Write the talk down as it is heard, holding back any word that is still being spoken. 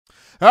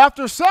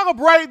After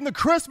celebrating the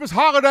Christmas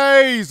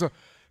holidays,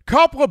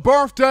 couple of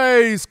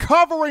birthdays,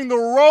 covering the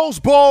Rose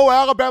Bowl,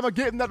 Alabama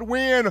getting that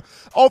win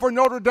over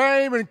Notre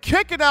Dame and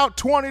kicking out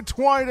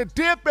 2020 to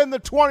dip into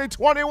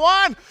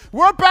 2021.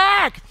 We're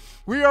back.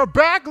 We are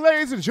back,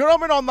 ladies and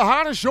gentlemen, on the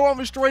hottest show on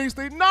the streets,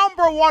 the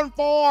 #1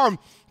 forum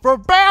for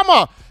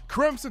Bama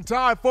Crimson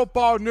Tide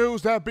football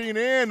news. That being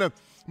in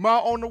my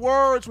own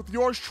words with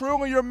yours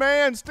truly, your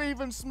man,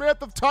 Stephen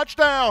Smith of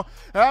Touchdown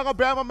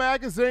Alabama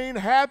Magazine.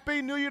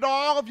 Happy New Year to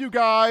all of you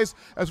guys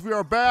as we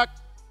are back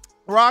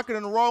rocking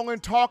and rolling,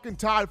 talking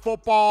Tide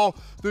football.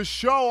 The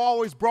show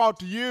always brought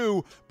to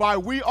you by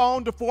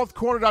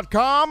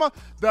WeOwnTheFourthQuarter.com.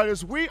 That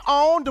is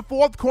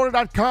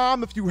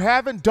WeOwnTheFourthQuarter.com. If you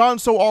haven't done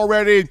so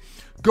already,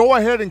 go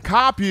ahead and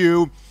copy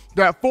you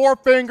that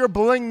four-finger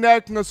bling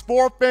necklace,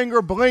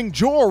 four-finger bling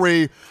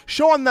jewelry,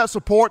 showing that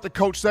support to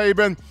Coach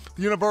Saban,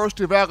 the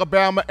University of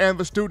Alabama, and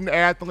the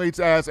student-athletes,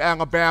 as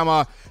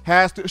Alabama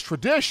has this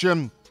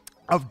tradition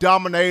of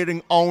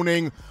dominating,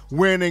 owning,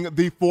 winning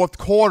the fourth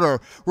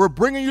quarter. We're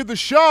bringing you the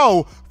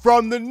show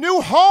from the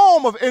new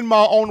home of In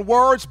My Own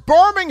Words,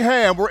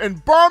 Birmingham. We're in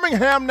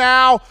Birmingham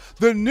now,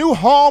 the new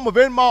home of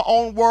In My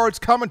Own Words,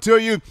 coming to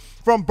you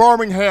from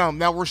Birmingham.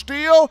 Now we're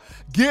still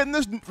getting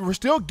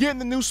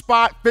the new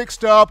spot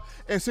fixed up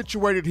and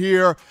situated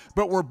here,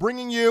 but we're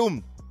bringing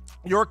you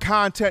your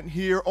content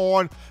here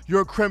on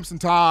your Crimson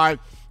Tide.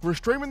 We're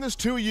streaming this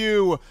to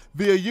you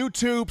via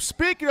YouTube.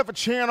 Speaking of a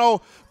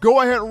channel,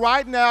 go ahead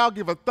right now,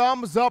 give a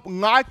thumbs up,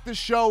 like the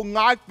show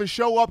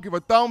up, give a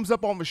thumbs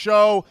up on the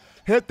show,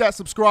 hit that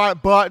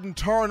subscribe button,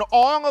 turn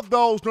all of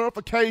those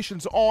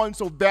notifications on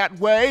so that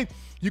way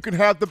you can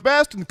have the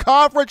best in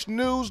coverage,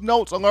 news,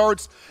 notes,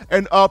 alerts,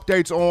 and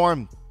updates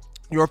on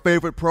your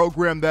favorite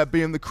program, that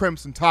being the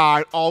Crimson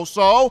Tide.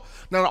 Also,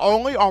 not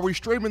only are we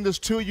streaming this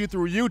to you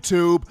through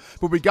YouTube,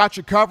 but we got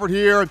you covered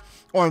here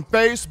on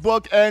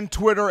Facebook and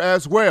Twitter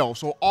as well.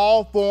 So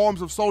all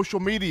forms of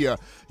social media,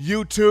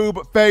 YouTube,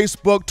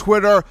 Facebook,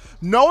 Twitter,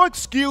 no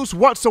excuse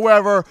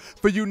whatsoever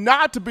for you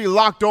not to be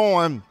locked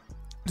on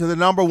to the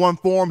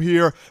 #1 forum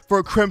here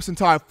for Crimson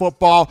Tide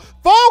football.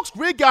 Folks,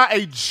 we got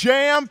a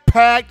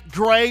jam-packed,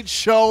 great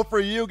show for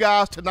you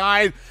guys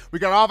tonight. We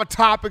got all the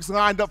topics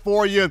lined up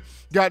for you.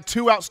 Got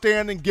two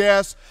outstanding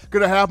guests.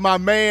 Going to have my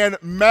man,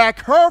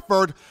 Mac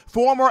Herford,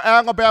 former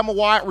Alabama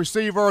wide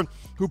receiver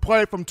who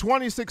played from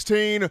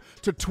 2016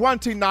 to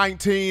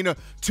 2019,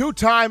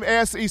 two-time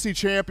SEC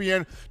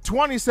champion,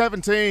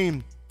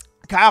 2017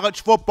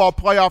 college football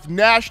playoff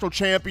national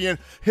champion.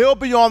 He'll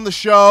be on the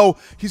show.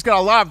 He's got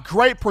a lot of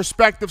great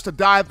perspectives to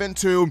dive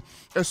into,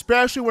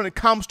 especially when it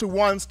comes to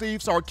one Steve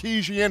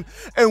Sarkisian,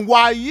 and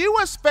why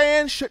U.S.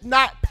 fans should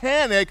not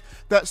panic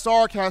that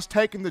Sark has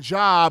taken the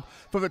job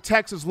for the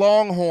Texas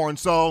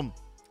Longhorns. So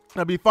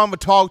it'll be fun to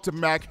talk to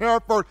Mac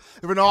Herford.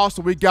 And then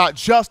also we got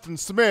Justin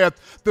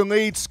Smith, the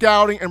lead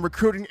scouting and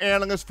recruiting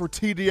analyst for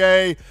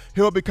TDA.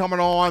 He'll be coming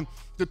on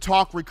to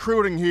talk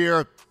recruiting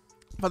here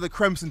for the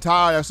Crimson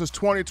Tide as this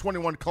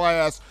 2021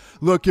 class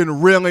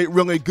looking really,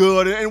 really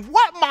good. And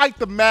what might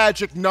the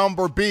magic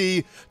number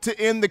be to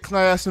end the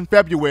class in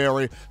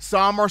February?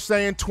 Some are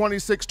saying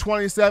 26,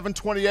 27,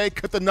 28.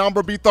 Could the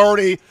number be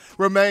 30?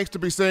 Remains to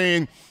be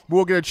seen.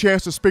 We'll get a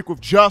chance to speak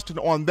with Justin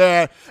on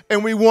that.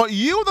 And we want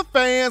you, the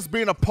fans,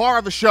 being a part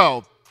of the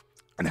show.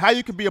 And how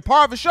you can be a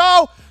part of the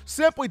show?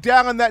 Simply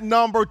dialing that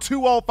number,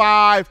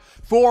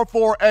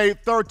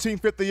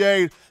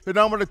 205-448-1358. The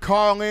number to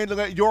call in to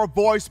let your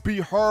voice be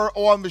heard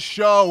on the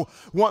show.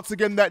 Once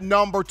again, that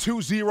number,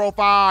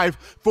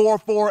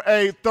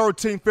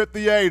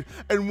 205-448-1358.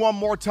 And one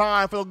more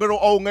time for the little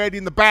old lady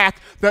in the back,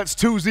 that's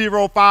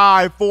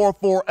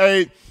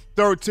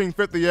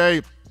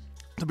 205-448-1358.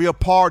 to be a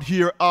part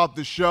here of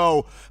the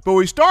show. But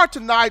we start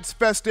tonight's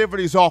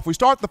festivities off. We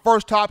start the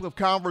first topic of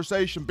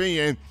conversation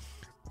being,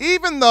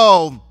 even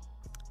though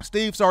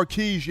Steve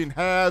Sarkisian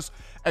has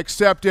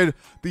accepted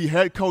the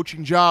head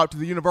coaching job to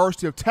the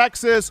University of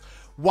Texas,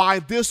 why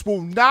this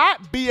will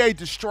not be a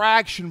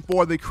distraction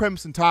for the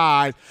Crimson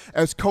Tide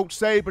as Coach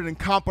Saban and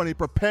company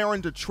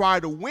preparing to try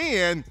to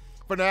win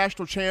the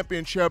national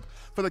championship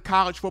for the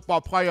college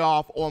football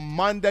playoff on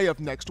Monday of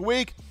next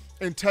week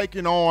and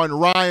taking on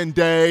Ryan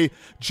Day,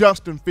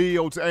 Justin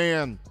Fields,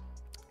 and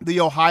the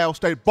Ohio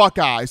State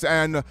Buckeyes.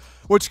 And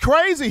what's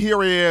crazy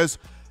here is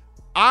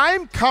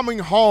I'm coming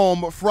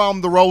home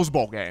from the Rose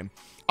Bowl game.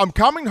 I'm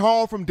coming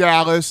home from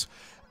Dallas.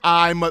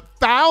 I'm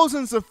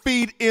thousands of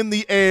feet in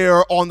the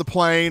air on the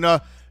plane,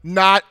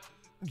 not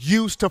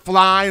used to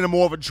flying. I'm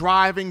more of a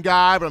driving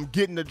guy, but I'm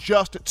getting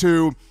adjusted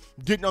to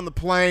getting on the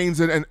planes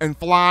and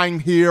flying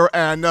here.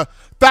 And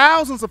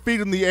thousands of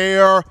feet in the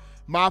air.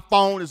 My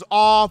phone is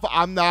off.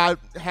 I'm not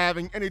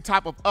having any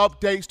type of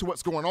updates to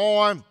what's going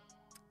on.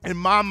 In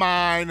my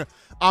mind,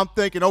 I'm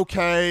thinking,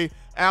 okay,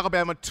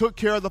 Alabama took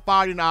care of the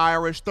Fighting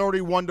Irish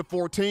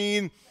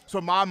 31-14.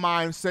 So my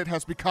mindset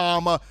has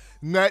become,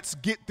 let's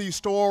get these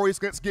stories,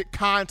 let's get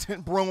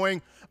content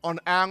brewing on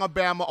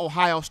Alabama,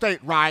 Ohio State,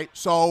 right?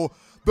 So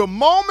the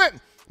moment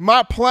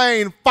my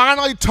plane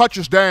finally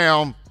touches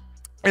down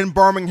in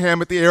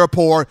Birmingham at the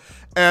airport,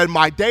 and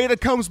my data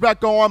comes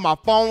back on, my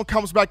phone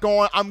comes back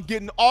on. I'm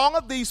getting all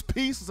of these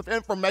pieces of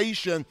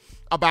information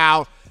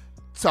about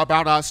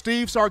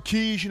Steve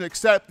Sarkisian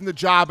accepting the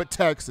job at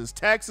Texas.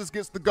 Texas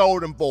gets the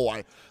golden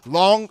boy.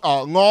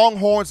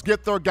 Longhorns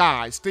get their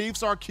guy, Steve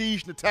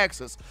Sarkisian to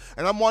Texas.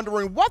 And I'm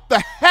wondering, what the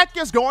heck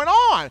is going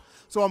on?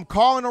 So I'm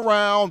calling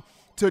around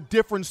to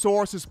different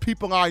sources,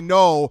 people I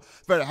know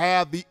that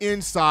have the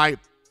insight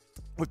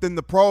within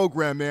the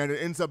program, man. It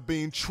ends up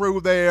being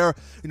true there.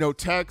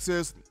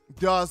 Texas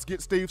does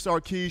get Steve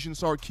Sarkisian.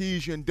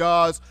 Sarkisian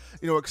does,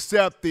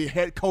 accept the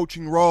head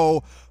coaching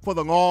role for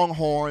the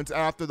Longhorns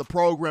after the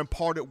program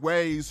parted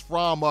ways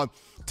from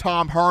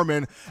Tom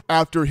Herman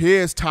after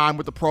his time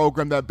with the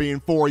program, that being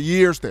 4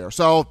 years there.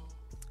 So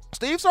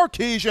Steve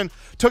Sarkisian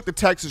took the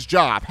Texas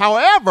job.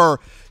 However,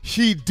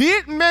 he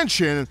did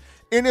mention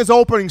in his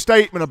opening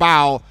statement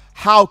about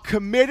how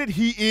committed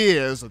he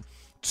is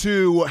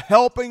to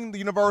helping the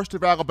University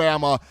of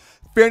Alabama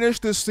finish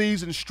this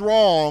season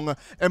strong,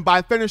 and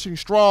by finishing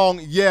strong,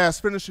 yes,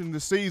 finishing the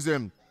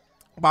season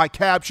by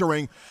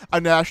capturing a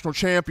national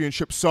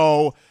championship.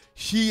 So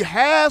he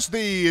has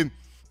the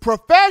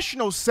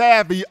professional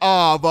savvy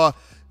of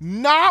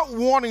not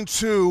wanting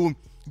to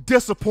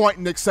disappoint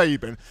Nick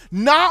Saban,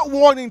 not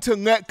wanting to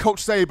let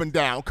Coach Saban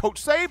down.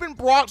 Coach Saban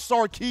brought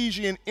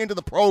Sarkisian into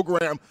the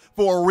program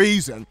for a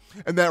reason,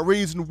 and that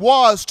reason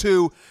was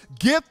to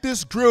get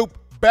this group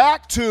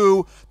back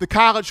to the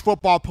college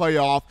football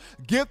playoff,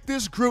 get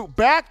this group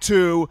back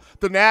to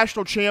the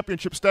national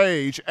championship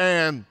stage,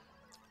 and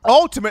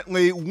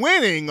ultimately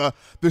winning the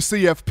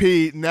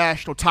CFP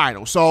national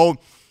title. So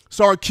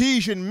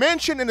Sarkisian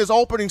mentioned in his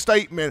opening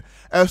statement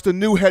as the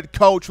new head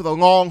coach for the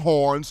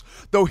Longhorns,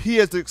 though he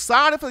is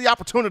excited for the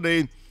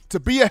opportunity to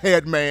be a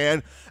head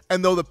man,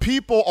 and though the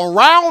people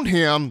around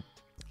him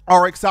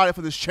are excited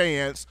for this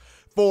chance,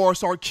 for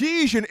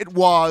Sarkisian, it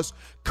was,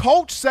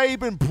 Coach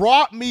Saban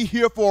brought me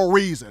here for a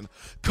reason.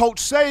 Coach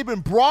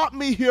Saban brought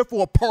me here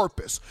for a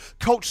purpose.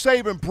 Coach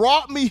Saban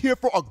brought me here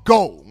for a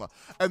goal.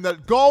 And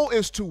that goal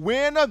is to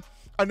win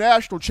a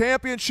national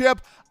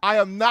championship. I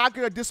am not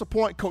going to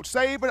disappoint Coach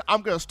Saban.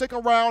 I'm going to stick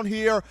around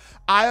here.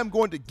 I am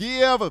going to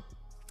give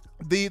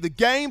the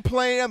game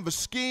plan, the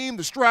scheme,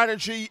 the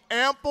strategy,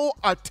 ample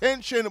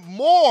attention,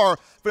 more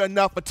than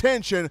enough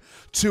attention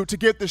to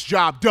get this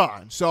job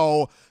done.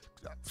 So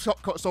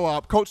Coach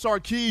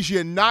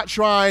Sarkisian not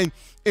trying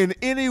in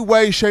any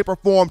way, shape, or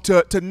form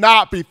to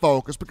not be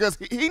focused, because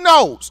he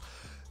knows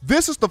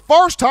this is the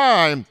first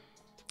time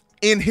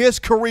in his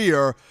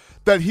career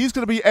that he's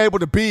going to be able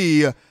to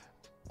be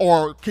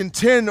or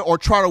contend or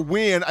try to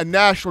win a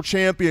national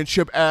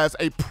championship as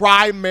a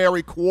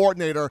primary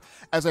coordinator,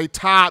 as a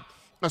top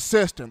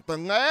assistant. The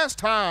last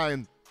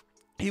time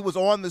he was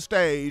on the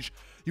stage,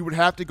 you would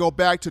have to go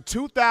back to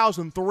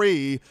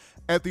 2003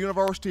 at the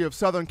University of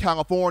Southern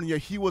California.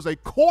 He was a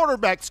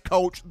quarterbacks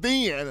coach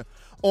then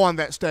on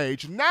that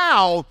stage.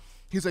 Now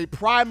he's a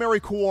primary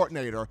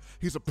coordinator.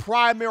 He's a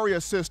primary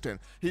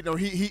assistant.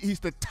 He's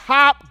the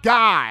top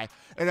guy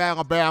in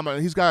Alabama,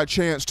 and he's got a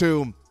chance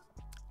to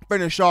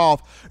finish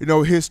off,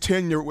 his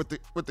tenure with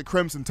the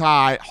Crimson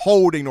Tide,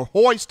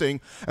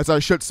 hoisting, as I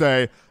should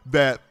say,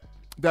 that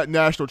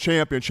national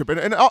championship,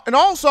 and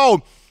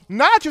also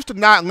not just to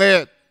not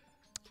let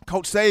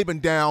Coach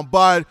Saban down,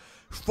 but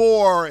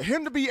for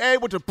him to be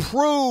able to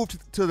prove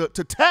to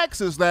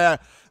Texas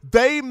that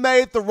they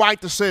made the right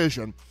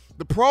decision.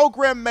 The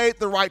program made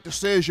the right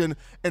decision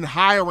in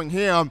hiring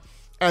him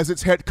as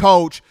its head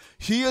coach.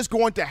 He is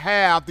going to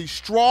have the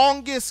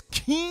strongest,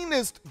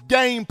 keenest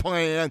game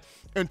plan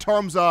in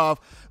terms of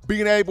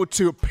being able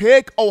to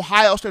pick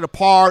Ohio State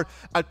apart,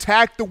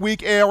 attack the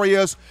weak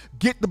areas,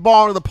 get the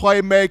ball to the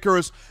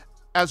playmakers,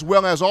 as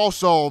well as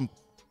also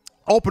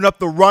open up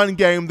the run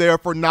game there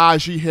for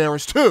Najee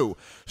Harris too.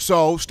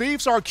 So Steve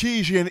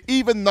Sarkisian,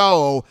 even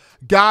though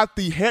got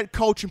the head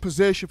coaching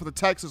position for the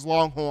Texas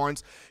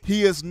Longhorns,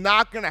 he is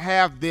not going to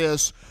have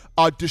this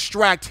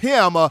distract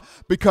him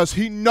because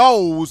he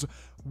knows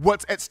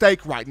what's at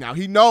stake right now.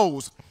 He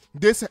knows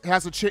this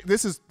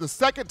is the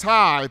second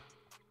time.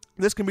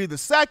 This can be the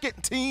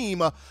second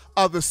team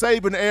of the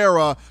Saban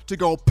era to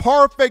go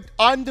perfect,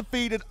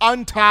 undefeated,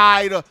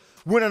 untied,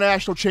 win a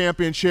national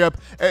championship,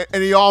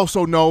 and he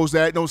also knows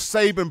that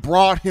Saban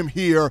brought him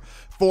here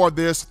for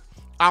this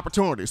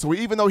opportunity. So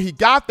even though he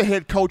got the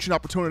head coaching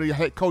opportunity, a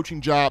head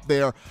coaching job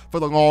there for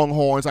the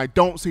Longhorns, I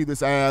don't see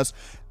this as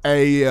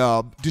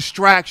a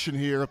distraction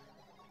here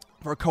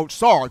for Coach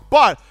Sark.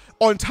 But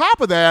on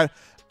top of that,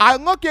 I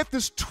look at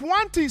this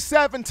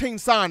 2017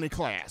 signing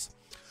class.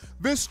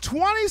 This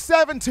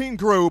 2017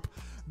 group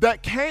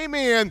that came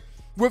in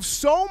with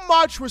so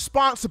much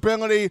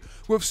responsibility,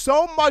 with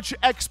so much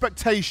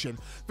expectation.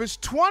 This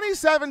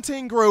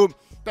 2017 group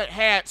that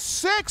had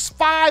 6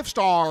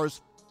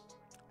 5-stars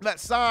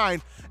that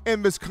signed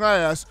in this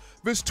class.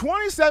 This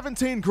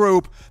 2017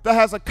 group that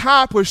has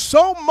accomplished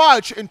so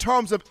much in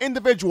terms of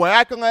individual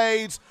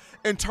accolades,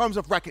 in terms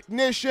of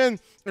recognition,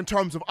 in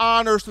terms of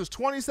honors. This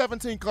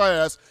 2017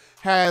 class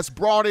has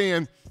brought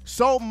in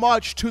so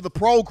much to the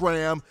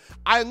program.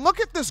 I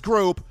look at this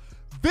group,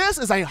 This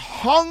is a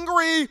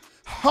hungry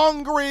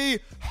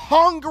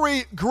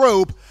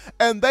group,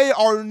 and they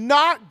are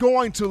not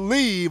going to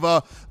leave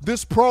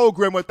this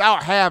program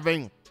without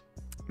having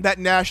that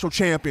national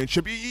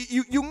championship.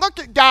 You look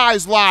at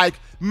guys like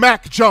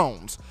Mac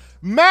Jones.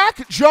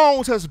 Mac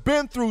Jones has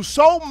been through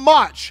so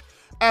much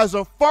as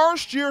a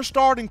first-year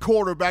starting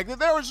quarterback that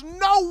there is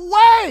no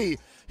way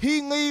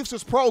he leaves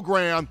his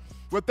program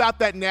without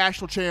that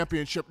national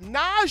championship.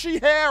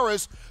 Najee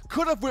Harris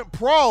could have went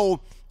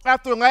pro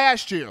after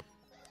last year,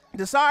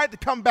 decided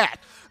to come back.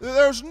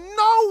 There's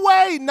no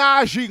way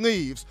Najee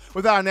leaves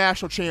without a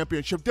national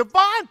championship.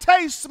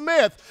 Devontae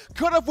Smith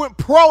could have went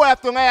pro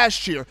after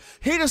last year.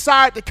 He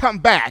decided to come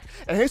back,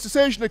 and his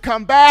decision to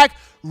come back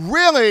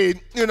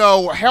really,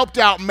 helped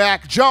out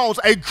Mac Jones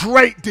a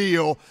great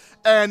deal.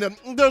 And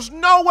there's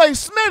no way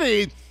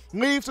Smitty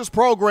leaves this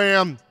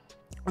program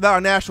without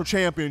a national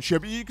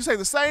championship. You can say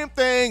the same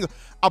thing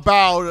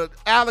about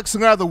Alex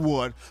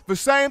Leatherwood. The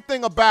same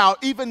thing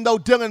about, even though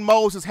Dylan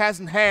Moses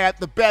hasn't had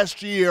the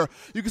best year,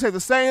 you can say the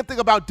same thing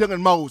about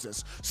Dylan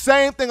Moses.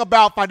 Same thing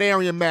about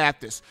Phidarian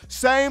Mathis.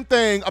 Same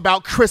thing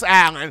about Chris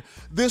Allen.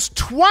 This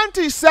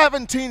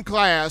 2017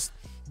 class,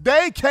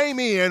 they came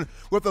in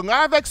with a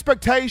lot of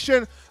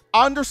expectation,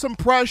 under some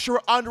pressure,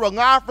 under a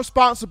lot of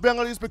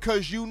responsibilities,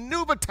 because you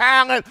knew the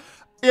talent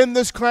in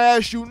this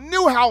class. You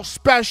knew how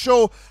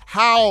special,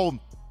 how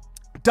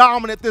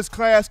dominant this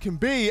class can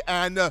be,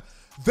 and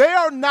they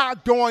are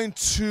not going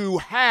to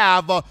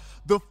have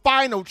the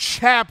final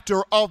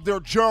chapter of their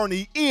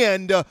journey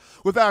end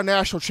without a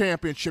national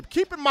championship.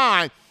 Keep in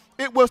mind,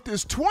 it was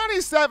this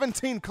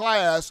 2017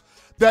 class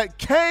that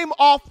came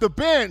off the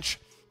bench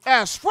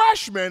as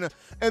freshmen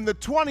in the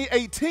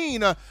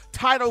 2018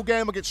 title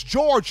game against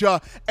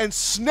Georgia and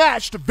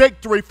snatched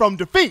victory from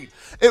defeat.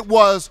 It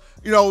was,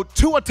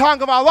 Tua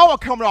Tagovailoa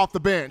coming off the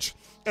bench,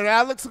 and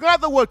Alex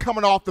Leatherwood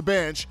coming off the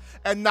bench,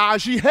 and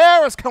Najee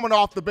Harris coming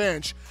off the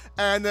bench,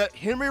 and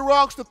Henry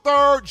Ruggs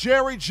III,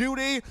 Jerry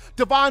Jeudy,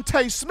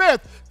 Devontae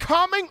Smith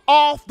coming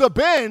off the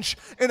bench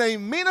in a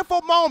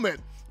meaningful moment,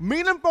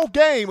 meaningful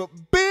game,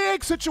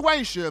 big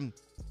situation,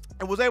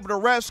 and was able to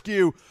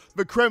rescue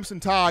the Crimson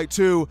Tide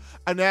to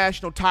a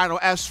national title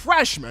as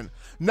freshmen.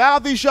 Now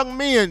these young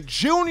men,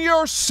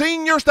 juniors,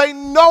 seniors, they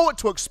know what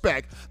to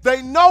expect.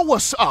 They know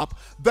what's up.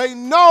 They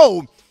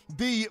know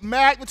the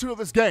magnitude of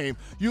this game.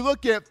 You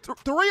look at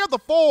three of the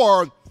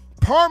four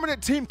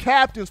permanent team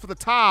captains for the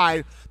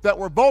Tide that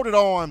were voted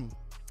on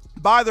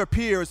by their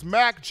peers,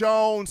 Mac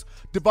Jones,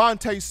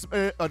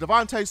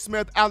 Devontae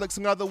Smith, Alex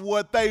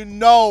Leatherwood. They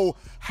know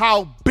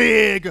how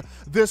big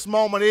this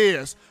moment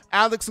is.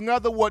 Alex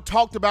Leatherwood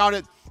talked about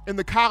it in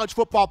the college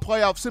football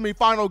playoff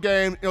semifinal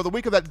game, the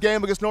week of that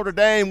game against Notre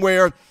Dame,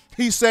 where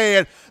he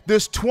said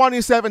this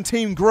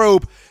 2017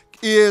 group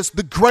is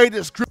the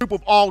greatest group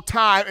of all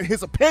time, in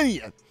his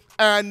opinion.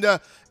 And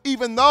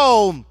even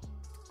though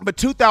the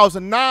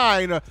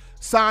 2009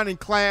 signing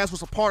class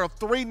was a part of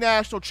three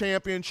national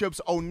championships,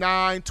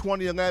 2009,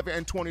 2011,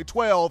 and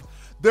 2012,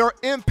 their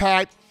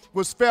impact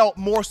was felt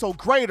more so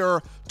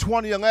greater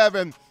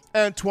 2011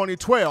 and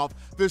 2012.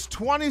 This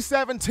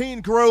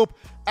 2017 group,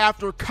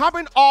 after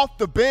coming off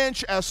the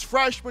bench as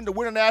freshmen to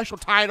win a national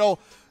title,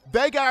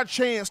 they got a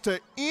chance to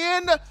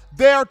end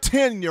their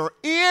tenure,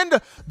 end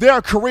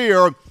their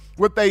career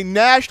with a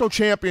national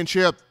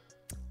championship.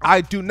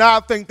 I do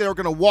not think they're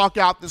going to walk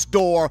out this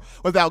door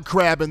without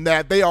grabbing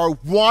that. They are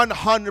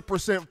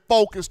 100%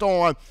 focused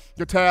on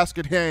the task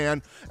at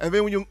hand. And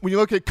then when you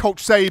look at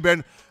Coach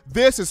Saban,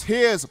 this is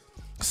his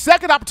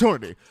second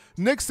opportunity.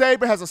 Nick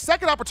Saban has a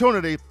second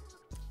opportunity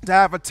to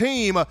have a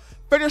team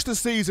finish the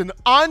season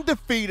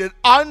undefeated,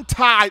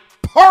 untied,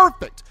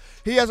 perfect.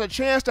 He has a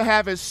chance to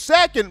have his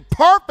second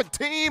perfect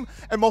team,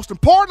 and most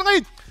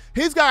importantly,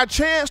 he's got a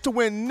chance to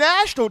win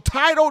national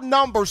title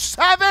number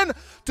 7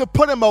 to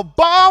put him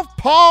above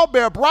Paul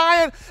Bear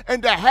Bryant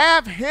and to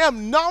have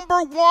him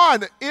number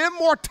 1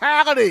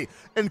 immortality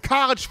in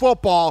college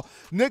football.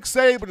 Nick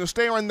Saban is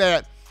staring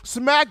that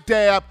smack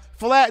dab,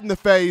 flat in the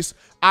face.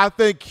 I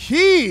think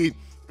he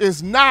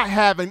is not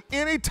having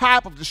any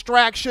type of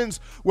distractions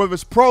where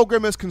his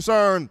program is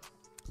concerned,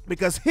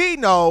 because he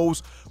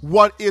knows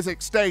what is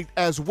at stake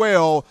as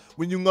well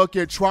when you look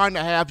at trying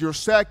to have your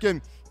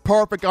second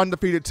perfect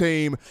undefeated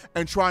team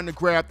and trying to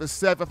grab the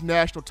 7th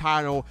national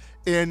title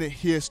in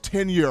his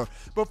tenure.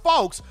 But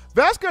folks,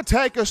 that's going to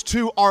take us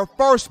to our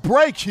first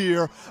break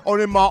here on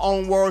In My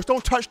Own Words.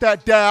 Don't touch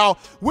that dial.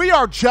 We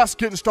are just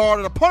getting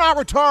started. Upon our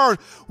return,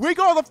 we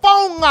go to the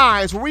phone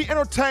lines where we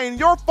entertain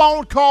your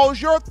phone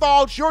calls, your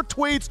thoughts, your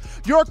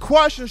tweets, your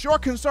questions, your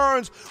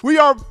concerns. We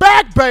are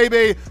back,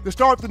 baby, to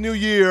start the new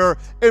year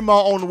in my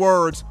own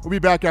words. We'll be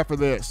back after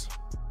this.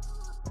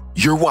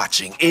 You're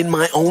watching In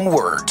My Own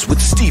Words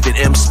with Stephen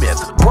M. Smith,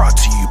 brought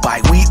to you by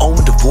We Own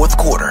the Fourth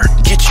Quarter.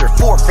 Get your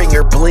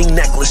 4-finger bling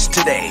necklace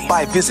today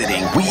by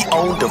visiting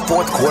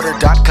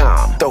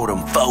weownthefourthquarter.com. Throw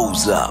them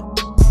foes up.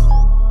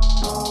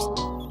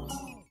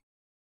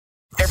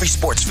 Every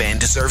sports fan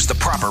deserves the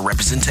proper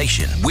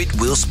representation.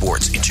 Whitwell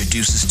Sports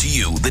introduces to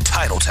you the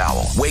Title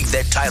Towel. Wave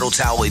that Title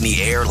Towel in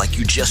the air like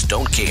you just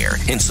don't care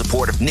in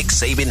support of Nick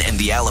Saban and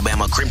the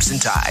Alabama Crimson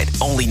Tide.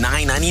 Only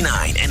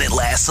 $9.99 and it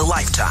lasts a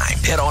lifetime.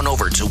 Head on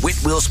over to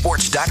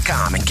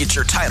whitwellsports.com and get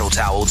your Title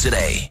Towel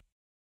today.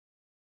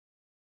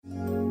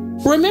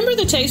 Remember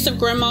the taste of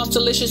Grandma's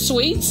delicious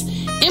sweets?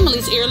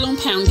 Emily's Heirloom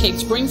Pound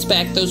Cakes brings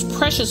back those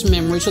precious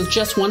memories with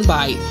just one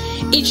bite.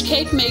 Each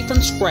cake made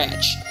from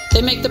scratch.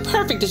 They make the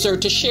perfect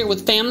dessert to share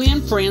with family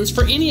and friends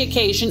for any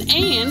occasion,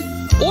 and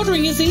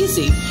ordering is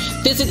easy.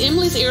 Visit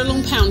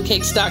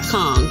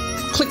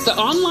Emily'sHeirloomPoundCakes.com. Click the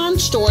online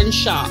store and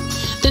shop.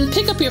 Then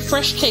pick up your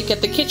fresh cake at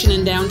the kitchen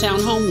in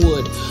downtown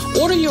Homewood.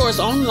 Order yours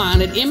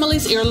online at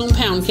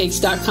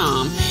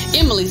Emily'sHeirloomPoundCakes.com.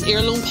 Emily's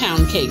Heirloom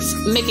Pound Cakes,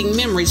 making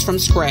memories from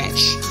scratch.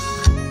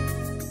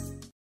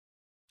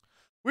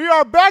 We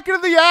are back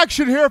into the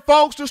action here,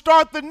 folks, to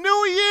start the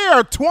new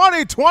year,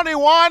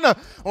 2021,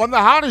 on the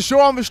hottest show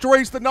on the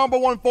streets, the number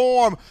one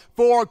forum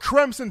for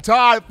Crimson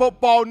Tide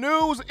football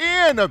news,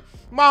 in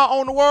my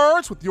own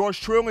words, with yours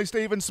truly,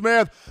 Stephen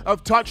Smith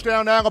of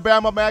Touchdown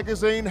Alabama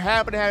Magazine.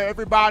 Happy to have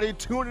everybody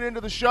tuning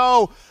into the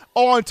show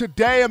on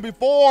today. And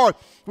before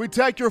we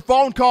take your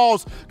phone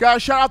calls, gotta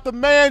shout out the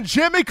man,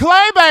 Jimmy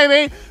Clay,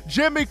 baby.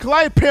 Jimmy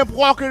Clay, pimp,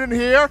 walking in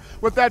here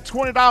with that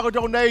 $20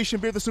 donation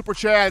via the Super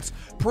Chats.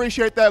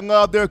 Appreciate that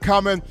love there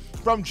coming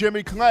from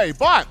Jimmy Clay.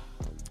 But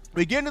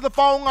we get into the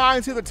phone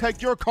lines here to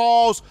take your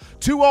calls,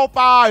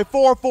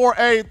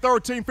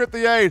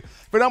 205-448-1358.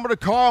 The number to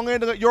call in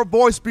to let your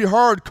voice be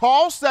heard.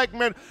 Call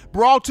segment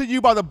brought to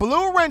you by the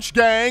Blue Wrench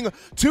Gang,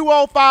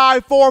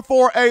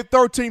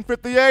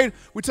 205-448-1358.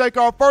 We take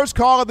our first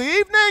call of the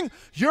evening.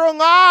 You're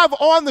live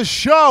on the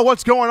show.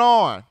 What's going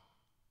on?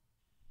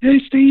 Hey,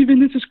 Steven,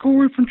 this is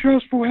Corey from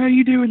Trustful. How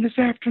you doing this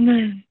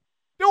afternoon?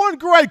 Doing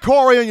great,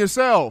 Corey, and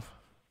yourself?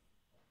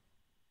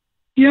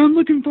 Yeah, I'm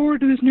looking forward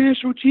to this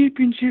national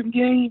championship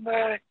game.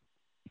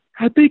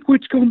 I think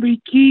what's going to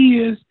be key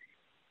is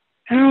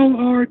how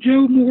our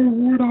Joe Moore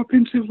Ward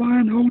offensive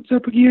line holds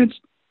up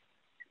against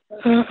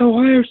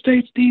Ohio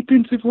State's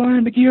defensive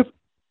line to give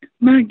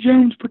Mac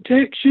Jones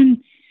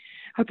protection.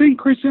 I think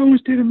Chris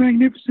Owens did a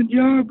magnificent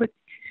job, but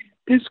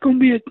this is going to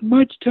be a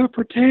much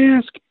tougher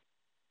task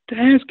to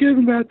ask of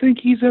him, but I think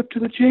he's up to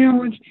the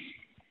challenge.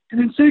 And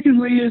then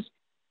secondly is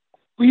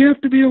we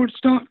have to be able to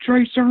stop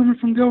Trey Sermon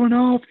from going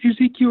off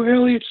Ezekiel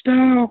Elliott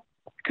style,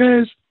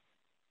 because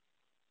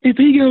if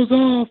he goes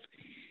off,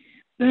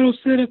 that'll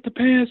set up the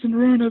pass and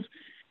run of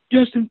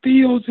Justin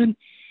Fields. And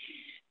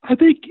I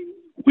think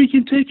we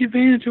can take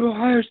advantage of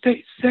Ohio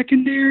State's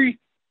secondary,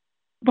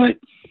 but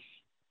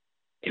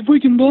if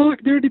we can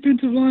block their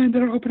defensive line,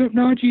 that'll open up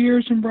Najee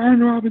Harris and Brian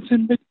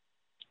Robinson. But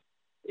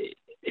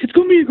it's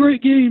going to be a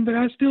great game, but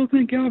I still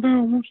think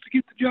Alabama wants to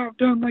get the job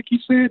done, like you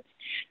said.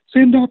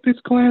 Send off this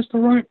class the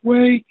right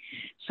way,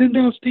 send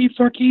off Steve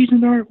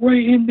Sarkisian the right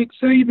way, and Nick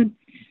Saban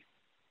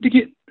to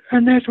get a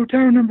national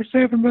title number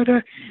 7. But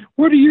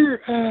what are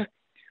your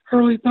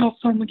early thoughts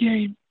on the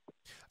game?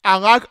 I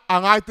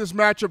like this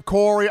matchup,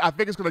 Corey. I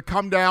think it's going to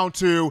come down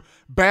to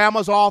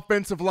Bama's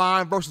offensive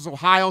line versus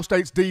Ohio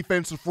State's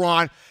defensive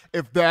front.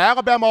 If the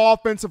Alabama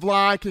offensive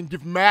line can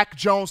give Mac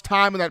Jones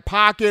time in that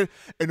pocket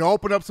and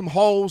open up some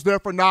holes there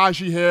for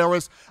Najee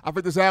Harris, I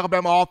think this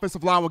Alabama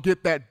offensive line will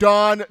get that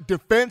done.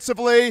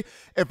 Defensively,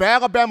 if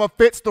Alabama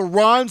fits the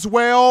runs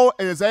well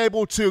and is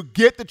able to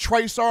get the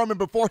Trey Sermon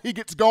before he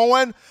gets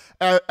going,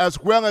 as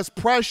well as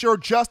pressure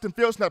Justin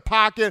Fields in that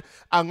pocket,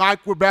 I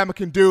like what Bama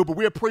can do. But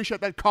we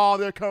appreciate that call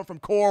there coming from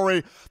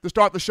Corey to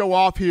start the show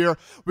off here.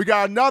 We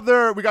got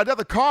another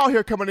call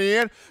here coming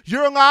in.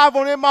 You're live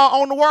on In My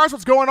Own Words.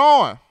 What's going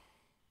on?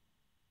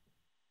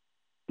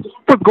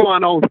 What's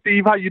going on,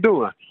 Steve? How you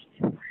doing?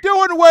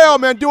 Doing well,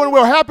 man. Doing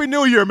well. Happy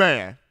New Year,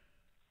 man.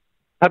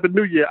 Happy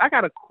New Year. I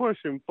got a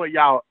question for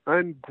y'all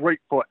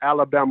ungrateful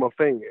Alabama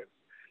fans.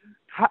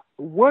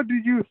 What do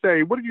you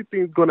think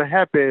is going to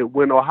happen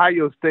when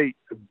Ohio State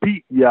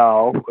beat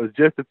y'all, or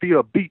Justin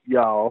Fields beat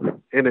y'all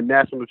in the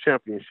national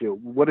championship?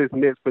 What is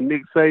next for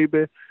Nick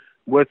Saban?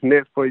 What's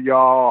next for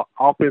y'all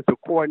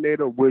offensive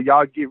coordinator? Will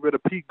y'all get rid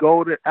of Pete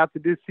Golden after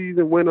this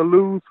season, win or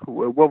lose?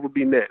 What would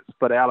be next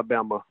for the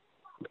Alabama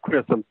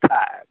Crimson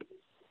Tide?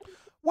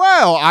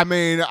 Well, I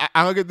mean,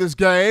 I look at this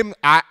game.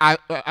 I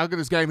look at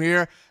this game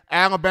here.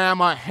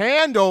 Alabama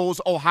handles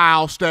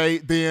Ohio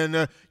State.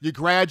 Then you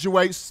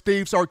graduate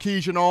Steve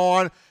Sarkisian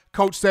on.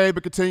 Coach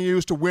Saban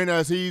continues to win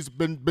as he's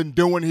been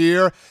doing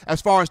here.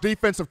 As far as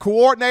defensive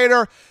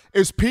coordinator,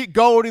 is Pete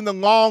Golding the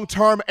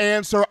long-term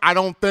answer? I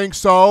don't think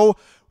so.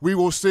 We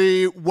will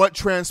see what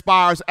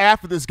transpires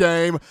after this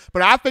game.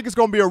 But I think it's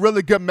going to be a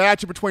really good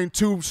matchup between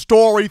two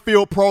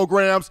story-filled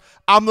programs.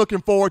 I'm looking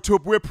forward to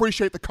it. We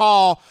appreciate the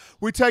call.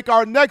 We take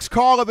our next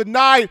call of the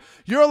night.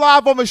 You're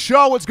live on the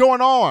show. What's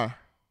going on?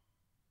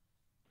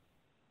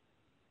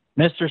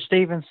 Mr.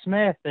 Stephen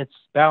Smith, it's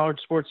Ballard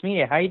Sports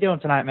Media. How you doing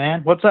tonight,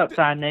 man? What's up,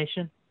 Sign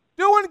Nation?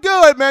 Doing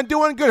good, man.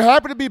 Doing good.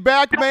 Happy to be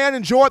back, man.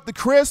 Enjoyed the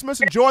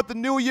Christmas. Enjoyed the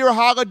New Year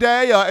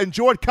holiday.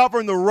 Enjoyed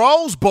covering the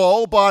Rose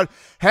Bowl, but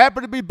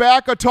happy to be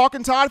back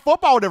talking Tide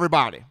football with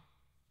everybody.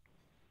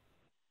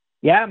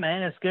 Yeah,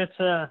 man, it's good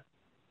to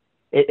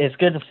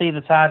see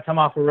the Tide come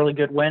off a really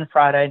good win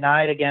Friday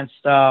night against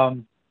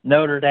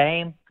Notre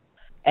Dame.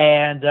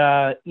 And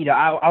I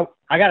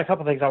got a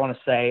couple things I want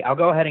to say. I'll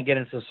go ahead and get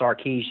into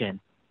Sarkisian.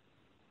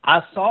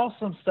 I saw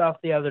some stuff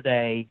the other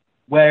day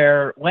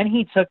where when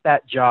he took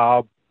that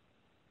job,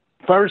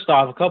 first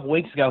off, a couple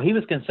weeks ago, he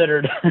was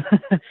considered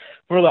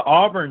for the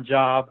Auburn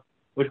job,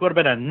 which would have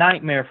been a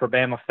nightmare for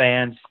Bama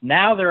fans.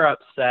 Now they're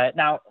upset.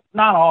 Now,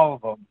 not all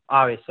of them,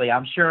 obviously.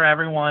 I'm sure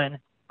everyone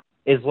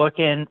is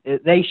looking –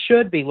 they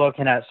should be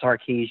looking at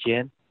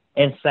Sarkisian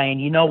and saying,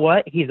 you know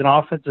what, he's an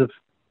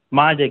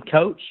offensive-minded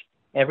coach.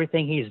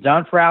 Everything he's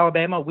done for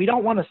Alabama, we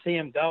don't want to see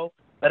him go.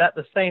 But at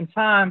the same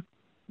time,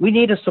 we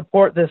need to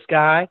support this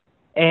guy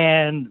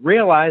and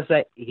realize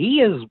that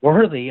he is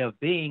worthy of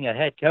being a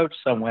head coach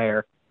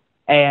somewhere.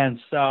 And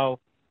so,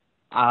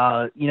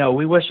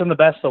 we wish him the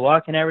best of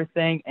luck and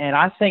everything. And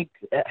I think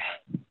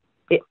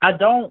I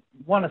don't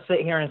want to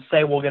sit here and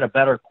say we'll get a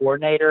better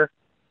coordinator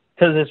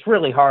because it's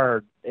really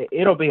hard.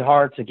 It'll be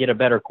hard to get a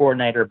better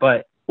coordinator,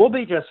 but we'll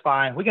be just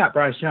fine. We got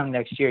Bryce Young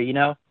next year, you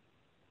know?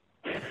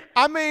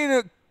 I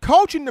mean,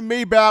 coaching to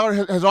me,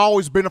 Ballard, has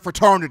always been a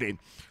fraternity.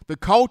 The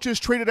coaches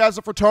treat it as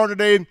a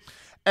fraternity,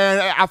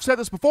 and I've said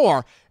this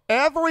before,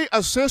 every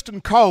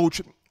assistant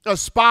coach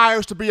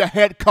aspires to be a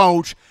head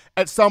coach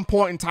at some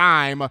point in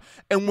time.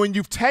 And when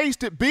you've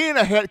tasted being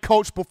a head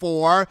coach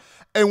before,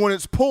 and when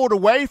it's pulled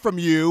away from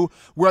you,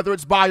 whether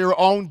it's by your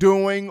own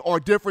doing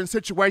or different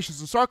situations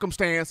and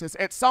circumstances,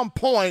 at some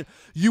point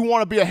you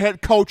want to be a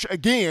head coach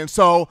again.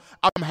 So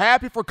I'm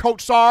happy for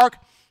Coach Sark.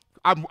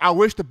 I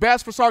wish the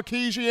best for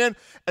Sarkisian,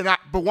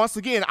 but once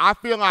again, I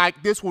feel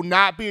like this will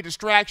not be a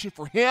distraction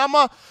for him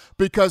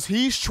because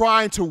he's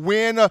trying to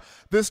win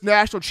this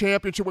national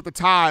championship with the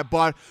Tide.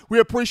 But we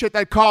appreciate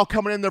that call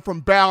coming in there from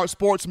Ballard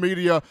Sports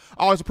Media.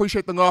 Always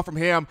appreciate the love from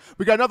him.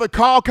 We got another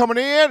call coming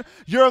in.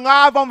 You're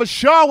live on the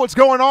show. What's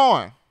going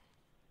on?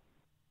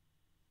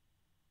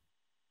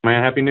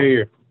 Man, Happy New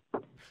Year.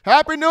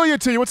 Happy New Year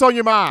to you. What's on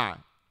your mind?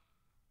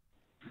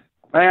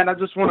 Man, I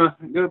just want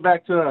to go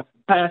back to a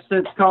past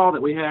tense call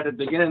that we had at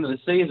the beginning of the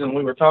season.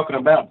 We were talking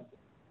about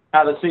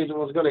how the season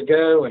was going to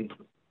go, and,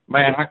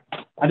 man,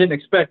 I didn't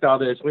expect all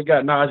this. We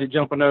got Najee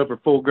jumping over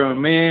full-grown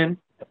men.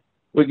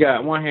 We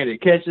got one-handed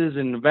catches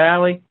in the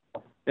Valley.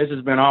 This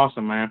has been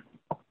awesome, man.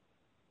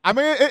 I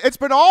mean, it's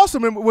been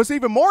awesome, and what's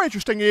even more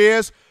interesting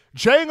is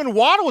Jalen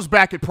Waddle is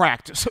back at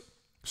practice.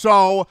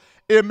 So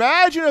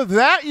imagine if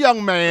that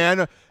young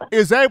man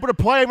is able to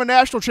play in a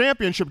national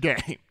championship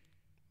game.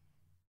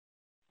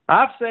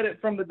 I've said it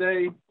from the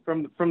day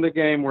from the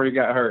game where he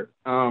got hurt.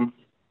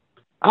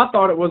 I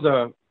thought it was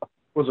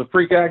a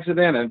freak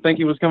accident and think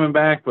he was coming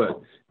back, but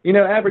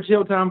average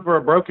heal time for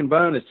a broken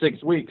bone is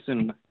 6 weeks,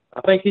 and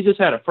I think he just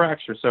had a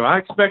fracture. So I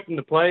expect him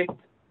to play.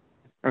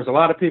 There's a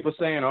lot of people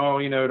saying,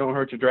 don't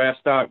hurt your draft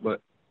stock,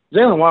 but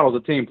Jalen Waddle's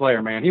a team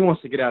player, man. He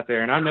wants to get out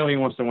there, and I know he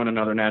wants to win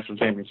another national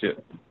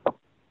championship.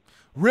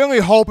 Really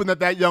hoping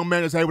that young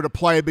man is able to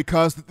play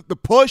because the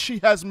push he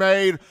has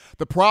made,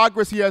 the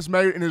progress he has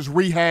made in his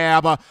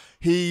rehab,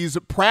 he's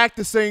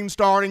practicing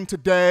starting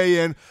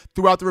today and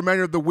throughout the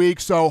remainder of the week.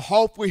 So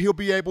hopefully he'll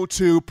be able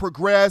to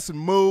progress and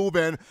move,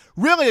 and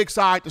really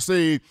excited to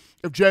see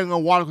if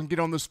Jalen Waddle can get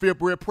on this field.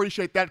 We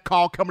appreciate that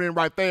call coming in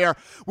right there.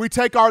 We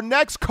take our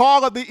next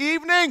call of the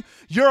evening.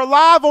 You're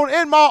live on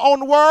In My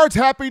Own Words.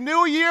 Happy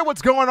New Year.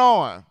 What's going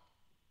on?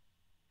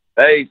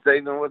 Hey,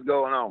 Stephen, what's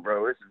going on,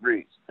 bro? This is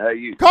Rich. How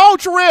you?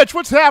 Coach Rich,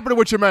 what's happening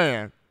with your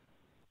man?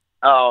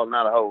 Oh,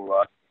 not a whole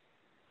lot.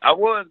 I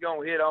was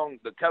going to hit on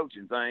the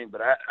coaching thing,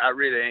 but I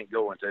really ain't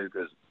going to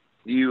because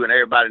you and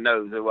everybody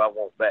knows who I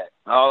want back.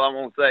 All I'm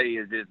going to say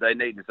is just they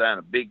need to sign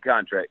a big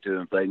contract to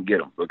them if they can get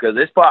them because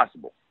it's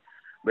possible.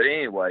 But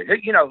anyway,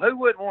 who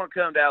wouldn't want to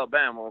come to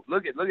Alabama?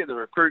 Look at the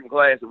recruiting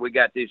class that we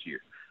got this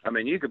year. I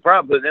mean, you could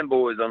probably put them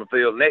boys on the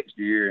field next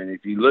year, and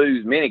if you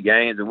lose many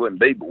games, it wouldn't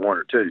be but one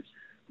or two.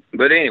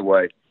 But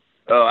anyway,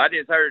 I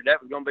just heard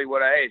that was going to be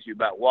what I asked you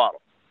about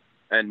Waddle.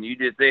 And you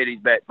just said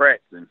he's back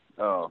practicing.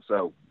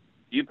 So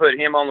you put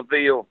him on the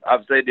field.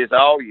 I've said this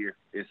all year.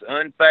 It's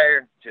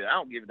unfair. I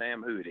don't give a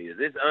damn who it is.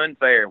 It's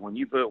unfair when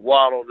you put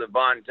Waddle,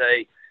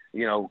 Devontae,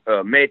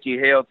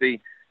 Mechie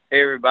healthy,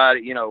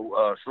 everybody,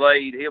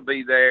 Slade, he'll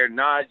be there.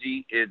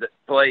 Najee is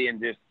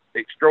playing just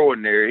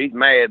extraordinary. He's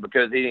mad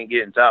because he didn't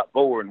get in top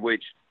four, in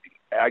which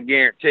I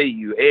guarantee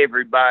you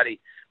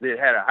everybody that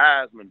had a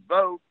Heisman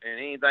vote and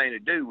anything to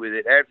do with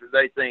it after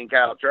they seen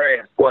Kyle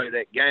Trask play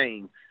that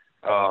game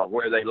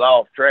where they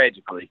lost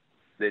tragically,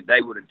 that they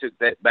would have took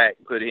that back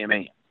and put him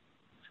in.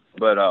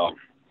 But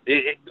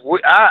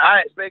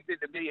I expect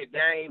it to be a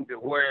game to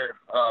where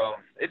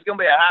it's going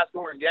to be a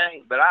high-scoring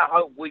game, but I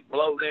hope we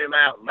blow them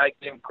out and make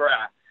them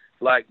cry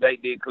like they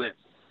did Clemson.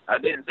 I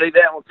didn't see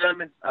that one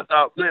coming. I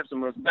thought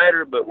Clemson was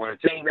better, but when a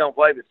team don't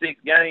play for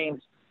 6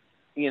 games,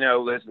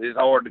 it's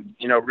hard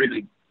to,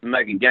 really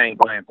make a game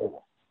plan for them.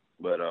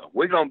 But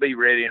we're going to be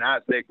ready, and I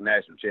expect the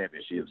national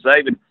championship.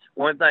 Saban,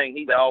 one thing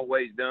he's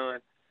always done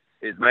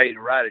is made the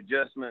right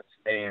adjustments,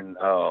 and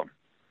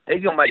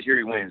he's going to make sure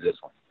he wins this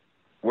one.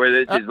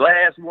 Whether it's his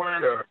last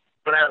one or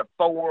out of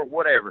 4,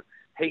 whatever.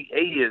 He's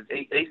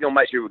gonna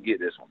make sure we get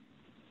this one.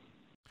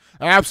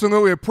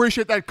 Absolutely.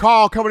 Appreciate that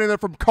call coming in there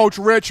from Coach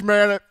Rich,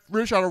 man.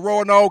 Rich out of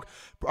Roanoke.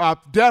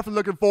 Definitely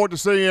looking forward to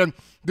seeing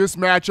this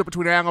matchup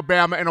between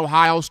Alabama and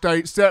Ohio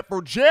State, set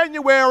for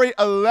January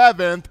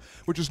 11th,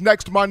 which is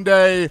next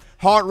Monday,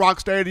 Hard Rock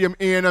Stadium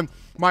in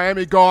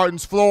Miami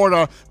Gardens,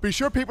 Florida. Be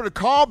sure people to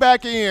call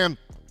back in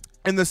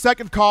the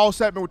second call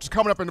segment, which is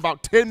coming up in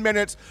about 10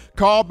 minutes.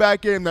 Call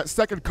back in that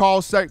second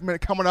call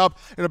segment coming up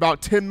in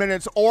about 10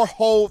 minutes, or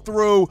hold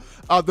through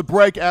the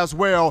break as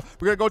well.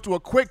 We're going to go to a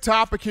quick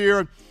topic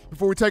here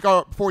before we take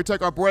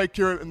our break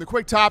here. And the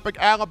quick topic,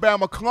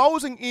 Alabama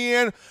closing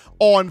in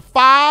on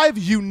 5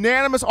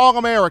 unanimous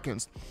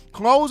All-Americans.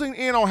 Closing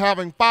in on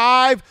having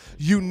 5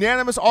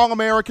 unanimous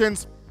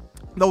All-Americans.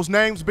 Those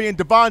names being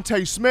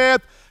Devontae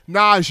Smith,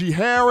 Najee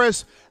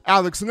Harris,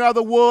 Alex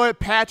Leatherwood,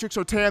 Patrick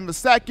Surtain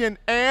II,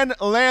 and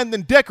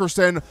Landon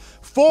Dickerson.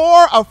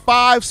 4 of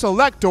 5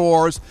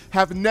 selectors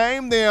have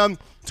named them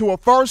to a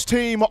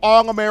first-team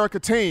All-America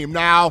team.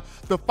 Now,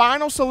 the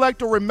final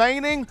selector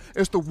remaining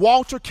is the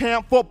Walter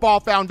Camp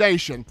Football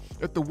Foundation.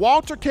 If the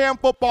Walter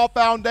Camp Football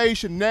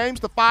Foundation names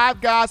the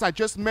 5 guys I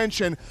just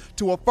mentioned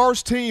to a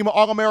first-team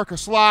All-America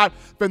slot,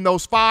 then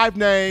those 5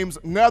 names,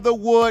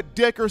 Leatherwood,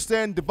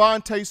 Dickerson,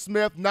 Devontae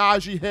Smith,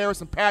 Najee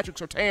Harris, and Patrick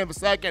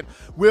Surtain II,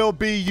 will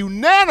be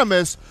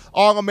unanimous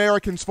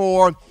All-Americans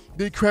for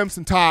the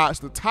Crimson Tide.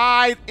 The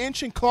Tide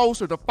inching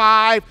closer to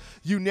 5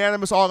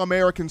 unanimous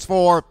All-Americans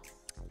for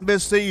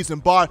this season.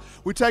 But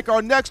we take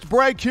our next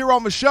break here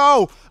on the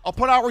show.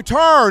 Upon our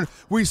return,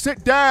 we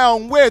sit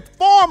down with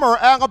former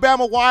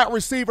Alabama wide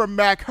receiver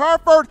Mac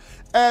Herford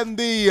and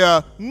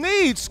the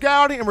lead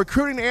scouting and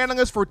recruiting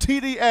analyst for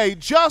TDA,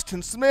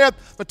 Justin Smith,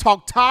 to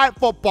talk Tide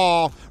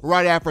football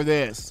right after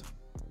this.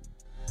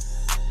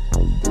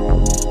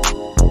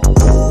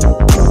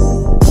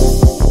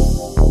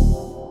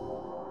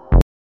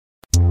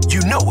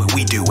 You know what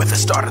we do at the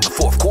start of the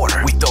fourth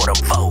quarter. We throw them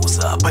foes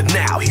up. But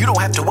now you don't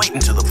have to wait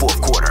until the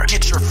fourth quarter.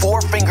 Get your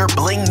 4-finger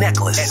bling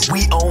necklace at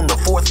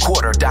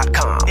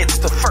WeOwnTheFourthQuarter.com. It's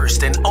the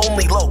first and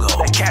only logo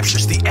that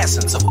captures the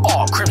essence of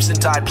all Crimson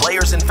Tide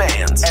players and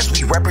fans as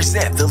we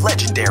represent the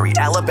legendary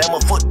Alabama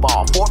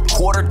football fourth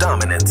quarter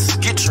dominance.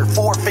 Get your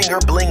 4-finger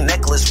bling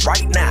necklace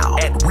right now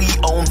at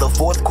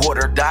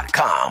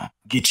WeOwnTheFourthQuarter.com.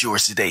 Get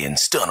yours today and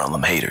stun on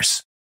them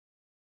haters.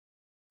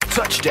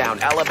 Touchdown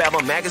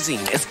Alabama Magazine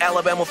is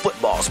Alabama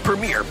football's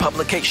premier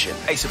publication.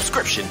 A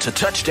subscription to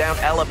Touchdown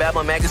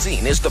Alabama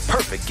Magazine is the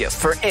perfect gift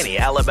for any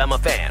Alabama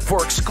fan.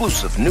 For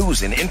exclusive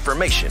news and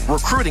information,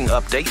 recruiting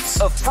updates,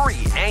 a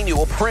free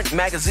annual print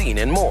magazine,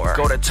 and more,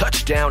 go to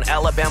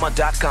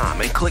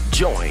touchdownalabama.com and click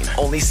join.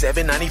 Only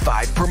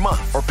 $7.95 per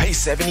month, or pay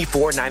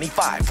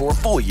 $74.95 for a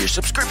full-year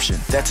subscription.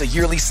 That's a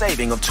yearly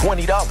saving of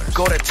 $20.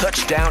 Go to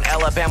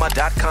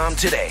touchdownalabama.com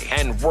today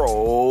and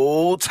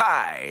roll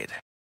Tide.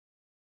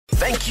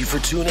 Thank you for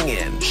tuning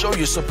in. Show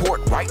your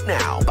support right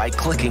now by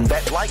clicking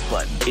that like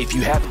button. If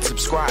you haven't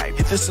subscribed,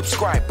 hit the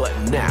subscribe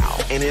button now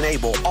and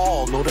enable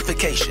all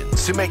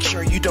notifications to make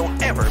sure you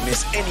don't ever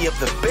miss any of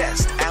the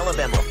best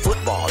Alabama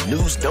football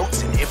news,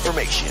 notes, and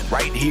information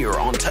right here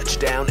on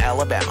Touchdown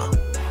Alabama.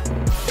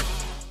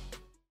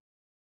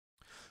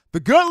 The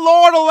good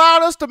Lord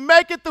allowed us to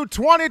make it through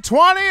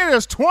 2020, and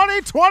it's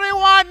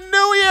 2021,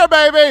 new year,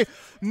 baby.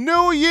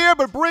 New year,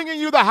 but bringing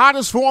you the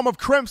hottest form of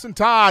Crimson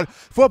Tide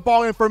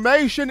football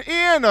information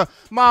in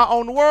my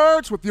own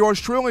words with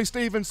yours truly,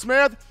 Stephen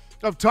Smith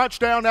of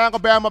Touchdown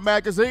Alabama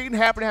Magazine.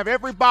 Happy to have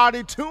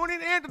everybody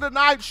tuning into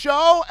tonight's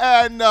show,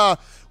 and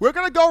we're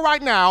going to go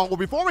right now. Well,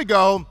 before we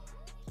go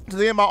to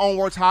the In My Own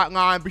Words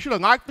hotline, be sure to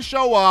like the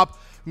show up,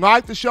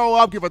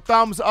 give a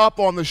thumbs up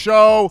on the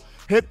show,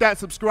 hit that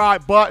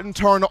subscribe button,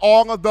 turn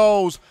all of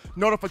those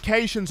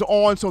notifications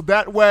on so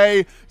that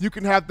way you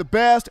can have the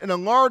best in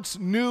alerts,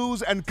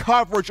 news, and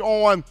coverage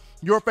on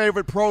your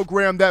favorite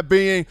program, that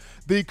being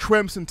the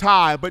Crimson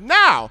Tide. But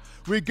now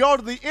we go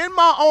to the In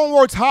My Own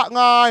Words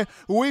hotline.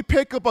 We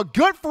pick up a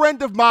good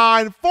friend of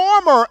mine,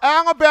 former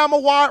Alabama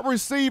wide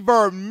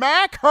receiver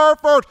Mac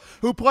Herford,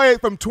 who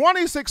played from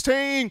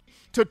 2016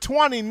 to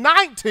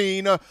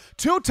 2019,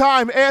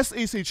 two-time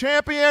SEC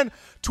champion,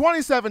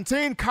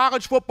 2017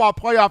 College Football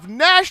Playoff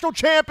National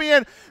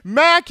Champion.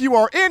 Mac, you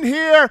are in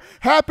here.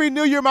 Happy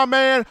New Year, my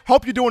man.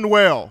 Hope you're doing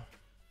well.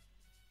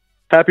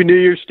 Happy New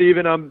Year,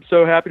 Stephen. I'm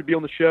so happy to be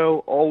on the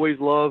show. Always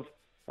love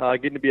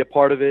getting to be a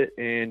part of it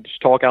and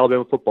just talk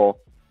Alabama football.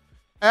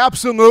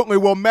 Absolutely.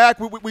 Well, Mac,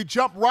 we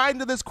jump right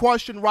into this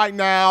question right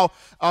now.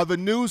 The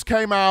news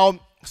came out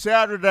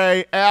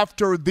Saturday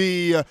after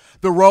the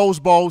Rose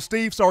Bowl.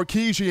 Steve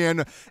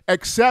Sarkisian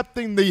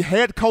accepting the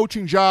head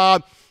coaching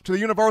job to the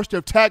University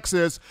of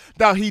Texas.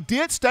 Now, he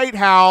did state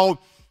how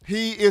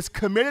he is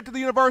committed to the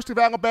University of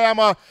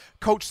Alabama.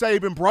 Coach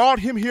Saban brought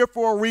him here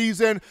for a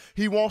reason.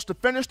 He wants to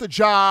finish the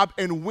job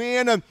and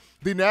win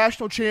the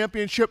national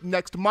championship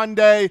next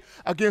Monday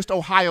against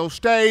Ohio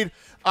State.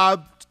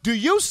 Do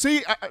you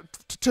see,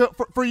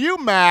 for you,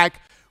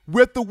 Mac,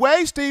 With the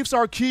way Steve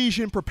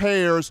Sarkisian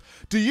prepares,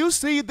 do you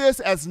see this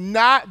as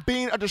not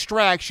being a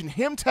distraction,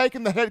 him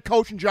taking the head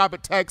coaching job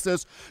at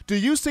Texas? Do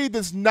you see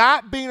this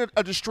not being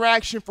a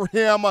distraction for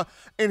him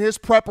in his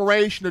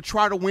preparation to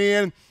try to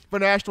win the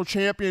national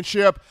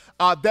championship?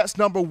 That's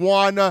number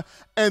one.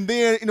 And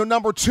then,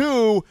 number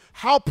two,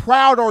 how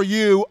proud are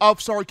you of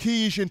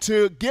Sarkisian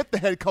to get the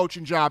head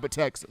coaching job at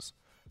Texas?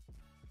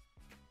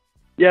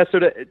 Yeah, so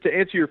to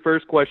answer your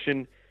first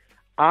question,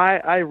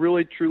 I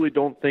really, truly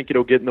don't think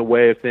it'll get in the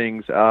way of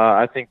things.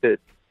 I think that,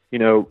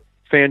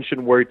 fans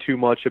shouldn't worry too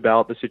much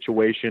about the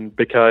situation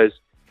because,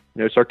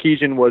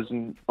 Sarkisian was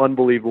an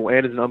unbelievable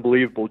and is an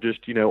unbelievable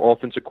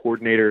offensive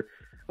coordinator,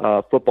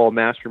 football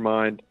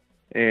mastermind,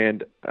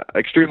 and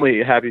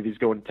extremely happy that he's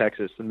going to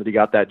Texas and that he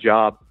got that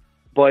job.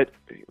 But,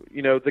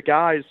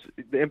 the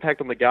impact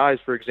on the guys,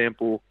 for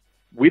example,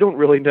 we don't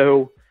really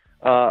know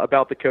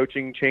about the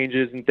coaching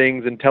changes and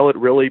things until it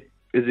really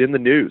is in the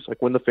news.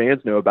 Like when the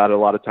fans know about it, a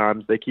lot of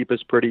times they keep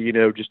us pretty,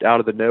 just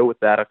out of the know with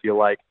that, I feel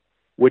like,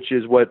 which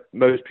is what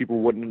most people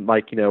wouldn't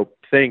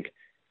think.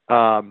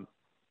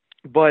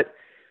 But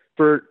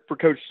for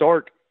Coach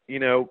Sark, he's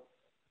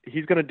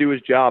going to do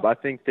his job. I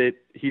think that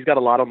he's got a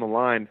lot on the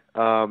line.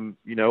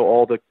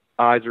 All the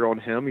eyes are on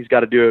him. He's got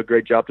to do a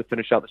great job to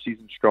finish out the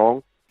season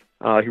strong.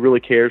 He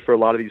really cares for a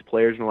lot of these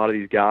players and a lot of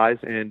these guys.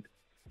 And,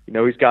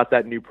 he's got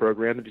that new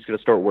program that he's going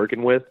to start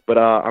working with. But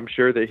I'm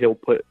sure that he'll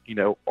put,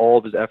 all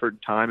of his effort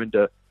and time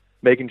into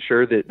making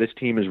sure that this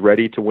team is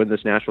ready to win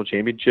this national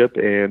championship.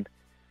 And,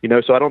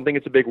 so I don't think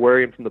it's a big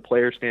worry. And from the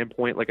player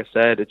standpoint, like I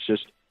said, it's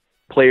just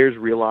players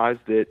realize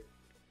that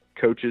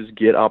coaches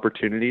get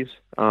opportunities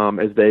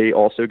as they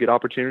also get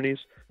opportunities.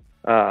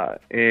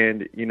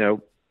 And,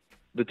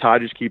 the tide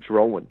just keeps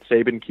rolling.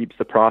 Saban keeps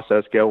the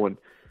process going.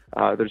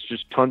 There's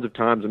just tons of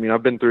times. I mean,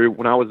 I've been through,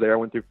 when I was there, I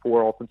went through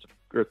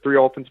three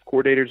offensive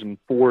coordinators and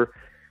four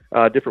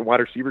different wide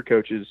receiver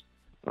coaches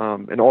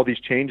and all these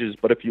changes.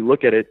 But if you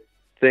look at it,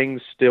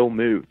 things still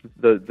move.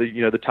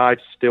 The tide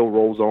still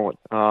rolls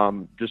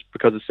on just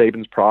because of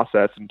Saban's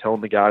process and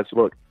telling the guys,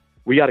 look,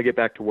 we got to get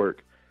back to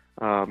work.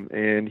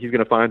 And he's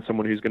going to find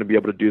someone who's going to be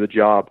able to do the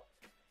job,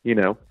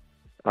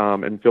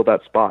 and fill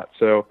that spot.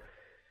 So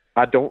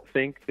I don't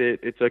think that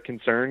it's a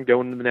concern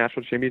going into the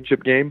national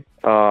championship game.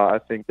 I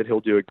think that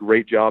he'll do a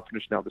great job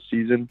finishing out the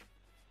season.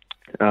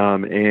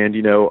 And,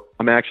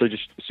 I'm actually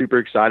just super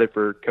excited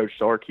for Coach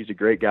Sark. He's a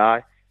great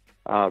guy.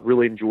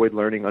 Really enjoyed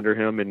learning under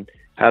him and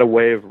had a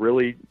way of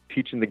really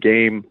teaching the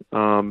game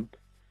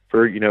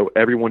for,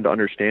 everyone to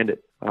understand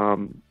it.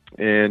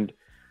 And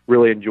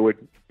really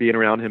enjoyed being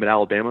around him at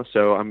Alabama.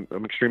 So I'm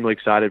extremely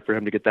excited for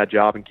him to get that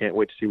job and can't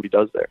wait to see what he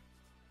does there.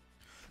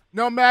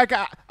 No, Mac,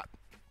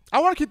 I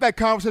want to keep that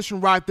conversation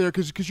right there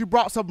because you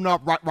brought something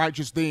up right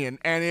just then.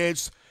 And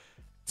it's,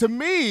 to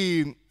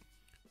me,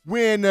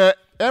 when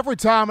every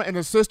time an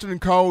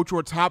assistant coach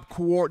or a top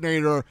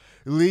coordinator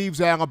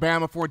leaves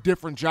Alabama for a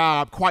different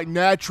job, quite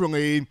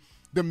naturally,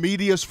 the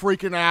media's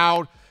freaking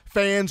out.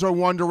 Fans are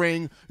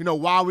wondering,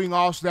 why we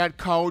lost that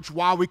coach,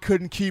 why we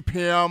couldn't keep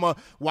him,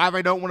 why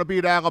they don't want to be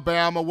at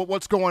Alabama,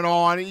 what's going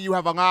on. You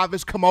have a lot of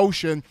this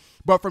commotion.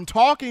 But from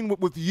talking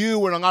with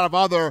you and a lot of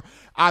other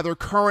either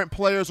current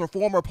players or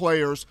former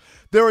players,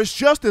 there is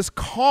just this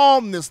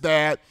calmness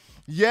that,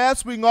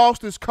 yes, we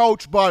lost this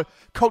coach, but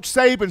Coach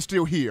Saban's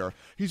still here.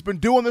 He's been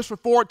doing this for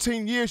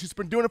 14 years. He's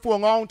been doing it for a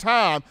long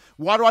time.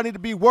 Why do I need to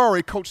be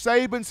worried? Coach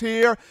Saban's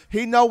here.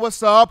 He knows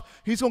what's up.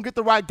 He's going to get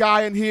the right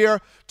guy in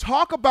here.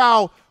 Talk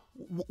about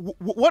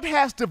what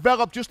has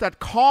developed just that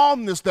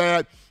calmness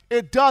that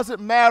it doesn't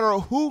matter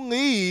who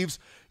leaves.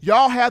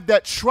 Y'all have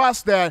that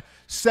trust that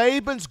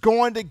Saban's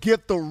going to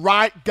get the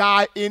right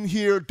guy in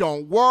here.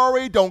 Don't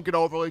worry. Don't get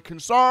overly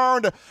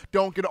concerned.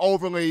 Don't get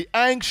overly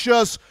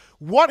anxious.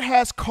 What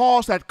has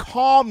caused that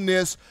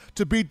calmness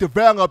to be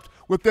developed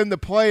within the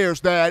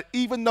players that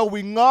even though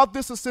we love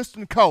this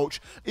assistant coach,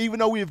 even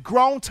though we have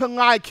grown to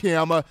like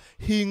him,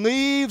 he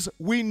leaves,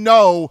 we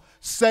know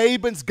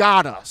Saban's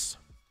got us?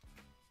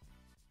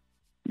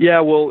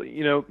 Yeah, well,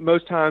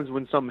 most times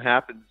when something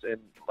happens,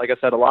 and like I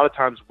said, a lot of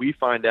times we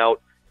find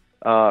out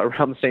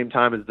around the same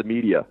time as the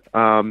media.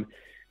 And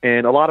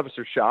a lot of us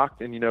are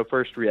shocked. And,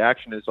 first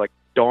reaction is like,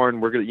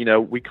 darn, we're going to,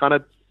 we kind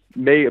of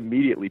may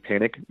immediately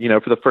panic,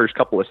 for the first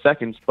couple of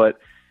seconds. But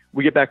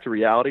we get back to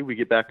reality. We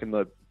get back in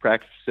the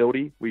practice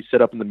facility. We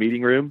sit up in the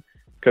meeting room.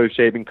 Coach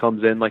Saban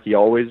comes in like he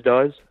always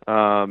does.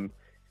 And,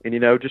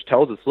 just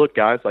tells us, look,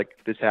 guys, like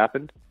this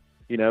happened.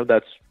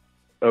 That's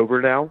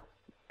over now.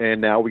 And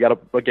now we got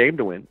a game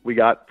to win. We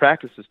got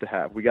practices to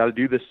have. We got to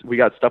do this. We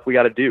got stuff we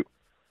got to do.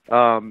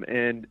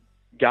 And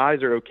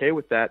guys are okay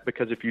with that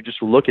because if you just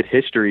look at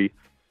history,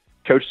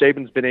 Coach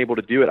Saban's been able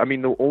to do it. I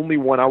mean, the only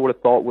one I would have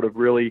thought would have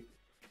really,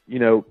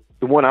 the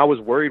one I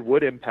was worried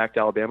would impact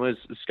Alabama is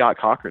Scott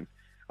Cochran.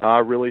 I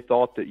really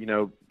thought that,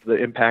 the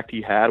impact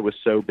he had was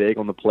so big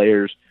on the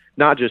players,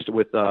 not just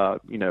with,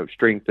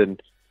 strength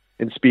and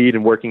speed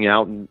and working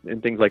out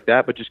and things like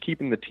that, but just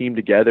keeping the team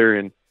together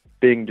and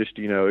being just,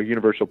 a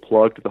universal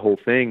plug to the whole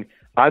thing.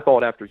 I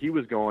thought after he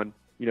was gone,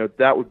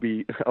 that would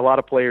be a lot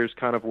of players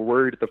kind of were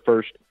worried at the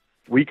first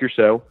week or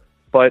so.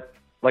 But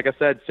like I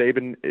said,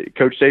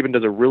 Coach Saban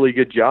does a really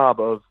good job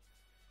of,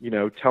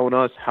 telling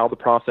us how the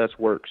process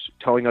works,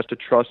 telling us to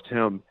trust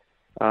him.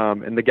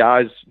 And the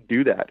guys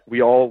do that.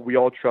 We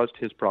all trust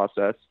his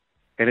process,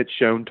 and it's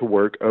shown to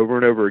work over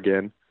and over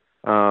again.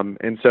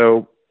 And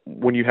so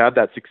when you have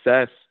that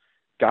success,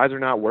 guys are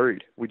not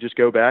worried. We just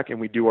go back and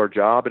we do our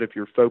job. And if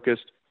you're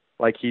focused,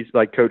 like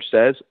Coach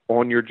says,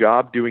 on your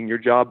job, doing your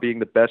job, being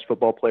the best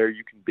football player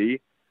you can be,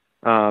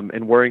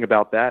 and worrying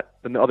about that,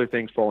 then the other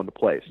things fall into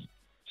place.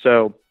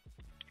 So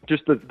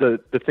just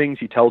the things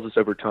he tells us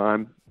over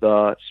time,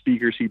 the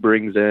speakers he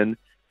brings in,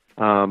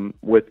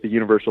 with the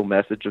universal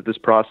message of this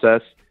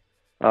process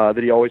that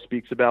he always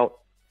speaks about,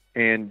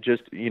 and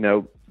just,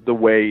 the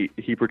way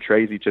he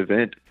portrays each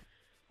event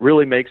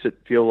really makes it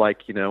feel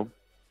like,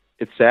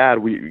 it's sad.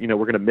 We're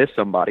going to miss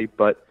somebody,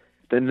 but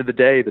at the end of the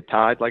day, the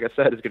tide, like I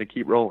said, is going to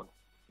keep rolling.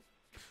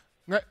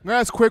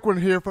 Last quick one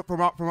here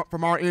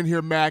from our end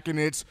here, Mac, and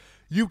it's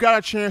you've got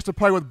a chance to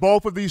play with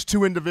both of these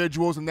two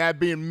individuals, and that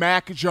being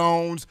Mac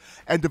Jones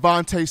and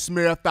DeVonta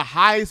Smith. The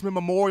Heisman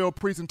Memorial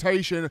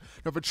presentation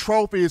of a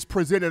trophy is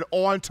presented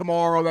on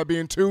tomorrow, that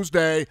being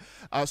Tuesday,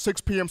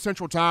 6 p.m.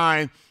 Central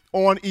Time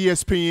on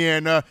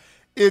ESPN.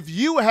 If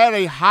you had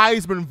a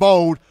Heisman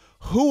vote,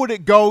 who would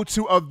it go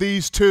to of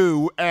these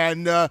two?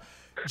 And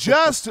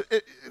just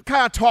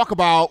kind of talk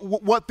about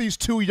what these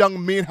two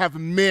young men have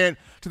meant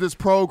to this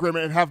program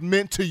and have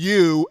meant to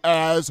you,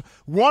 as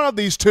one of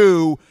these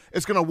two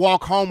is going to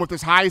walk home with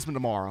this Heisman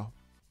tomorrow.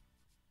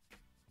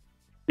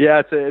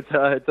 Yeah, it's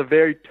a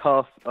very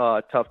tough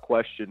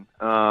question.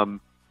 I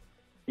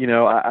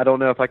don't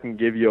know if I can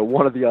give you a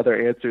one or the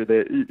other answer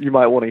that you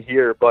might want to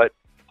hear, but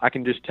I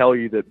can just tell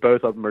you that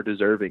both of them are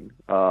deserving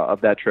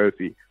of that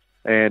trophy.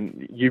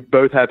 And you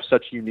both have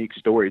such unique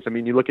stories. I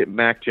mean, you look at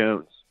Mac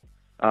Jones.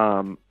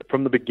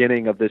 From the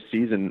beginning of this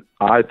season,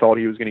 I thought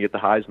he was going to get the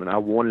Heisman. I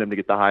wanted him to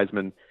get the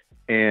Heisman.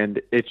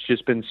 And it's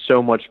just been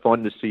so much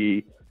fun to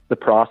see the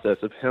process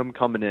of him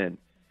coming in,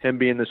 him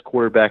being this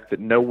quarterback that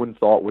no one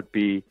thought would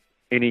be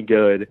any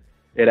good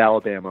at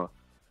Alabama.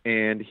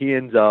 And he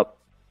ends up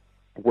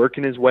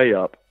working his way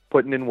up,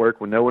 putting in work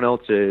when no one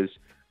else is,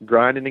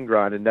 grinding and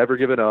grinding, never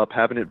giving up,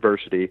 having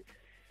adversity,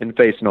 and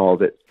facing all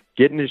of it,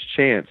 getting his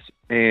chance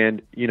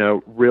and,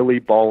 really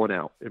balling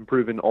out and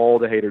proving all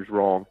the haters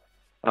wrong.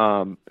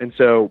 And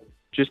so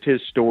just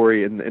his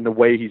story and the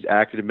way he's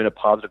acted and been a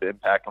positive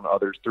impact on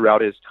others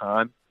throughout his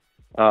time.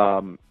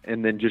 And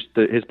then just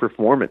his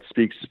performance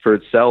speaks for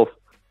itself.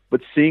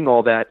 But seeing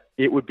all that,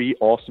 it would be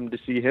awesome to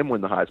see him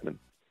win the Heisman.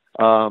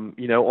 On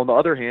the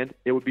other hand,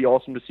 it would be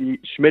awesome to see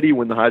Schmitty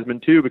win the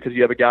Heisman too, because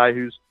you have a guy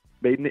who's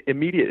made an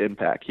immediate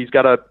impact. He's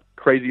got a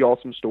crazy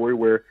awesome story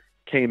where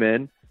came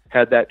in,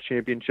 had that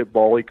championship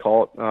ball he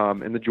caught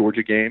in the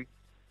Georgia game,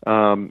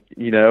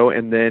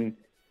 and then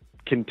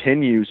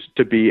continues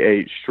to be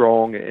a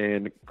strong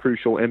and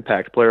crucial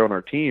impact player on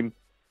our team,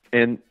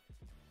 and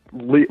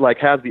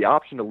has the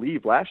option to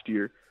leave last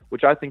year,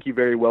 which I think he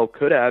very well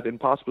could have and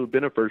possibly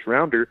been a first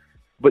rounder,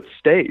 but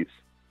stays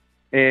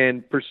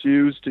and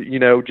pursues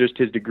to, just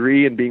his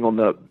degree and being on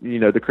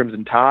the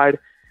Crimson Tide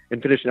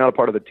and finishing out a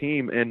part of the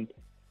team. And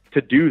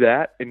to do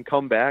that and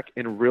come back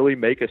and really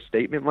make a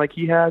statement like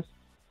he has,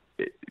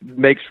 it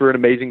makes for an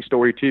amazing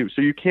story too.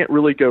 So you can't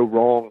really go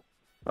wrong.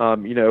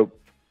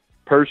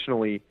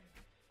 Personally,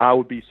 I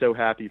would be so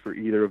happy for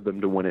either of them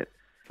to win it.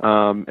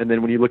 And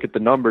then when you look at the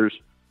numbers,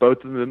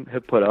 both of them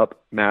have put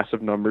up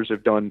massive numbers,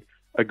 have done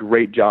a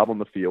great job on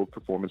the field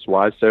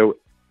performance-wise. So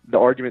the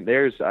argument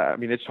there is,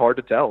 it's hard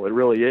to tell. It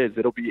really is.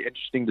 It'll be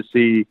interesting to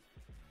see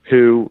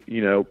who,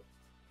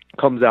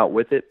 comes out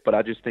with it. But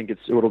I just think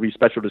it'll be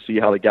special to see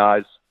how the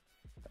guys,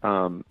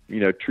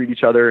 treat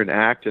each other and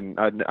act. And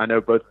I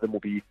know both of them will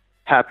be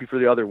happy for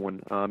the other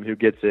one who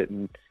gets it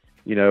and,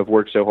 have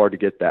worked so hard to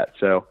get that.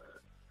 So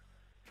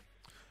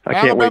I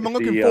can't wait to see,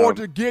 looking forward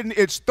to getting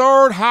its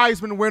third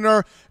Heisman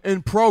winner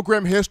in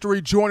program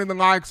history, joining the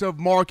likes of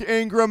Mark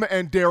Ingram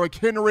and Derrick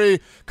Henry.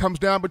 Comes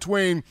down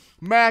between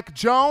Mac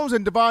Jones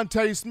and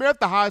DeVonta Smith.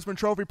 The Heisman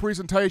Trophy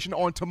presentation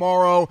on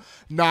tomorrow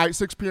night,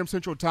 6 p.m.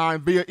 Central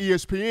Time via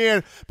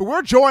ESPN. But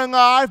we're joined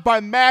live by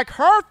Mac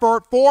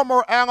Herford,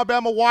 former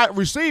Alabama wide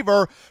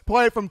receiver,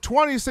 played from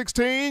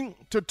 2016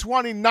 to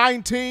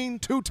 2019,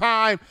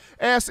 two-time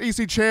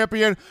SEC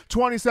champion,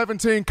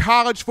 2017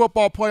 College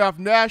Football Playoff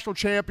national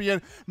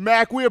champion.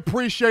 Mac, we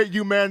appreciate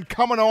you, man,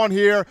 coming on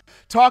here,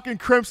 talking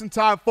Crimson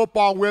Tide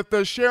football with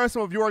us, sharing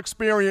some of your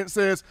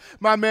experiences.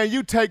 My man,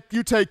 you take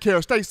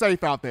care. Stay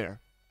safe out there.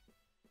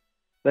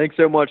 Thanks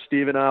so much,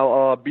 Steven.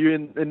 I'll be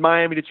in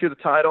Miami to cheer the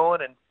Tide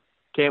on, and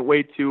can't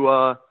wait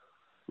to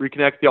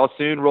reconnect with y'all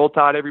soon. Roll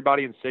Tide,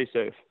 everybody, and stay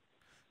safe.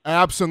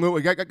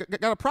 Absolutely. Got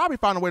to probably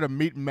find a way to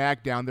meet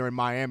Mac down there in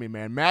Miami,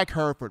 man. Mac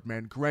Herford,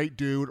 man, great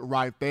dude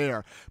right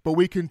there. But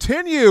we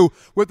continue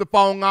with the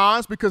phone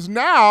lines because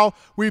now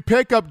we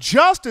pick up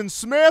Justin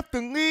Smith, the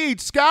lead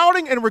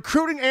scouting and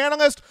recruiting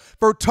analyst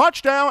for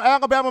Touchdown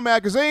Alabama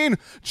Magazine.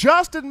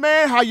 Justin,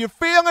 man, how you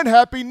feeling?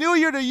 Happy New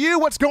Year to you.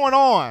 What's going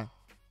on?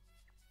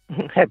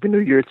 Happy New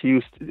Year to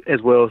you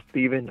as well,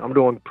 Steven. I'm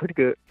doing pretty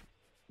good.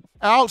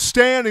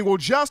 Outstanding. Well,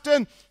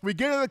 Justin, we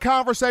get into the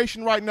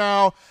conversation right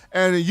now,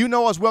 and you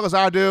know as well as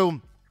I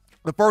do,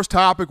 the first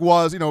topic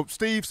was,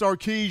 Steve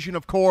Sarkisian,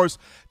 of course,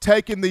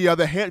 taking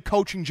the head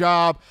coaching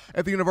job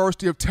at the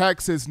University of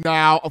Texas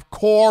now. Of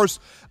course,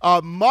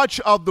 much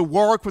of the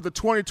work for the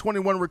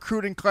 2021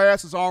 recruiting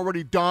class is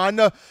already done,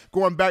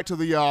 going back to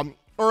the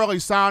early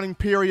signing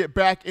period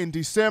back in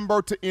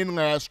December to end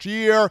last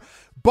year.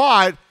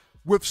 But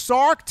with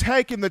Sark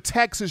taking the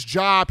Texas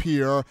job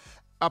here,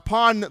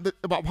 upon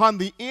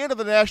the end of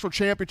the national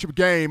championship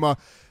game,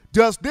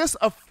 does this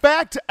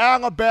affect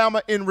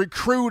Alabama in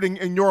recruiting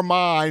in your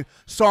mind,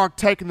 Sark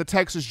taking the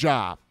Texas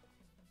job?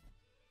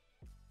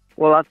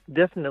 Well, I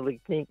definitely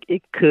think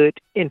it could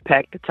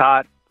impact the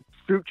Tide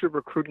future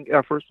recruiting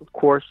efforts. Of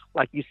course,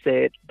 like you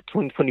said, the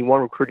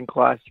 2021 recruiting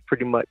class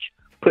pretty much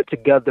put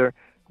together.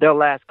 Their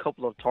last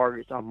couple of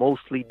targets are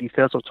mostly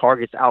defensive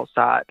targets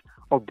outside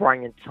of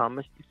Brian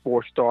Thomas, the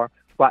four-star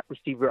wide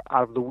receiver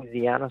out of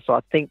Louisiana. So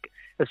I think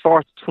as far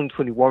as the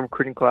 2021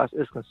 recruiting class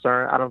is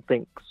concerned, I don't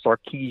think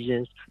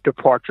Sarkisian's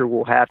departure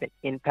will have an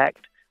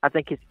impact. I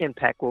think his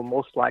impact will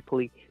most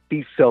likely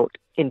be felt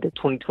in the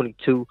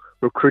 2022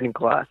 recruiting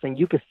class. And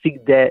you can see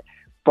that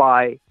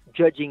by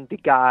judging the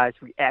guys'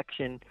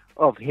 reaction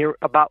of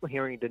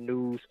hearing the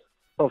news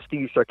of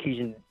Steve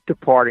Sarkisian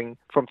departing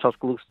from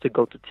Tuscaloosa to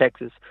go to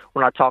Texas.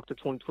 When I talked to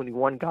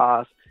 2021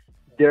 guys,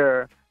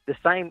 they're the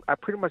same. I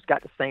pretty much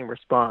got the same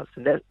response,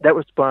 and that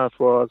response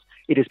was,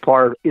 "It is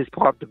part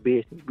of the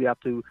business. We have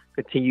to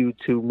continue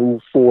to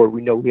move forward.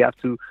 We know we have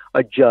to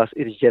adjust.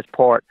 It is just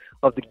part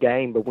of the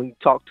game." But when you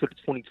talk to the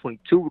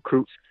 2022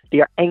 recruits,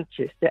 they are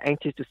anxious. They're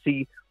anxious to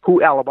see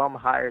who Alabama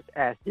hires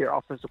as their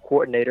offensive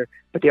coordinator,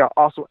 but they are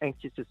also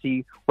anxious to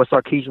see what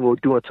Sarkisian will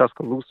do in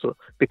Tuscaloosa,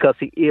 because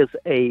he is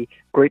a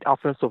great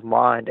offensive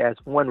mind, as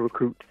one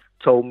recruit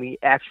told me,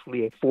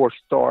 actually a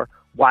four-star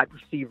wide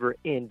receiver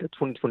in the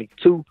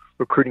 2022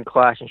 recruiting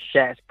class, and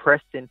Shaz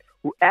Preston,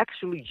 who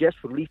actually just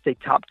released a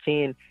top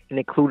 10 and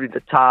included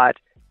the Tide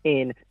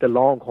in the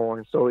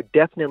Longhorns. So it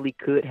definitely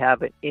could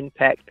have an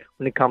impact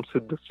when it comes to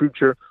the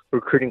future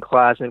recruiting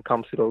class, when it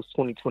comes to those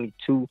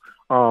 2022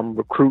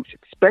 recruits,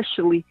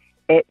 especially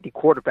at the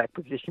quarterback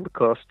position,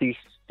 because Steve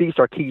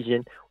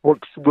Sarkisian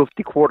works with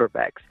the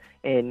quarterbacks.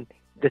 And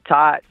the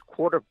Tide's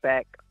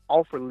quarterback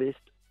offer list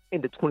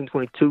in the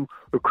 2022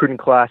 recruiting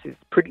class is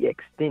pretty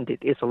extended.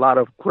 It's a lot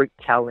of great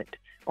talent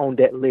on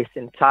that list,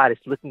 and Tide is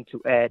looking to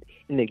add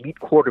an elite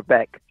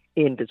quarterback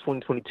in the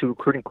 2022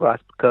 recruiting class,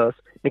 because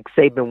Nick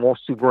Saban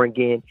wants to bring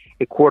in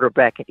a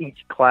quarterback in each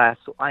class.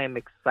 So I am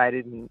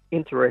excited and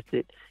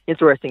interested in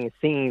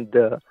seeing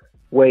the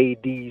way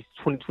these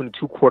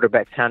 2022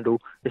 quarterbacks handle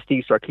the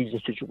Steve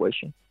Sarkisian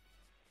situation.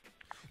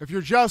 If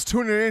you're just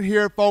tuning in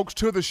here, folks,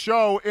 to the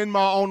show, in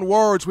my own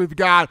words, we've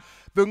got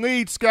the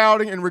lead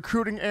scouting and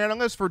recruiting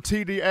analyst for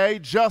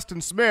TDA, Justin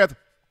Smith,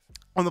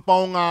 on the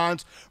phone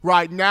lines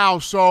right now.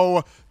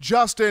 So,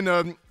 Justin,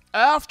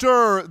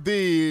 after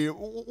the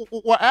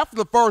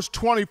first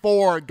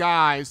 24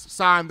 guys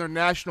signed their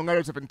national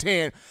letters of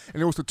intent,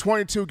 and it was the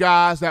 22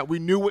 guys that we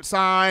knew would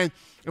sign,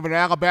 and when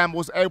Alabama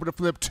was able to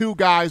flip 2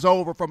 guys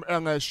over from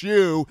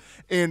LSU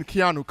in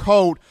Keanu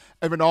Coate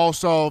and then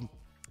also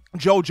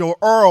JoJo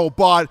Earle.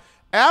 But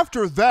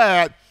after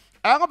that,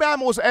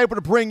 Alabama was able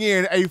to bring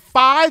in a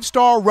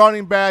 5-star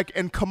running back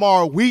in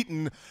Kamar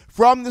Wheaton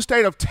from the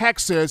state of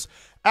Texas.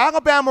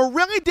 Alabama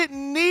really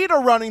didn't need a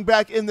running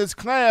back in this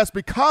class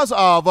because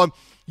of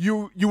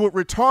you would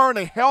return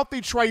a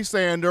healthy Trey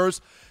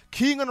Sanders.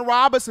 Keegan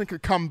Robinson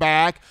could come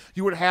back.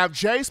 You would have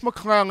Jace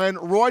McClellan,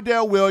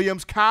 Roydell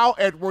Williams, Kyle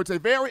Edwards, a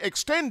very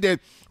extended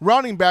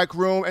running back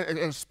room, and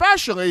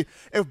especially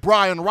if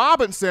Brian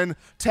Robinson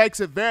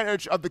takes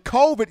advantage of the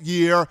COVID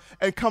year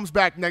and comes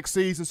back next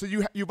season. So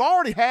you've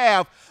already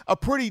have a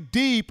pretty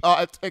deep,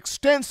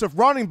 extensive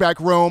running back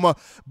room,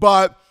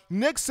 but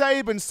Nick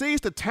Saban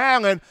sees the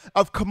talent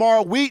of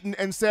Kamar Wheaton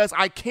and says,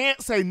 I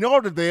can't say no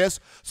to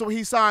this, so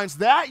he signs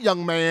that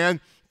young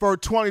man for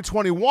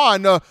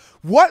 2021.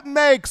 What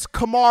makes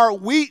Kamar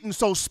Wheaton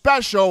so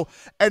special,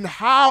 and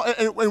how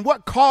and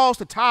what caused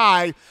the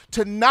Tide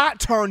to not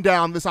turn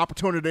down this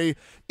opportunity,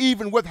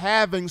 even with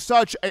having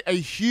such a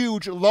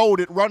huge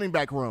loaded running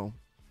back room?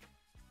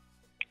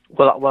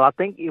 Well, I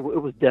think it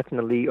was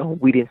definitely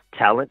Wheaton's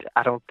talent.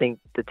 I don't think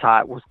the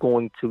Tide was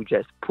going to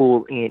just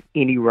pull in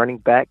any running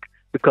back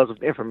because of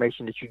the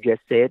information that you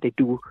just said. They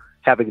do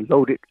have a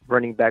loaded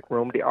running back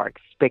room. They are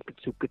expected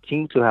to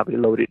continue to have a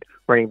loaded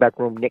running back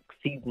room next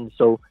season,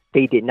 so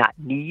they did not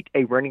need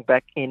a running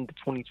back in the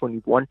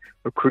 2021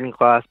 recruiting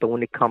class. But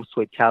when it comes to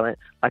a talent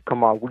like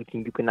Kamar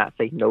Wheaton, you cannot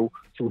say no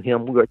to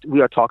him.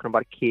 We are talking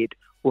about a kid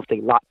with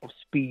a lot of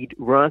speed,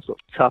 runs with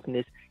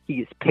toughness. He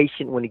is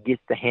patient when he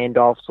gets the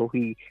handoff, so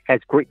he has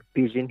great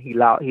vision. He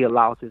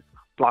allows his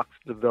blocks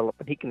to develop,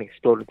 and he can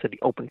explode into the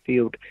open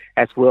field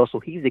as well. So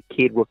he's a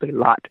kid with a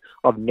lot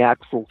of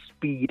natural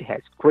speed,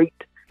 has great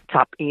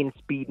top-end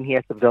speed, and he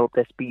has developed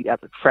that speed as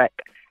a track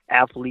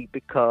athlete,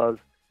 because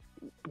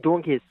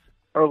during his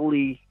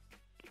early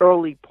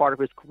early part of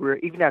his career,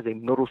 even as a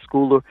middle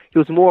schooler, he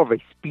was more of a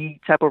speed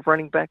type of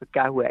running back, a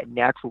guy who had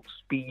natural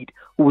speed,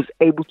 who was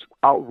able to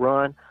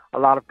outrun a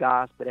lot of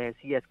guys. But as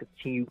he has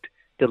continued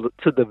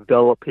to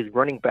develop, his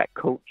running back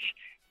coach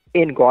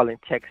in Garland,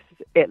 Texas,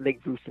 at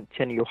Lakeview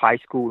Centennial High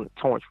School, and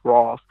Torrance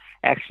Ross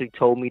actually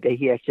told me that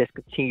he has just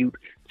continued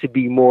to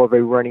be more of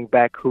a running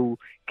back who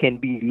can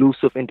be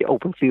elusive in the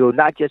open field,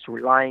 not just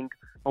relying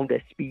on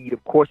that speed.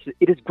 Of course,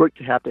 it is great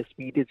to have that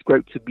speed. It's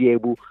great to be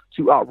able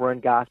to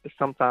outrun guys, but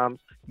sometimes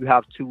you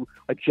have to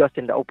adjust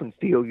in the open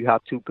field. You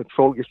have to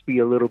control your speed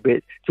a little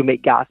bit to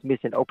make guys miss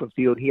in the open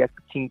field. He has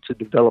continued to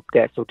develop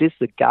that. So this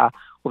is a guy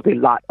with a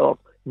lot of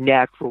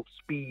natural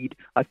speed,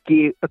 a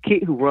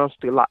kid who runs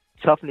with a lot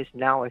of toughness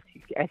now as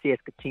he has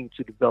continued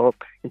to develop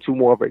into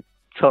more of a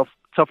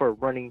tougher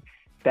running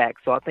back.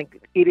 So I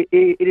think it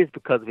is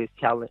because of his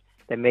talent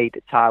that made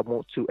the Tide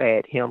want to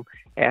add him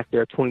as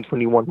their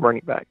 2021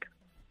 running back.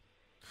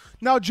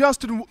 Now,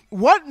 Justin,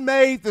 what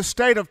made the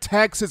state of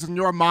Texas, in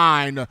your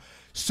mind,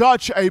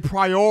 such a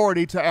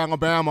priority to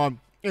Alabama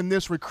in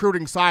this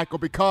recruiting cycle?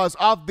 Because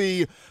of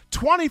the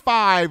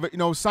 25,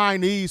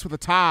 signees for the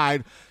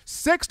Tide,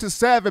 6 to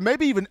 7,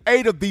 maybe even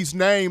 8 of these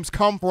names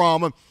come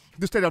from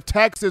the state of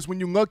Texas. When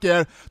you look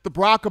at the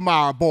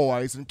Brockemeyer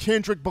boys and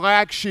Kendrick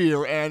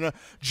Blackshear and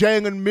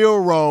Jalen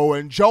Milroe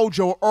and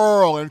JoJo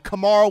Earl and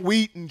Kamar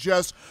Wheaton,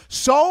 just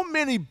so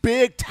many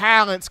big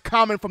talents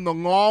coming from the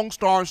Lone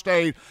Star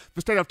State,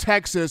 the state of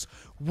Texas.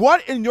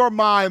 What in your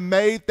mind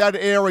made that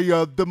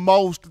area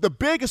the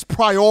biggest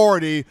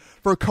priority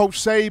for Coach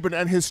Saban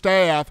and his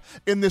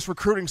staff in this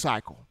recruiting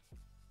cycle?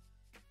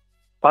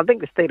 Well, I think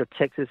the state of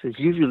Texas is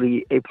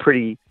usually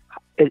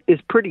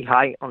it's pretty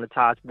high on the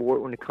Tide's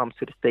board when it comes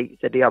to the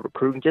states that they are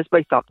recruiting, just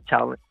based off the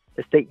talent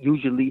the state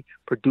usually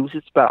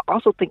produces. But I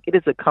also think it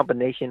is a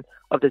combination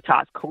of the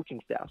Tide's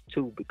coaching staff,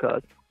 too,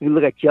 because when you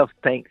look at Jeff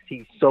Banks,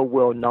 he's so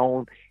well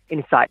known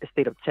inside the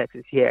state of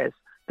Texas. He has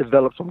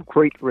developed some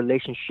great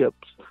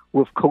relationships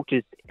with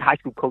coaches, high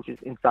school coaches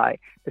inside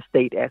the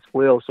state as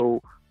well.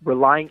 So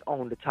relying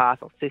on the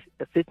Tide's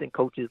assistant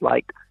coaches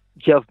like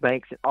Jeff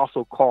Banks and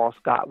also Carl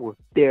Scott with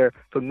their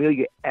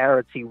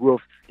familiarity with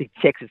the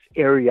Texas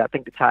area, I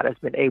think the Tide has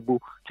been able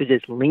to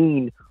just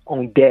lean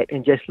on that.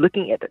 And just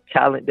looking at the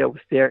talent that was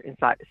there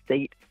inside the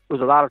state, there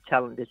was a lot of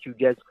talent that you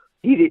just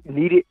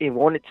needed and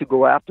wanted to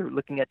go after.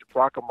 Looking at the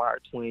Brockemeyer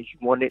twins,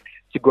 you wanted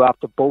to go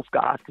after both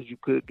guys because you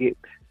could get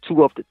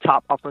 2 of the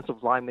top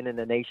offensive linemen in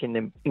the nation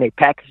in a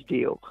package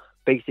deal,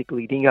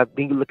 basically. Then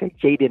you look at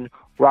Jaden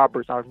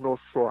Roberts out of North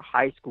Shore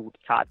High School. The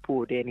Tide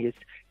pulled in his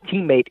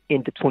teammate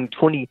in the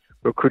 2020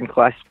 recruiting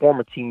class,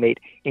 former teammate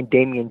in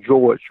Damian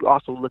George. You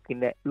also look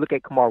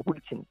at Kamar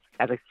Wheaton.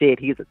 As I said,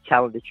 he is a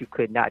talent that you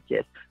could not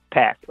just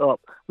pass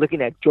up.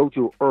 Looking at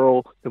JoJo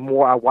Earl, the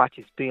more I watch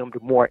his film, the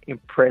more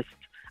impressed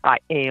I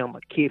am.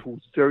 A kid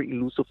who's very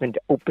elusive in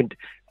the open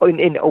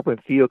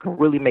field, can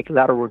really make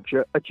lateral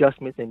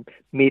adjustments in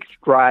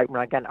mid-stride.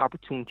 When I got an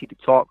opportunity to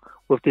talk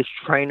with this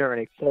trainer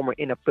and a former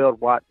NFL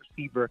wide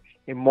receiver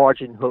in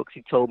Margin Hooks,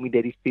 he told me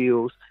that he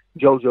feels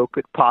JoJo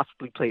could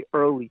possibly play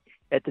early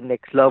at the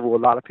next level. A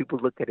lot of people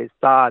look at his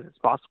size as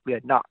possibly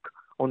a knock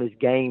on his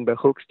game, but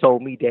Hooks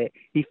told me that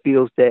he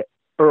feels that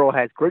Earl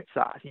has great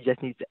size. He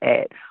just needs to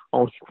add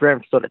on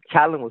strength. So the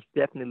talent was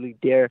definitely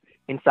there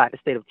inside the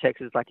state of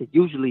Texas, like it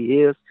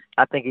usually is.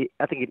 I think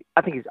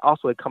it's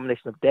also a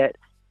combination of that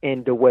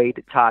and the way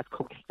the Tide's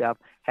coaching staff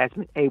has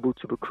been able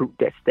to recruit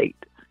that state.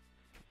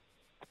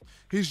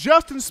 He's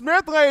Justin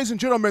Smith, ladies and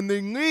gentlemen,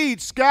 the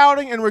lead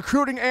scouting and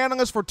recruiting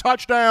analyst for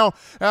Touchdown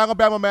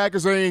Alabama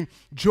Magazine.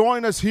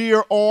 Join us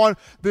here on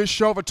this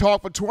show for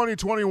Talk for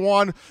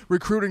 2021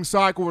 recruiting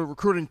cycle and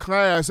recruiting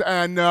class.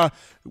 And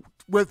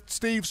with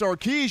Steve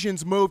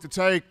Sarkisian's move to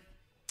take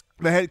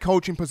the head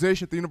coaching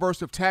position at the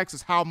University of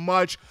Texas, how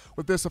much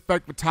would this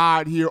affect the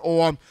Tide here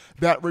on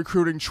that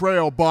recruiting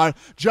trail? But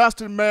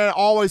Justin, man,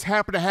 always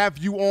happy to have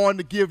you on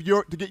to get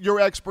your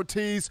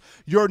expertise,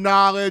 your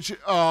knowledge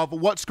of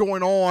what's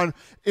going on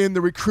in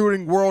the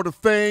recruiting world of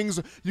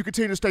things. You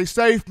continue to stay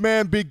safe,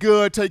 man. Be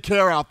good. Take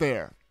care out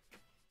there.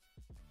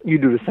 You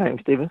do the same,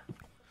 Stephen.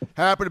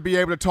 Happy to be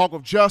able to talk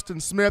with Justin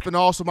Smith and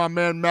also my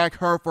man Mac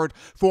Herford,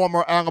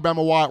 former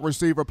Alabama wide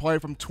receiver,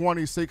 played from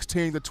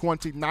 2016 to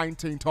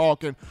 2019,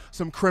 talking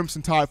some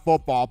Crimson Tide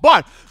football.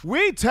 But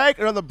we take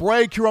another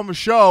break here on the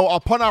show.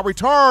 Upon our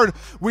return,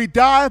 we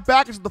dive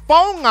back into the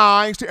phone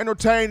lines to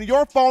entertain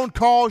your phone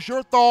calls,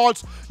 your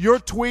thoughts, your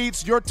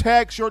tweets, your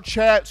texts, your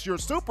chats, your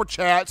super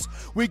chats.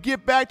 We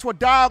get back to a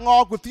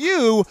dialogue with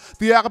you,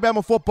 the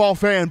Alabama football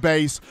fan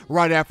base,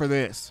 right after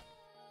this.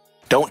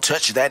 Don't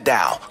touch that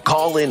dial.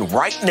 Call in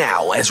right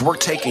now as we're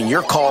taking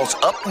your calls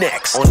up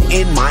next on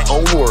In My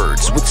Own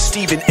Words with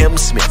Stephen M.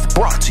 Smith,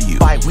 brought to you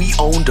by We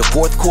Own the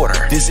Fourth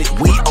Quarter. Visit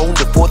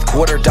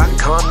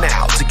WeOwnTheFourthQuarter.com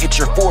now to get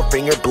your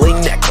 4-finger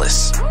bling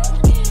necklace.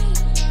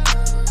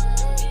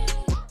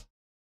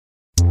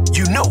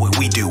 You know what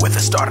we do at the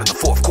start of the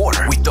fourth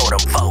quarter. We throw them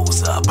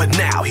foes up. But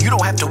now you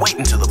don't have to wait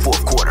until the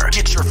fourth quarter.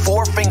 Get your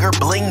 4-finger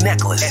bling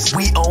necklace at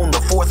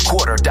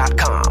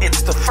WeOwnTheFourthQuarter.com.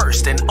 It's the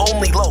first and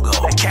only logo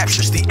that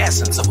captures the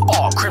essence of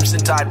all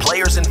Crimson Tide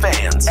players and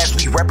fans as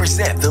we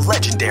represent the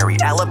legendary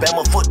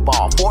Alabama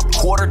football fourth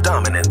quarter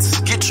dominance.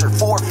 Get your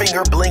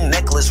four-finger bling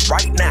necklace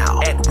right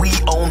now at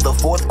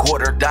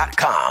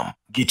weownthefourthquarter.com.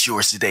 Get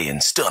yours today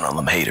and stun on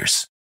them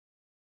haters.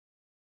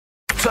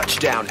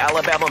 Touchdown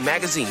Alabama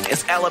Magazine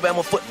is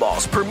Alabama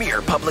football's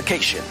premier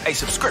publication. A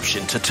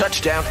subscription to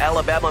Touchdown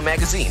Alabama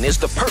Magazine is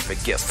the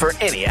perfect gift for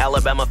any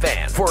Alabama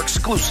fan. For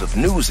exclusive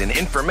news and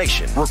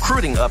information,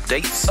 recruiting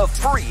updates, a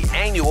free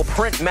annual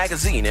print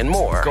magazine, and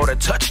more, go to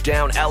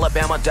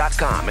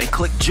touchdownalabama.com and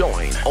click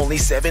join. Only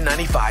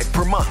 $7.95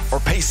 per month or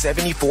pay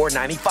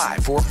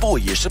 $74.95 for a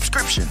full-year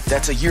subscription.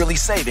 That's a yearly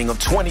saving of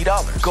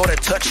 $20. Go to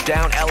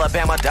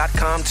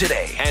touchdownalabama.com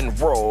today and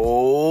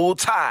roll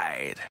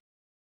Tide.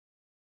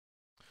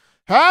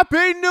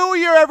 Happy New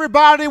Year,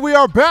 everybody. We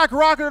are back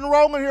rocking and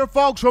rolling here,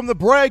 folks, from the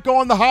break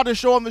on the hottest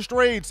show on the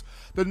streets,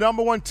 the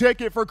number one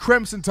ticket for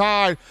Crimson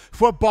Tide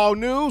football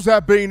news.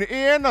 That being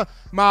in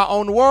my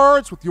own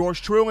words with yours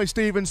truly,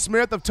 Stephen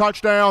Smith of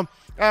Touchdown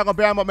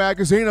Alabama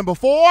Magazine. And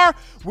before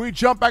we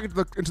jump back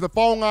into the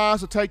phone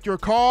lines to take your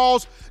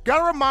calls, got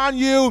to remind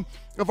you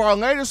of our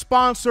latest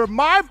sponsor,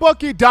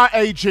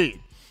 MyBookie.ag.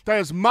 That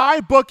is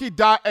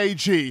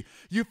MyBookie.ag.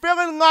 You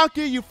feeling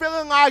lucky? You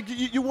feeling like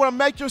you want to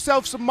make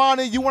yourself some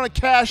money? You want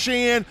to cash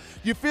in?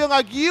 You feel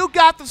like you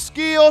got the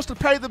skills to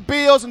pay the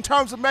bills in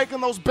terms of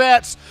making those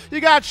bets? You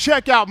got to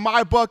check out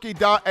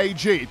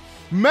MyBookie.ag.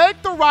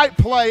 Make the right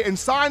play and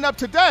sign up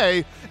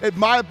today at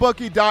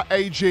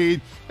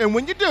MyBookie.ag. And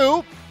when you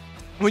do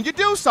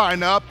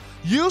sign up,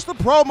 use the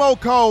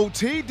promo code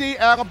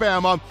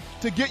TDAlabama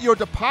to get your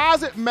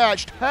deposit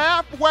matched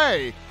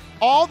halfway,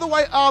 all the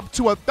way up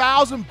to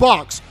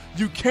 $1,000.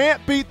 You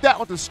can't beat that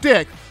with a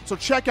stick. So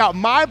check out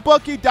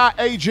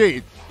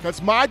mybookie.ag. That's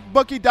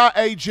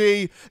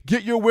mybookie.ag.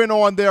 Get your win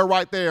on there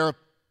right there.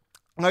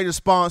 Latest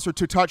sponsor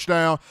to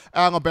Touchdown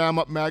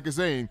Alabama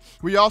Magazine.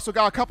 We also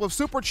got a couple of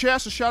super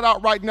chats to shout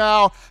out right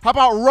now. How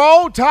about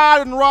Roll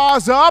Tide and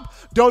Rise Up?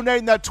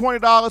 Donating that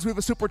 $20. We have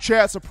a super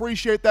chats.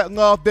 Appreciate that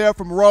love there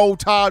from Roll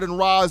Tide and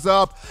Rise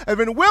Up. And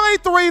then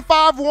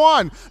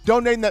Willie351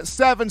 donating that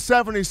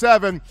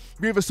 $777.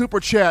 We have a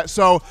super chat.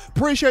 So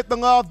appreciate the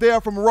love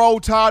there from Roll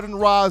Tide and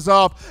Rise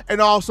Up.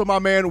 And also my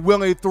man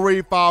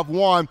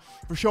Willie351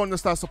 for showing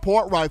us that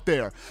support right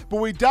there.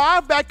 But we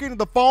dive back into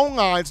the phone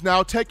lines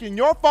now, taking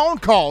your phone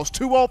calls.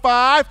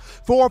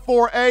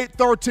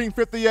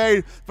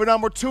 205-448-1358 for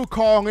number 2.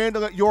 Call in to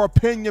let your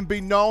opinion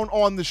be known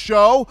on the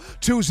show.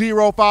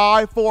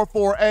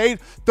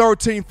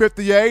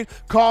 205-448-1358.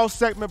 Call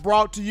segment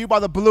brought to you by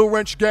the Blue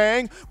Wrench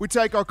Gang. We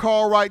take our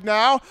call right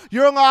now.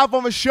 You're live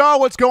on the show.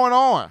 What's going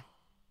on?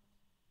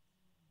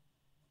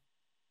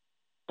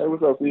 Hey,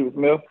 what's up, Steve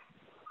Smith?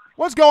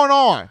 What's going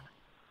on?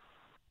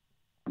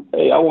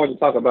 Hey, I wanted to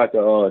talk about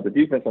the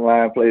defensive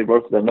line play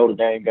versus the Notre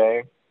Dame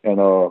game, and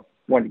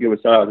wanted to give a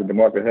shout out to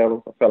DeMarco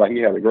Hellams. I felt like he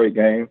had a great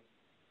game.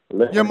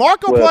 Yeah,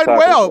 Marco played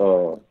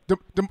well.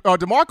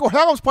 DeMarco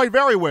Hellams played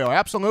very well,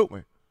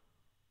 absolutely.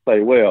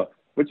 Played well.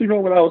 But you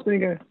know what I was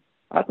thinking?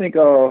 I think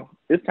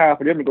it's time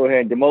for them to go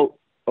ahead and demote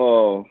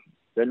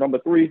their number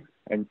 3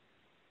 and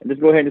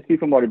just go ahead and just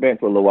keep him on the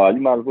bench for a little while.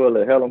 You might as well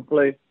let Hellams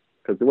play,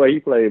 because the way he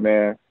played,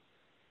 man,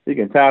 he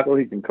can tackle,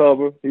 he can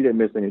cover, he didn't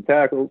miss any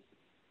tackles.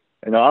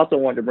 And I also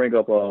wanted to bring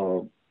up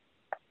the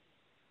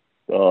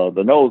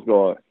nose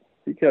guard.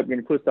 He kept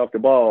getting pushed off the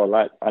ball a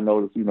lot. I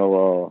noticed, against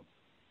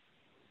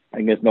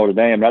Notre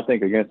Dame. And I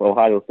think against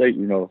Ohio State,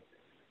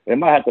 they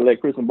might have to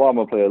let Christian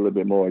Barmore play a little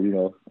bit more, I'm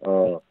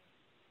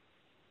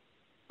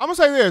going to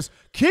say this.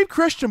 Keep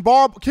Christian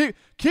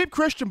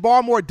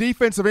Barmore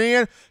defensive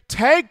end.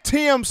 Take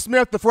Tim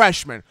Smith, the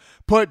freshman.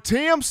 Put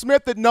Tim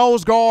Smith at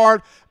nose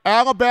guard.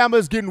 Alabama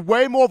is getting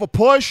way more of a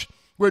push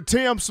with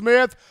Tim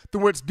Smith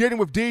than what's getting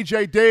with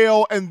DJ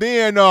Dale. And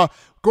then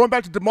going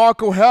back to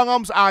DeMarco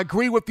Hellams, I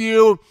agree with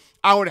you.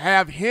 I would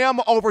have him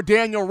over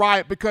Daniel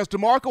Wright because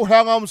DeMarco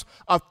Hellams,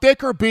 a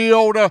thicker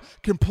build,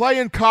 can play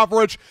in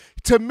coverage.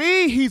 To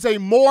me, he's a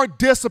more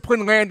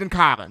disciplined Landon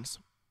Collins.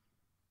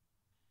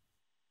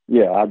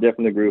 Yeah, I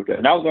definitely agree with that.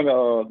 And I was going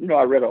to,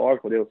 I read an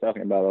article they were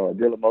talking about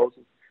Dylan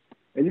Moses.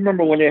 And you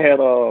remember when they had,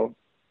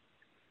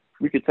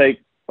 we could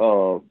take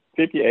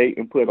 58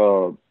 and put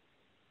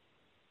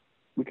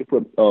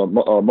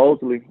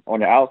Mosley on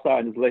the outside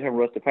and just let him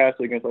rush the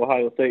passer against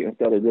Ohio State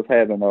instead of just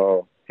having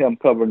him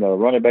covering the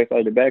running back side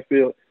of the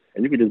backfield.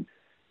 And you could just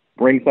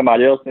bring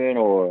somebody else in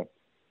or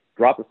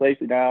drop the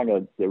safety down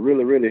to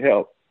really, really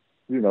help,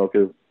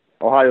 because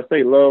Ohio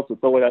State loves to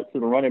throw it out to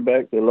the running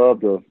backs. They love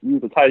to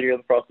use the tight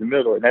ends across the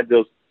middle, and that's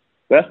the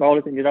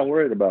only thing you're not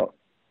worried about.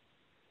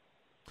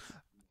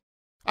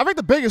 I think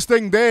the biggest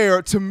thing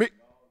there,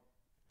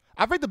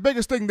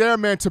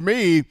 man, to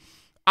me,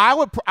 I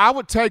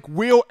would take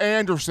Will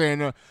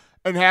Anderson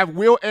and have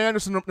Will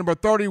Anderson, number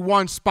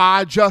 31,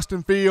 spy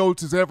Justin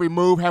Fields as every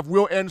move. Have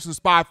Will Anderson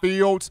spy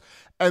Fields,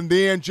 and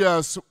then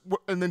just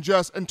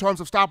in terms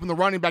of stopping the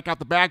running back out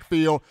the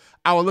backfield,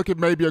 I would look at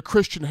maybe a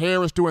Christian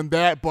Harris doing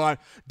that. But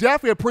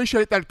definitely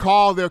appreciate that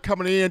call there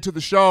coming into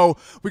the show.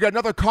 We got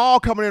another call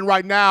coming in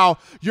right now.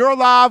 You're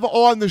live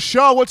on the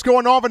show. What's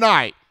going on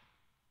tonight?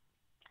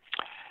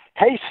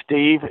 Hey,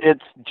 Steve,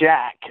 it's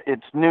Jack.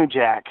 It's New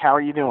Jack. How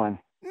are you doing?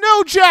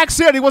 New Jack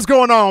City, what's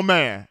going on,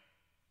 man?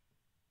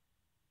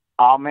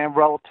 Oh, man,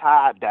 roll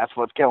tide. That's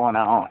what's going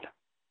on.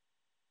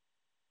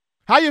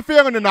 How you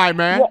feeling tonight,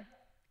 man?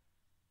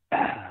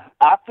 Yeah.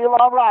 I feel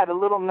all right. A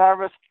little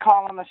nervous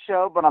calling the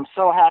show, but I'm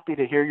so happy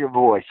to hear your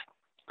voice.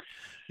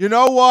 You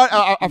know what?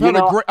 I've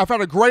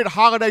had a great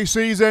holiday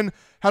season,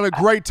 had a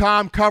great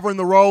time covering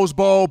the Rose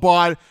Bowl,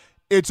 but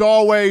it's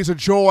always a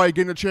joy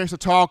getting a chance to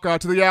talk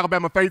to the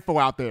Alabama faithful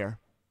out there.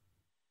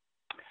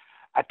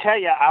 I tell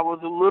you, I was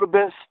a little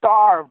bit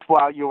starved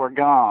while you were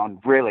gone,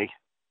 really.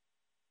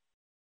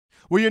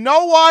 Well, you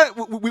know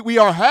what? We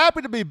are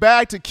happy to be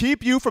back to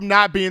keep you from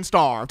not being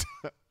starved.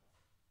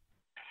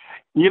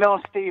 You know,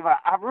 Steve,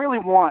 I really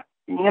want,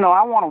 I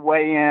want to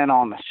weigh in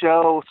on the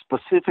show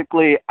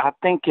specifically. I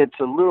think it's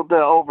a little bit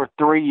over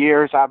 3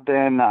 years I've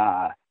been,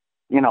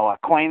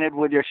 acquainted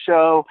with your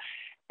show.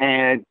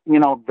 And,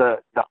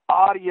 the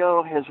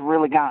audio has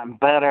really gotten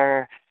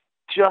better.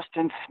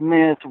 Justin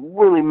Smith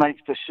really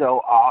makes the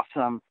show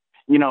awesome.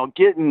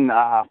 Getting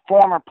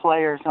former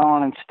players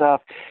on and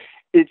stuff.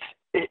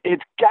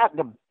 It's got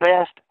the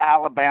best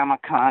Alabama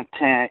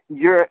content.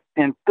 Your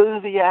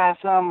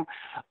enthusiasm,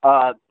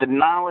 the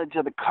knowledge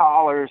of the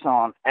callers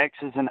on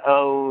X's and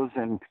O's,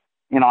 and,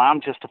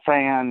 I'm just a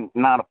fan,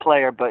 not a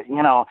player, but,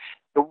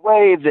 the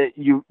way that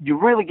you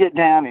really get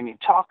down and you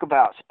talk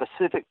about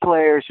specific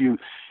players, you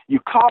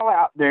call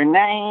out their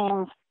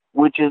names,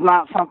 which is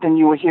not something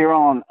you will hear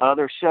on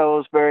other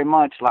shows very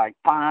much, like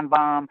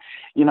Feinbaum.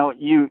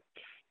 You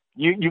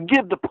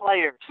give the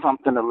players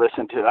something to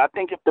listen to. I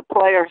think if the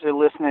players are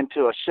listening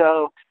to a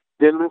show,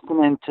 they're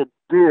listening to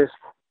this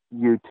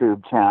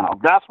YouTube channel.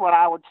 That's what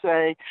I would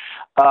say.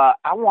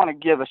 I want to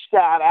give a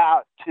shout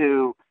out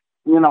to,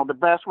 the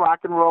best rock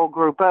and roll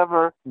group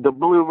ever, the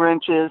Blue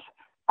Wrenches.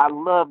 I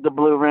love the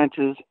Blue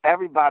Wrenches.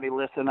 Everybody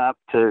listen up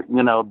to,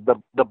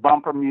 the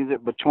bumper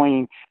music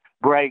between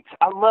breaks.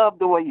 I love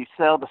the way you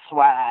sell the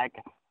swag.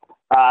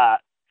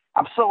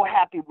 I'm so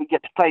happy we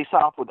get to face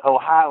off with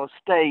Ohio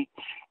State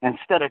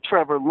instead of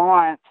Trevor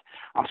Lawrence.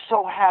 I'm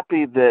so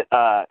happy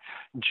that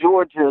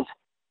Georgia's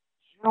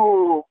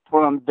jewel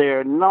from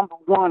their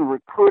 #1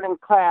 recruiting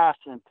class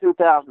in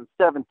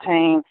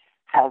 2017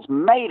 has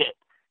made it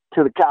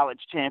to the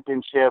college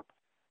championship.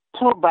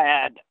 Too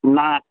bad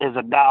not as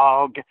a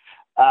dog.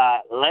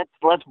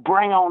 Let's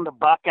bring on the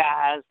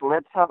Buckeyes.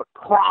 Let's have a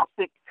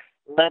classic.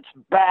 Let's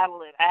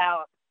battle it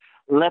out.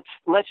 Let's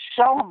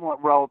show them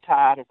what Roll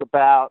Tide is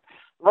about.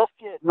 Let's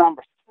get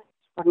number 6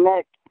 for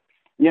Nick.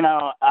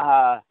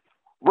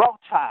 Roll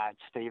Tide,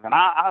 Stephen.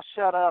 I'll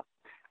shut up.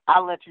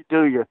 I'll let you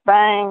do your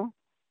thing.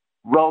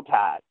 Roll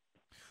Tide.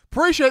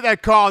 Appreciate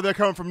that call. They're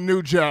coming from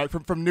New Jack,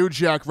 from New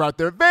Jack right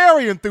there.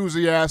 Very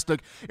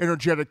enthusiastic,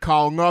 energetic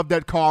call. Love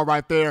that call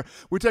right there.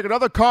 We take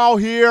another call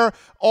here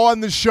on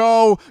the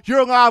show.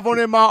 You're live on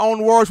In My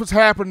Own Words. What's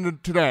happening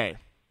today?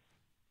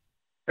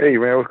 Hey,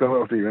 man. What's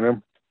going on,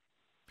 Stephen?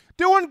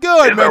 Doing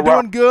good, man.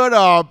 Doing good.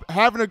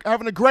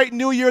 Having a great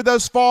New Year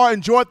thus far.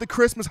 Enjoyed the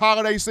Christmas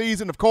holiday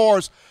season. Of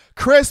course,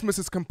 Christmas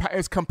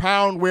is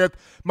compound with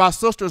my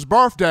sister's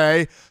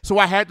birthday, so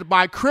I had to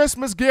buy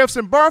Christmas gifts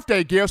and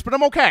birthday gifts, but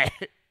I'm okay.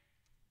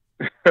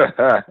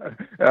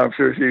 I'm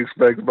sure she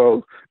expects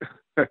both.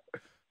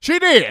 She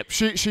did.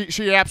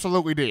 She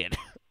absolutely did.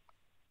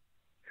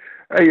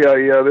 Hey,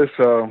 this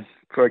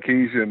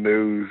Sarkisian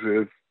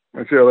news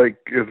I feel like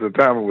at the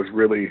time it was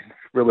really,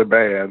 really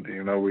bad.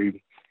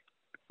 We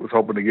was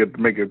hoping to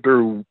make it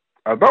through.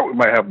 I thought we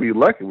might have to be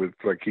lucky with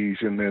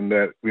Sarkisian in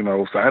that,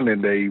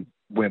 signing day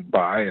went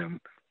by and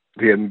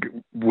he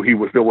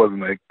still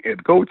wasn't a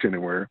head coach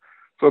anywhere.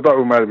 So I thought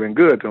we might have been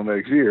good till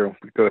next year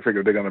because I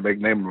figured they're going to make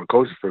name of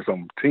coaches for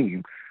some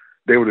team.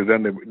 They would have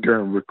done it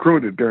during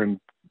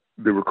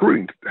the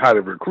recruiting height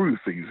of recruiting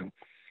season.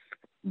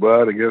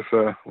 But I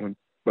guess when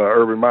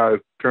Urban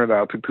Meyer turned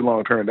out too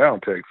long to turn down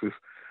Texas,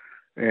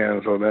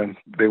 and so then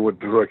they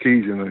went to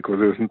Sarkisian, and of course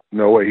there's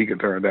no way he can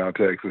turn down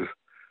Texas.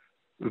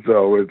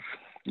 So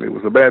it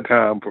was a bad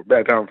time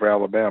for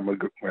Alabama.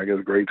 I guess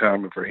a great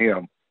timing for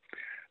him.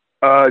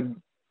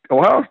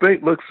 Ohio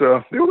State looks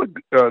they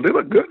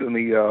look good in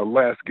the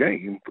last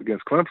game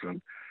against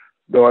Clemson,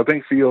 though I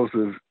think Fields'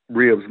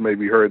 ribs may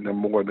be hurting him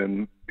more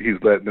than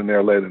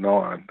they're letting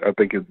on. I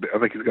think he's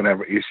going to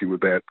have an issue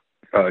with that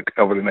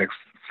over the next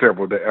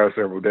several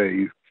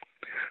days.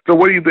 So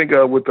what do you think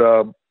with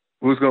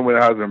who's going to win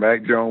Heisman,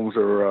 Mac Jones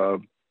or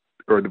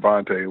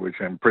Devontae? Which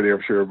I'm pretty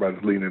sure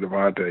everybody's leaning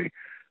Devontae.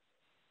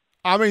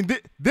 I mean,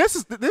 this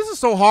is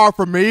so hard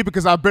for me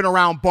because I've been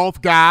around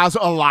both guys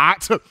a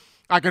lot,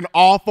 like an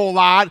awful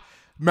lot.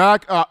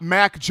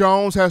 Mac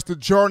Jones has the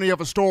journey of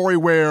a story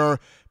where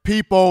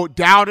people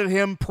doubted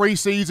him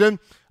preseason.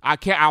 I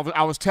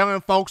was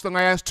telling folks the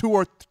last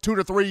 2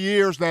 to 3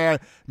 years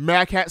that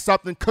Mac had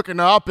something cooking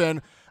up,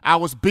 and I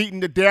was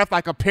beaten to death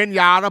like a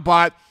pinata.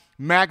 But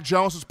Mac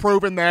Jones has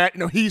proven that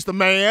he's the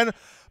man.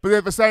 But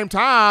at the same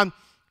time,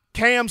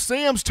 Cam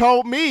Sims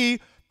told me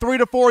 3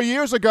 to 4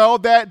 years ago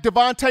that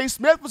Devontae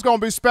Smith was going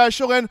to be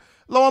special, and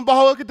lo and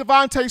behold, look at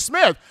Devontae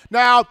Smith.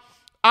 Now,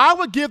 I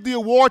would give the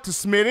award to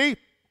Smitty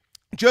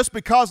just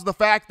because of the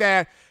fact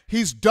that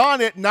he's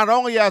done it not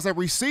only as a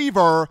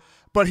receiver,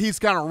 but he's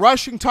got a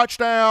rushing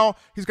touchdown,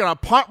 he's got a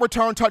punt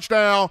return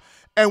touchdown,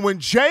 and when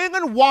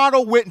Jalen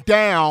Waddle went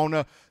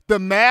down, the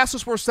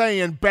masses were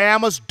saying,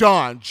 Bama's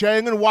done.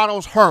 Jalen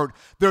Waddle's hurt.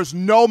 There's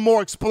no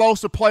more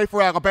explosive play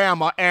for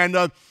Alabama. And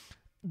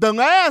the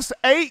last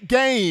 8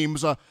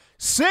 games,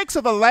 6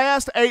 of the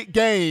last 8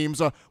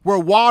 games where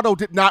Waddle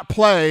did not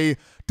play,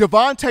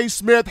 Devontae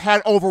Smith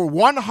had over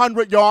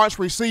 100 yards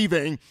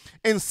receiving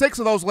in 6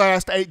 of those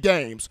last 8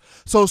 games.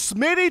 So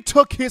Smitty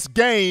took his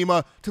game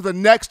to the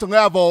next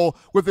level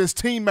with his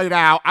teammate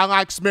out. I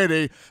like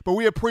Smitty, but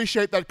we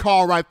appreciate that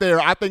call right there.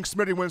 I think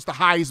Smitty wins the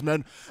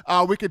Heisman.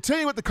 We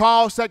continue with the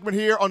call segment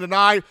here on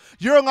tonight.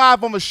 You're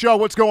live on the show.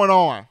 What's going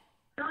on?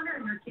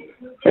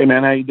 Hey,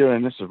 man, how you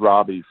doing? This is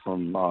Robbie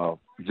from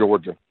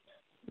Georgia.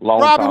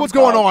 Robbie, what's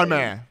going on,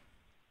 man?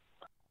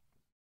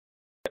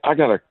 I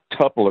got a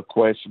couple of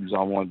questions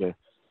I wanted to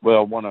 –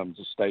 well, one of them's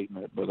a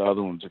statement, but the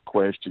other one's a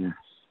question.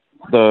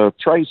 The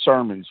Trey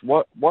Sermons,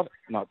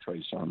 not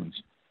Trey Sermons,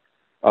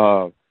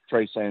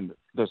 Trey Sanders,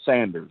 the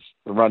Sanders,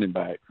 the running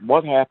back,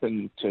 what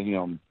happened to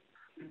him?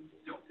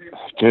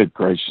 Good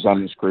gracious, I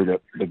didn't screw it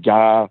up. The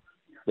guy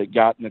that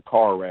got in the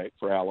car wreck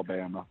for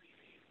Alabama,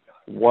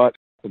 what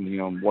happened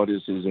to him? What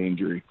is his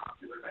injury?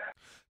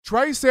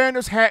 Trey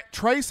Sanders had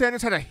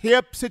a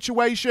hip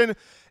situation.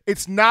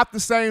 It's not the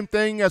same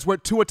thing as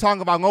what Tua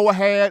Tagovailoa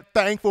had.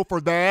 Thankful for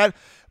that.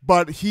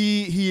 But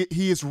he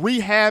is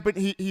rehabbing.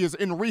 He is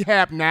in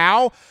rehab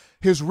now.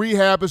 His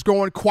rehab is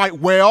going quite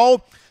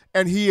well.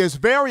 And he is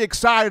very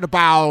excited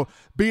about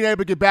being able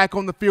to get back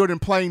on the field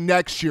and playing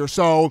next year.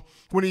 So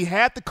when he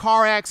had the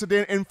car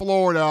accident in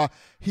Florida,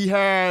 he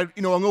had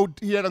a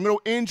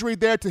little injury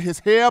there to his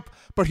hip,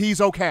 but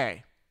he's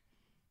okay.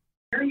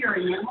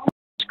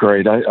 It's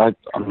great. I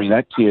mean,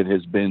 that kid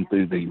has been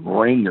through the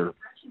ringer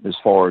as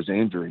far as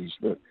injuries,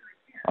 but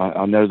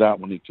I know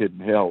that one he couldn't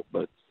help.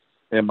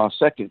 And my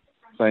second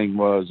thing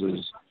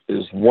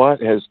is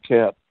what has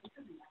kept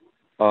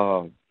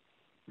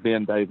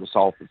Ben Davis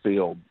off the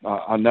field.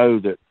 I know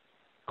that,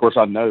 of course,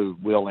 I know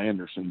Will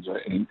Anderson's.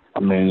 I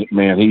mean,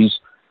 man,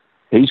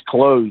 he's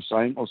close.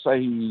 I ain't gonna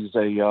say he's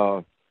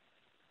the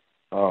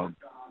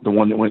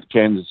one that went to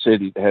Kansas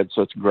City that had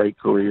such a great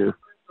career.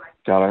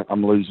 God,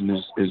 I'm losing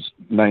his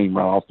name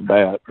right off the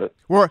bat. But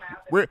we're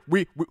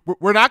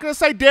not going to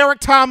say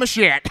Derek Thomas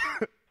yet.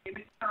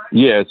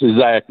 Yes,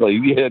 exactly.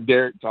 Yeah,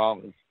 Derek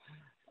Thomas.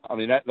 I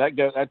mean,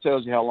 that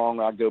tells you how long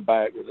I go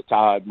back with the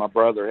Tide. My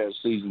brother has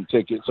season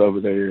tickets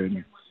over there,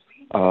 and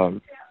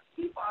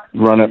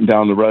run up and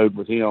down the road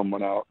with him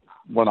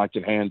when I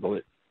can handle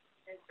it.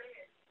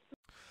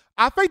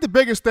 I think the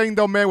biggest thing,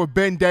 though, man, with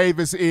Ben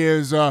Davis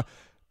is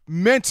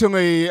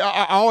mentally,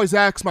 I always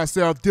ask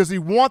myself, does he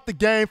want the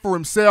game for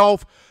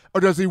himself, or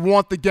does he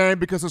want the game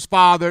because his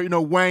father,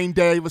 Wayne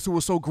Davis, who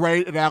was so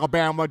great at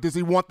Alabama, does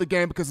he want the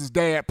game because his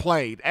dad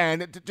played?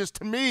 And just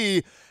to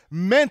me,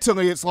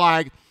 mentally, it's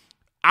like,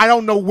 I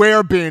don't know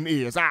where Ben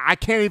is. I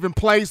can't even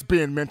place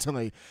Ben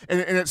mentally. And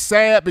it's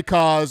sad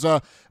because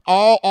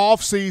all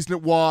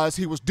offseason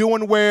he was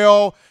doing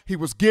well, he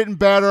was getting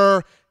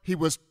better, he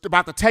was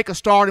about to take a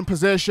starting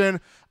position.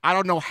 I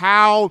don't know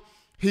how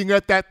he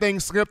let that thing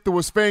slip through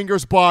his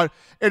fingers, but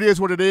it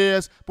is what it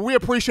is. But we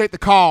appreciate the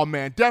call,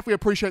 man. Definitely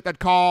appreciate that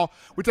call.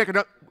 We take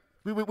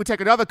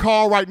another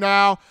call right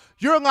now.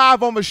 You're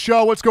live on the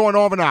show. What's going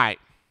on tonight?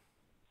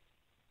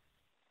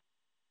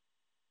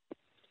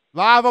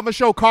 Live on the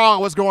show,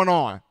 Carl. What's going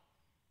on?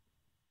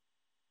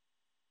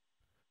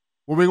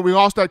 Well, we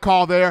lost that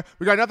call there.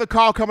 We got another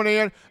call coming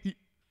in.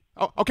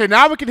 Okay,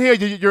 now we can hear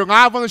you. You're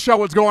live on the show.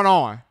 What's going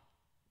on?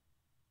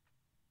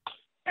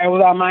 Hey,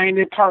 what's up, man?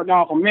 This Turk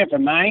Dog from Memphis,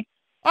 man.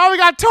 Oh, we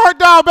got Turk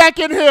Dog back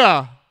in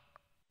here.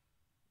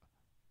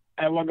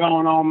 Hey, what's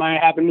going on, man?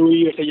 Happy New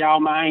Year to y'all,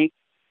 man.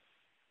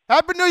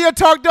 Happy New Year,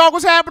 Turk Dog.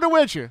 What's happening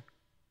with you?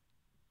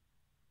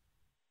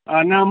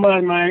 Not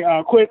much,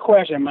 man. Quick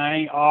question,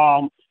 man.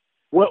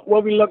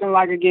 What we looking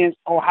like against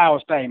Ohio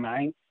State,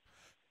 man?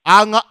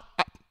 I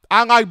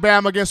like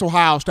Bama against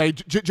Ohio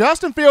State.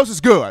 Justin Fields is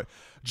good.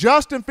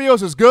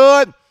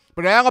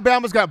 But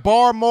Alabama's got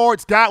Barmore.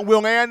 It's got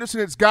Will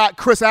Anderson. It's got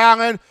Chris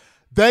Allen.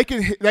 They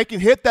can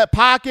hit that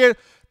pocket.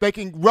 They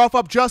can rough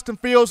up Justin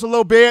Fields a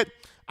little bit.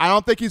 I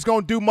don't think he's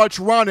going to do much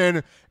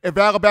running if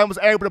Alabama's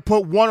able to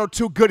put 1 or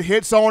 2 good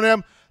hits on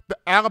him.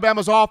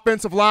 Alabama's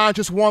offensive line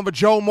just won with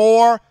Joe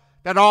Moore.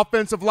 That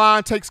offensive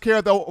line takes care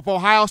of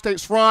Ohio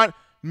State's front.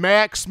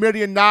 Max,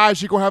 Smitty, and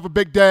Najee going to have a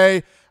big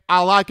day.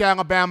 I like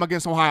Alabama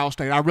against Ohio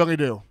State. I really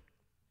do.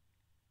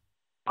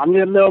 I'm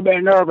just a little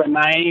bit nervous,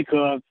 man,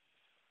 because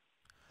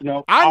I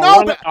know.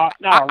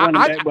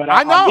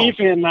 Our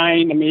defense,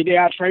 man. I mean, they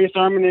got Trey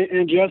Sermon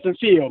and Justin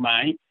Fields,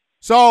 man.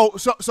 So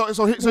here's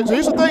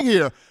the thing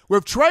here.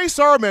 With Trey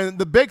Sermon,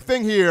 the big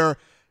thing here,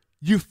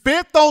 you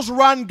fit those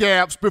run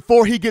gaps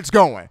before he gets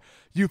going.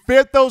 You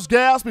fit those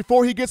gaps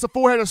before he gets a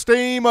full head of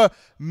steam,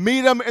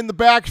 meet him in the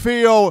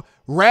backfield,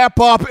 wrap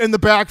up in the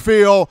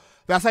backfield.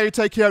 That's how you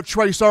take care of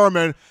Trey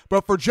Sermon.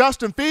 But for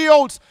Justin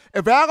Fields,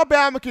 if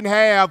Alabama can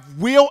have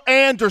Will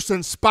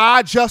Anderson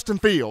spy Justin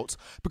Fields,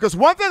 because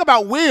one thing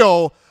about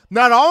Will,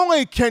 not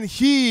only can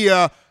he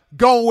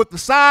go with the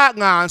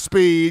sideline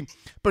speed,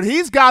 but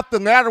he's got the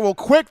lateral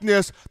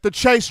quickness to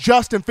chase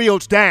Justin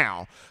Fields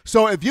down.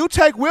 So if you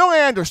take Will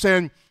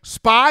Anderson,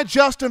 spy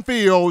Justin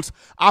Fields,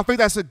 I think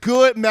that's a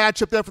good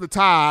matchup there for the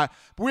Tide.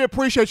 But we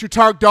appreciate you,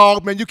 Turk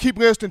Dog, man. You keep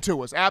listening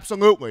to us.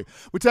 Absolutely.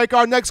 We take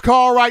our next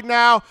call right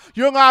now.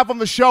 You're live on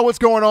the show. What's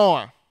going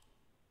on?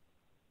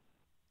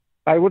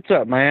 Hey, what's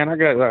up, man? I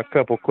got a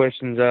couple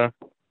questions.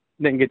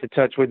 Didn't get to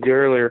touch with you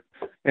earlier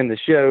in the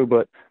show,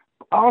 but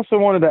I also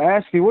wanted to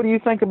ask you, what do you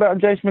think about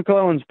Jace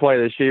McClellan's play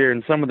this year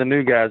and some of the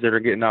new guys that are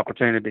getting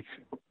opportunities?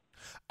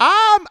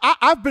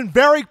 I've been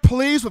very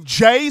pleased with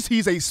Jace.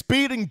 He's a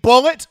speeding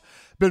bullet.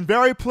 Been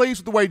very pleased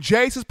with the way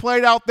Jace has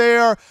played out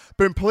there.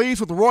 Been pleased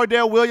with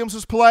Roydell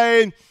Williams'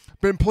 play.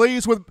 Been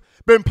pleased with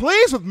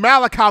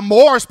Malachi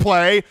Moore's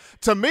play.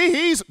 To me,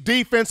 he's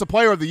Defensive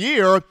Player of the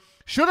Year.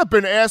 Should have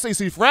been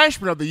SEC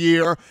Freshman of the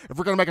Year if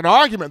we're going to make an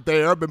argument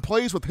there. Been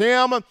pleased with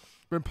him.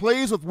 Been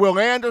pleased with Will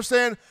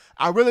Anderson.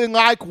 I really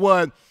like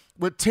what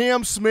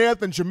Tim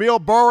Smith and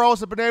Jamil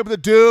Burrows have been able to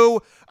do.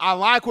 I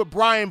like what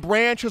Brian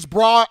Branch has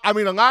brought. I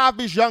mean, a lot of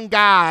these young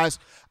guys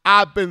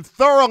I've been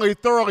thoroughly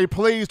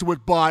pleased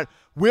with, but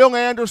Will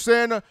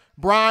Anderson,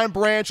 Brian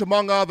Branch,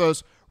 among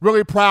others,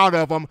 really proud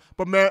of them.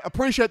 But, man,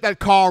 appreciate that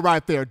call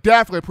right there.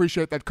 Definitely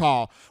appreciate that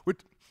call. We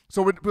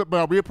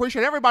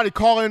appreciate everybody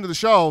calling into the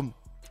show.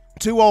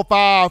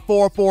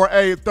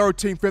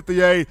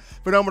 205-448-1358.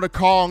 The number to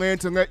call in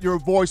to let your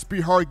voice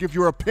be heard, give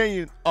your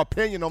opinion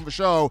on the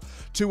show.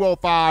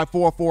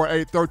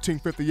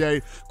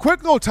 205-448-1358.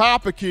 Quick little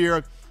topic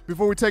here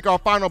before we take our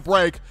final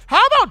break.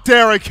 How about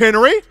Derrick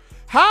Henry?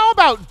 How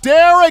about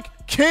Derrick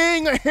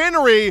King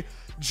Henry?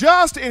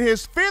 Just in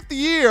his 5th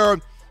year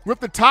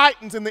with the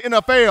Titans in the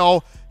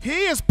NFL,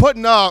 he is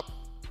putting up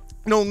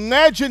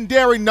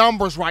legendary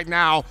numbers right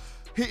now.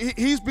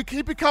 He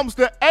becomes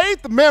the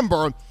 8th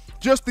member.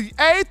 Just the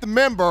 8th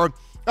member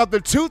of the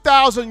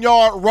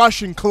 2,000-yard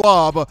rushing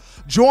club,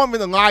 joining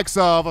the likes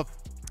of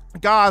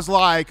guys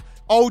like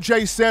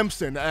O.J.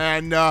 Simpson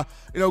and,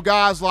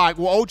 guys like,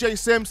 O.J.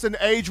 Simpson,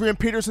 Adrian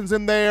Peterson's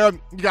in there.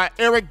 You got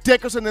Eric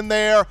Dickerson in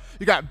there.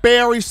 You got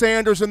Barry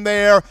Sanders in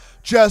there.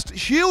 Just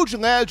huge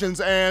legends,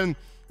 and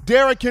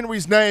Derrick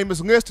Henry's name is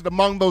listed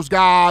among those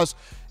guys.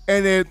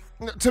 And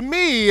to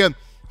me,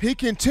 he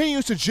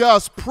continues to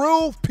just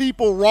prove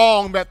people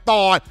wrong that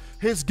thought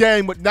his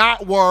game would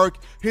not work,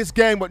 his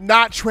game would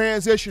not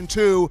transition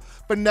to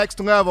the next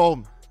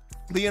level,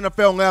 the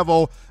NFL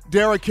level.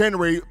 Derrick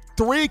Henry,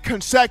 3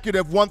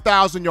 consecutive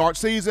 1,000-yard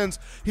seasons.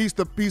 He's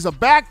a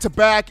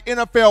back-to-back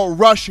NFL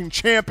rushing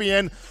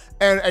champion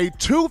and a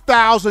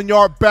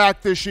 2,000-yard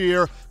back this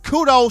year.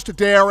 Kudos to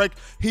Derrick.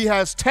 He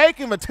has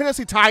taken the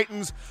Tennessee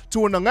Titans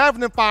to an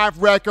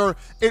 11-5 record.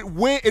 It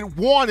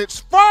won its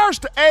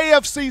first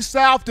AFC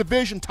South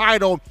Division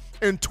title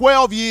in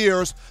 12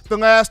 years. The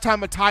last time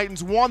the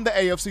Titans won the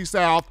AFC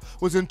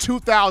South was in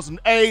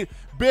 2008.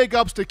 Big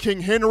ups to King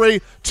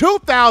Henry.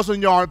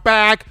 2,000-yard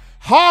back.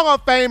 Hall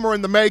of Famer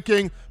in the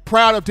making.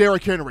 Proud of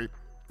Derrick Henry.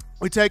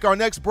 We take our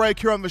next break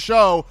here on the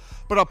show,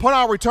 but upon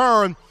our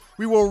return,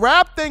 we will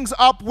wrap things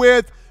up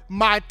with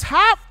my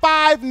top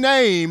 5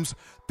 names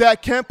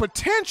that can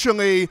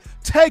potentially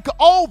take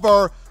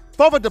over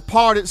for the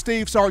departed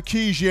Steve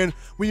Sarkisian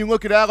when you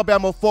look at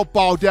Alabama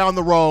football down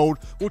the road.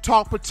 We'll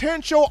talk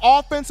potential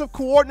offensive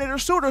coordinator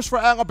suitors for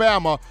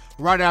Alabama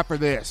right after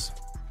this.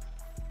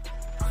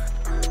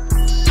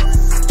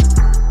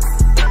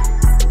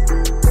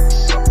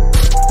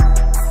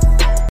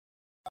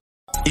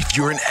 If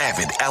you're an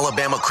avid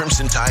Alabama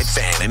Crimson Tide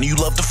fan and you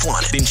love to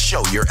flaunt it, then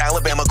show your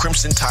Alabama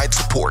Crimson Tide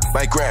support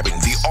by grabbing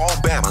the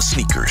All-Bama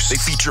sneakers. They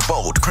feature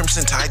bold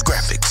Crimson Tide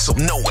graphics, so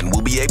no one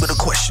will be able to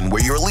question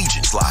where your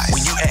allegiance lies.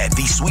 When you add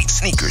these sweet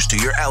sneakers to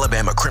your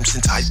Alabama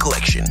Crimson Tide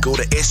collection, go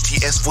to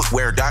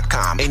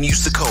stsfootwear.com and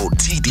use the code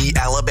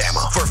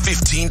TDAlabama for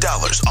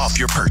 $15 off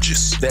your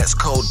purchase. That's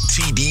code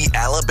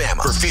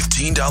TDAlabama for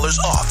 $15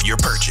 off your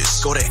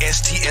purchase. Go to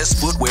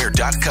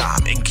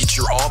stsfootwear.com and get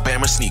your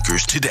All-Bama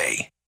sneakers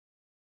today.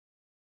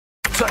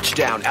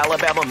 Touchdown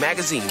Alabama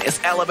Magazine is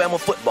Alabama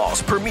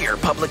football's premier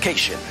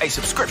publication. A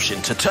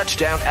subscription to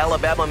Touchdown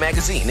Alabama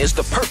Magazine is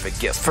the perfect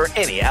gift for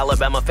any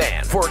Alabama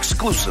fan. For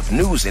exclusive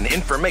news and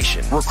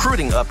information,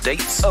 recruiting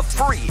updates, a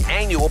free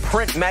annual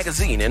print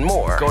magazine, and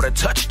more, go to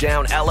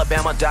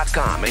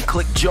touchdownalabama.com and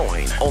click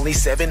join. Only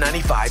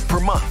 $7.95 per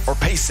month, or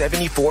pay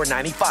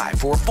 $74.95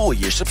 for a full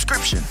year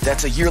subscription.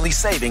 That's a yearly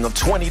saving of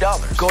 $20.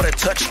 Go to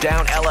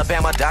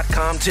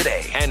touchdownalabama.com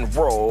today and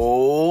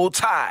roll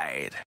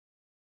Tide.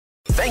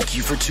 Thank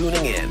you for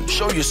tuning in.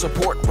 Show your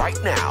support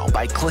right now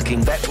by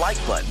clicking that like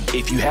button.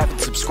 If you haven't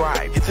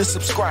subscribed, hit the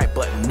subscribe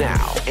button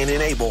now and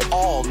enable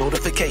all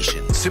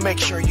notifications to make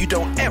sure you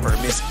don't ever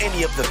miss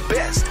any of the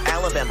best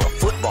Alabama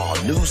football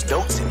news,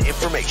 notes, and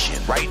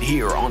information right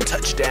here on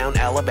Touchdown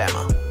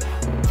Alabama.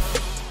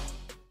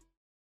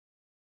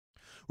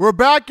 We're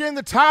back in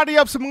to tidy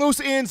up some loose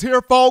ends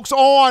here, folks,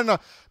 on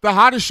the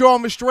hottest show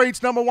on the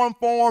streets, number one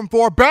forum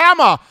for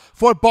Bama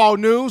football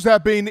news.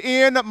 That being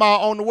in my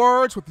own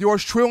words with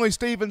yours truly,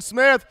 Stephen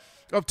Smith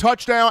of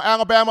Touchdown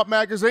Alabama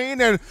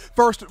Magazine. And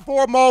first and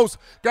foremost,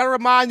 got to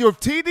remind you of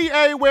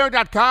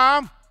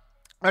TDAwear.com.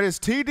 That is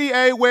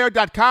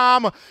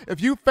TDAwear.com.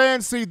 If you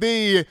fancy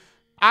the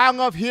I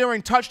Love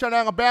Hearing Touchdown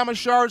Alabama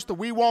shirts, the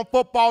We Want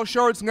Football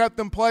shirts, Let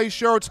Them Play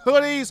shirts,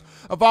 hoodies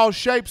of all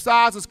shapes,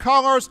 sizes,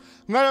 colors,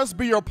 let us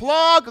be your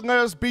plug. Let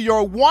us be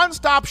your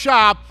one-stop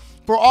shop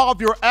for all of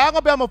your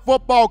Alabama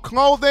football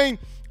clothing,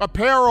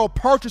 apparel,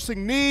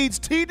 purchasing needs.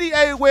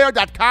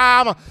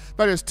 TDAwear.com.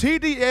 That is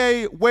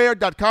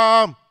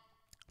TDAwear.com.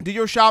 Do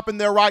your shopping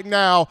there right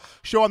now.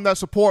 Show them that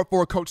support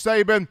for Coach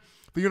Saban,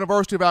 the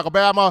University of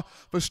Alabama,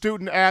 the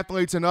student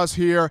athletes, and us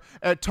here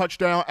at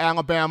Touchdown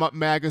Alabama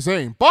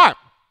Magazine. But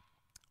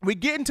we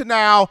get into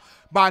now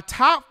my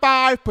top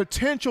 5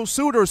 potential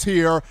suitors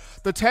here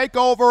to take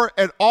over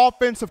an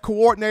offensive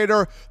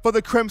coordinator for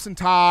the Crimson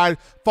Tide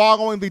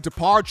following the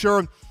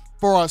departure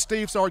for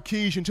Steve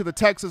Sarkisian to the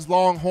Texas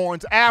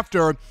Longhorns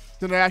after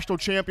the national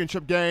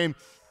championship game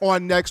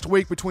on next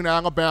week between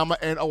Alabama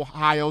and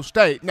Ohio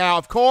State. Now,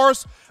 of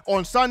course,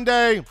 on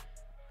Sunday,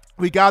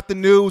 we got the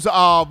news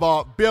of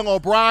Bill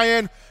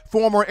O'Brien,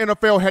 former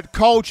NFL head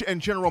coach and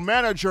general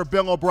manager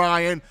Bill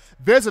O'Brien,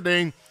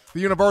 visiting the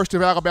University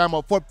of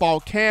Alabama football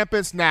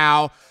campus.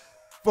 Now,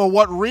 for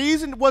what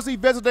reason was he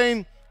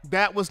visiting?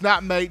 That was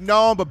not made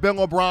known, but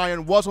Bill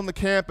O'Brien was on the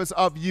campus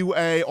of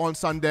UA on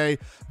Sunday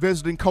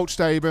visiting Coach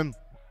Saban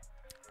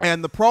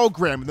and the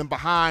program. And then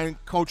behind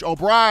Coach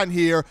O'Brien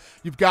here,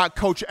 you've got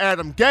Coach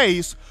Adam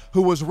Gase,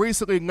 who was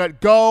recently let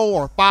go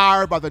or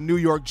fired by the New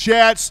York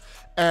Jets.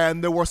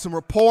 And there were some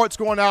reports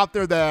going out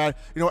there that,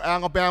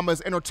 Alabama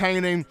is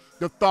entertaining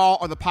the thought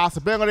or the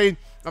possibility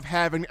of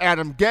having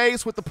Adam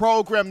Gase with the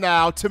program.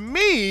 Now, to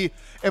me,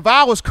 if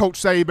I was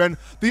Coach Saban,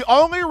 the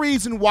only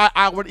reason why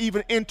I would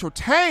even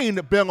entertain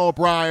Bill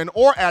O'Brien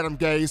or Adam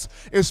Gase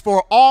is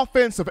for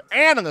offensive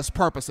analyst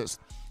purposes.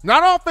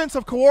 Not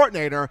offensive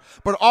coordinator,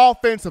 but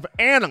offensive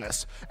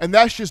analyst. And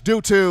that's just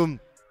due to,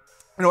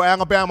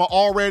 Alabama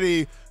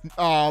already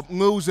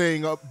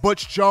losing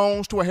Butch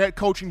Jones to a head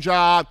coaching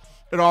job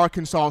at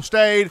Arkansas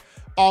State.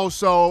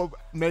 Also,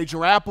 Major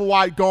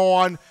Applewhite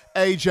gone.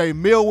 A.J.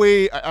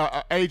 Milwee,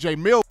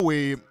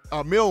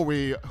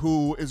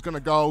 who is going to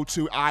go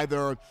to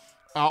either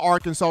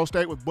Arkansas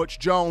State with Butch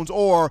Jones,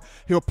 or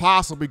he'll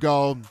possibly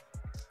go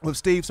with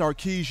Steve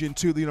Sarkisian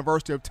to the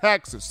University of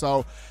Texas.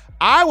 So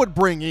I would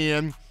bring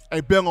in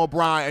a Bill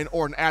O'Brien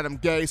or an Adam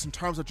Gase in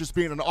terms of just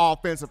being an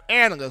offensive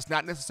analyst,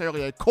 not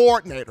necessarily a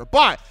coordinator.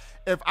 But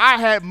if I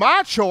had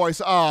my choice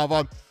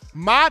of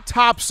my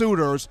top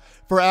suitors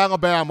for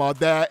Alabama,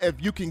 that if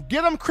you can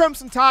get them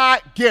Crimson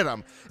Tide, get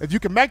them. If you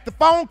can make the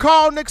phone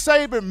call, Nick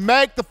Saban,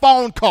 make the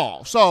phone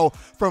call. So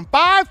from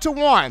 5 to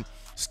 1,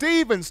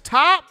 Stephen's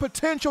top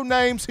potential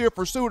names here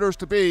for suitors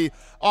to be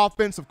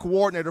offensive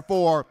coordinator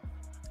for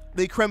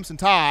the Crimson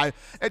Tide.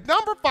 At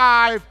number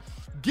 5,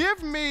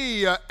 give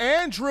me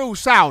Andrew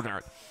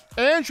Souder.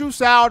 Andrew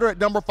Souder at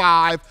number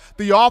 5,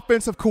 the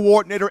offensive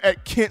coordinator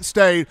at Kent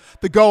State,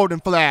 the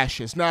Golden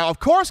Flashes. Now, of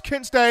course,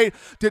 Kent State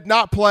did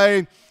not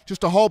play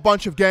just a whole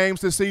bunch of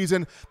games this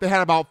season. They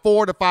had about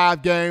 4 to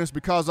 5 games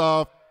because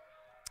of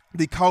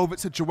the COVID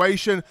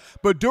situation.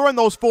 But during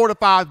those 4 to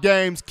 5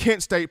 games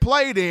Kent State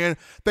played in,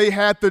 they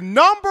had the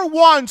number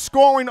 1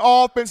 scoring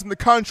offense in the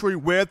country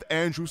with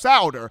Andrew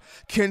Souder.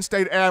 Kent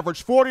State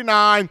averaged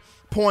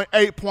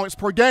 49.8 points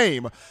per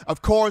game.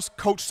 Of course,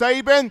 Coach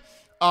Saban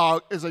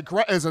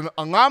is an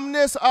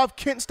alumnus of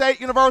Kent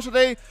State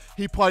University.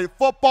 He played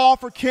football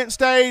for Kent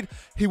State.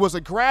 He was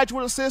a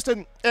graduate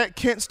assistant at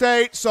Kent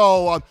State.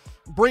 So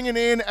bringing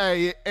in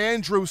a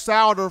Andrew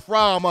Souder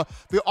from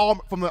the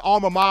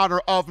alma mater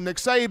of Nick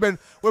Saban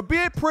would be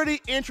a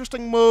pretty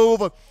interesting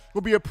move.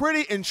 Would be a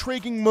pretty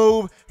intriguing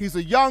move. He's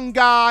a young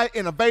guy,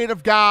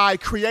 innovative guy,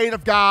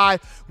 creative guy.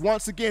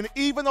 Once again,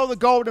 even though the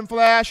Golden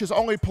Flash has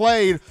only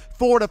played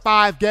 4 to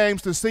 5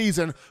 games this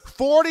season,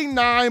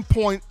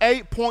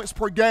 49.8 points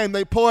per game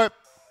they put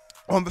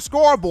on the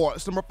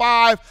scoreboard. Number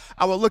 5,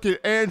 I will look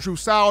at Andrew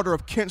Souder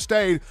of Kent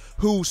State,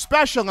 who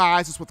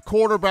specializes with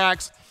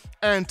quarterbacks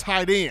and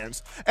tight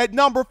ends. At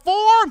number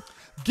 4,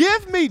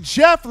 give me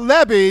Jeff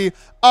Lebby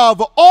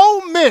of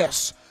Ole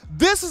Miss.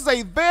 This is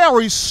a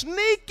very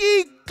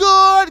sneaky,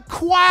 good,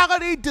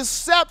 quality,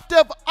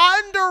 deceptive,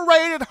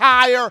 underrated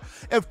hire.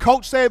 If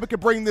Coach Saban could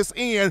bring this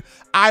in,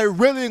 I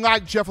really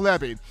like Jeff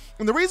Lebby.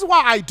 And the reason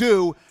why I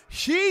do,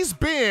 he's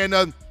been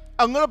a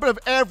little bit of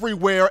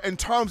everywhere in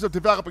terms of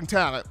developing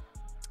talent.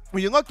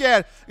 When you look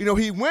at,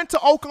 he went to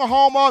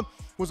Oklahoma,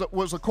 was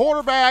a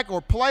quarterback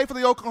or played for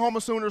the Oklahoma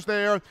Sooners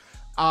there.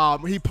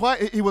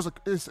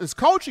 His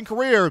coaching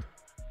career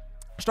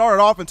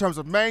started off in terms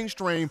of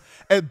mainstream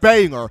at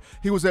Baylor.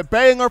 He was at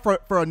Baylor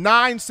for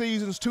 9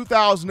 seasons,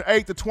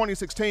 2008 to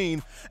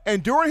 2016.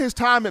 And during his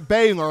time at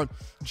Baylor,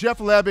 Jeff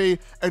Lebby,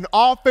 an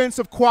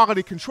offensive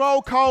quality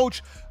control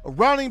coach, a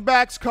running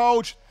backs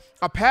coach,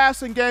 a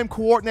passing game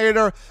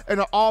coordinator,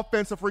 and an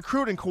offensive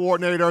recruiting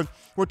coordinator.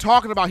 We're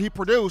talking about he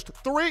produced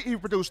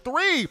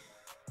three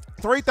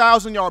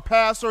 3,000-yard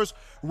passers,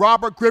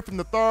 Robert Griffin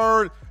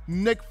III,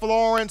 Nick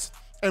Florence,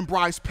 and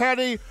Bryce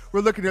Petty.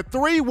 We're looking at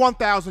 3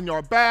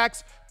 1,000-yard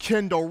backs,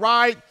 Kendall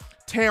Wright,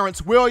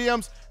 Terrence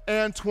Williams,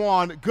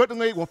 Antoine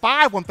Goodley. Well,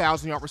 5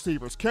 1,000-yard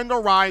receivers,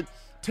 Kendall Wright,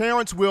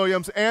 Terrence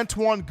Williams,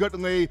 Antoine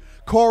Goodley,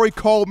 Corey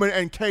Coleman,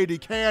 and K.D.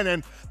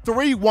 Cannon.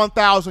 3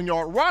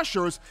 1,000-yard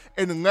rushers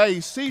in Lay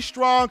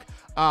Seastrunk,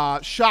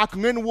 Shock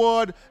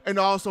Linwood, and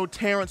also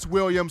Terrence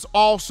Williams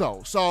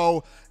also.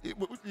 So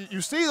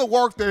you see the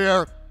work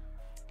there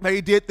they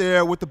did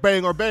there with the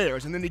Baylor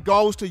Bears. And then he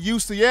goes to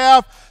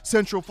UCF,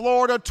 Central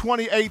Florida,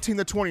 2018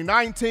 to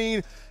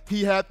 2019.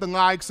 He had the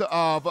likes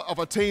of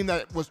a team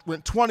that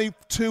went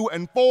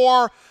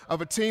 22-4,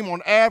 of a team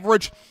on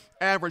averaged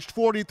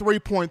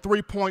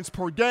 43.3 points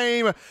per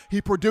game.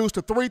 He produced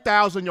a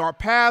 3,000-yard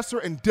passer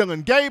in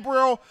Dylan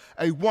Gabriel,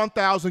 a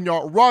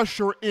 1,000-yard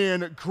rusher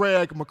in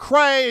Greg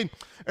McCray,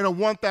 and a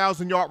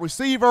 1,000-yard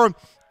receiver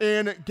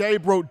in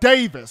Gabriel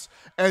Davis.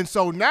 And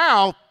so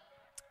now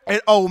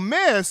at Ole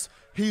Miss,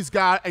 he's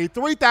got a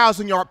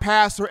 3,000-yard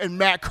passer in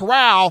Matt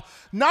Corral.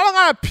 Not a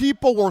lot of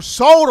people were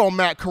sold on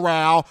Matt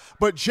Corral,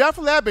 but Jeff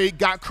Lebby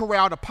got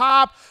Corral to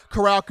pop.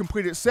 Corral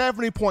completed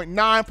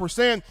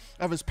 70.9%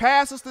 of his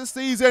passes this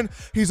season.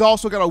 He's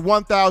also got a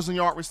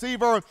 1,000-yard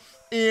receiver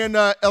in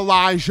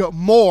Elijah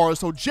Moore.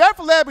 So Jeff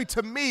Lebby,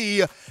 to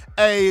me,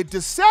 a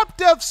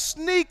deceptive,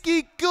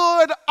 sneaky,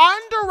 good,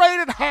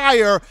 underrated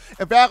hire.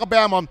 If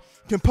Alabama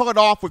can pull it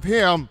off with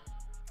him,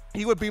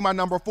 he would be my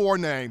number 4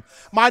 name.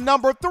 My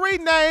number 3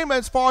 name,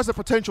 as far as a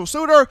potential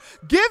suitor,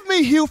 give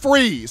me Hugh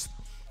Freeze.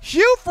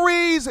 Hugh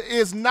Freeze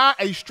is not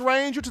a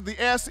stranger to the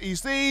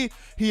SEC.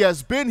 He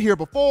has been here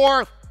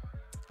before.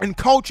 In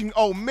coaching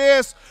Ole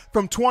Miss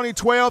from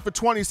 2012 to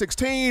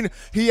 2016,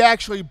 he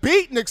actually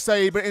beat Nick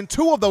Saban in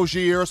 2 of those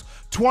years,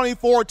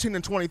 2014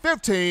 and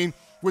 2015,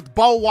 with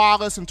Bo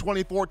Wallace in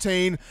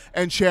 2014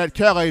 and Chad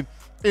Kelly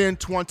in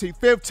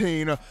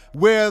 2015.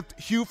 With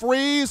Hugh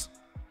Freeze,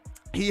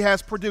 he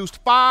has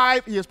produced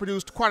quite a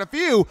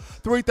few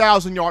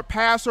 3,000-yard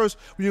passers.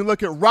 When you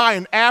look at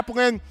Ryan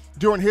Applin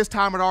during his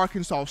time at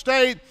Arkansas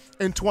State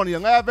in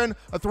 2011,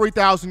 a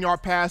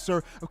 3,000-yard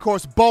passer. Of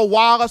course, Bo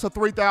Wallace, a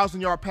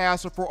 3,000-yard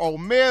passer for Ole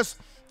Miss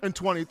in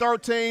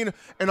 2013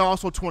 and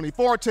also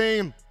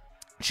 2014.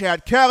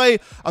 Chad Kelly,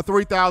 a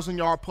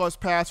 3,000-yard plus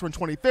passer in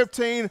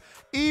 2015.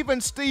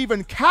 Even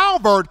Stephen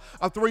Calvert,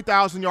 a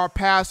 3,000-yard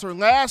passer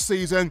last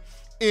season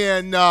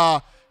in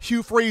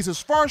Hugh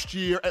Freeze's first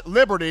year at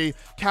Liberty.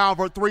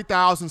 Calvert,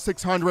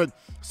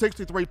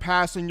 3,663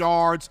 passing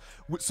yards.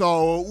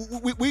 So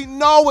we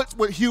know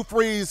what Hugh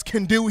Freeze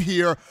can do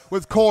here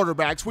with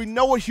quarterbacks. We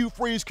know what Hugh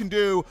Freeze can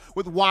do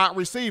with wide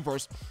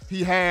receivers.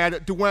 He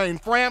had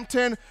Dwayne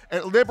Frampton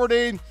at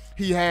Liberty.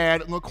 He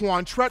had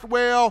Laquan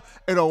Treadwell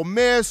at Ole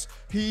Miss.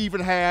 He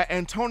even had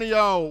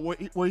Antonio,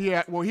 he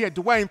had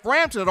Dwayne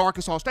Frampton at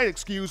Arkansas State,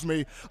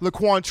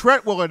 Laquan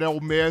Treadwell at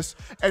Ole Miss,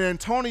 and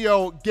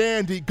Antonio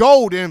Gandy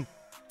Golden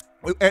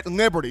at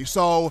Liberty.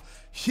 So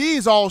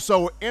he's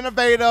also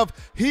innovative.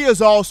 He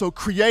is also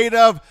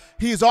creative.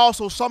 He's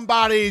also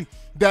somebody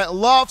that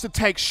loves to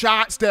take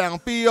shots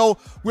downfield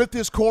with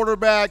his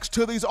quarterbacks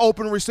to these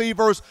open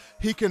receivers.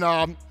 He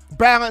can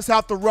balance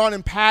out the run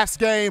and pass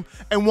game.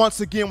 And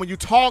once again, when you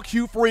talk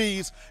Hugh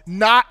Freeze,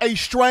 not a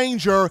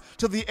stranger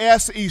to the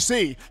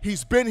SEC.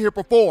 He's been here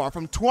before.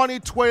 From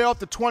 2012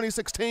 to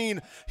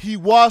 2016, he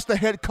was the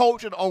head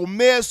coach at Ole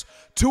Miss.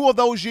 2 of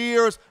those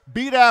years,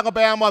 beat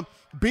Alabama,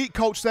 beat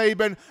Coach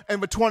Saban,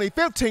 and the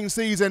 2015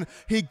 season,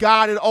 he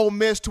guided Ole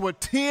Miss to a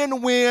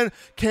 10-win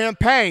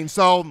campaign.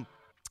 So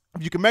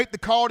if you can make the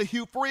call to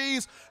Hugh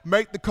Freeze,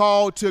 make the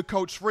call to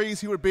Coach Freeze.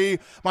 He would be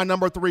my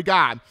number 3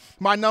 guy.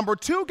 My number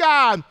 2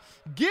 guy,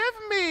 give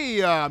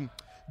me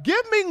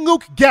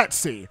Luke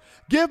Getsy.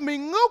 Give me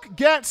Luke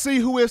Getsy,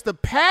 who is the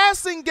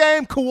passing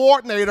game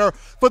coordinator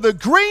for the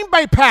Green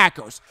Bay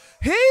Packers.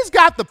 He's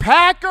got the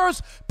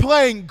Packers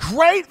playing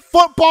great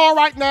football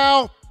right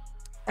now.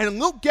 And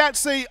Luke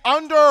Getsy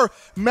under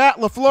Matt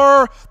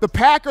LaFleur, the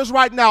Packers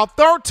right now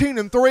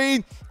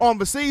 13-3 on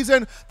the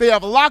season. They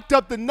have locked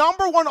up the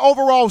number 1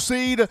 overall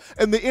seed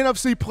in the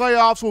NFC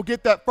playoffs. We'll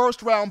get that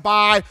first round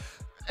bye.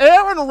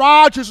 Aaron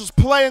Rodgers is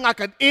playing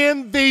like an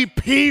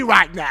MVP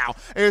right now,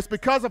 and it's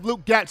because of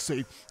Luke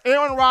Getsy.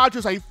 Aaron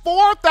Rodgers, a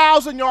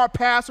 4,000-yard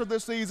passer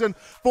this season,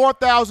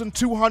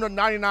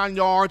 4,299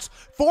 yards,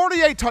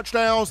 48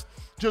 touchdowns,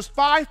 just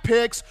 5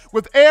 picks,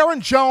 with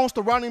Aaron Jones,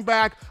 the running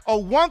back, a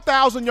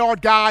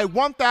 1,000-yard guy,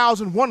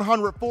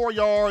 1,104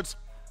 yards,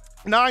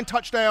 9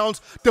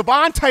 touchdowns.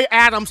 Devontae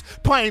Adams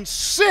playing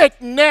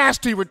sick,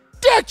 nasty,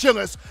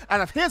 ridiculous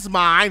out of his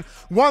mind,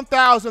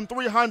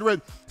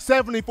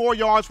 1,374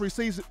 yards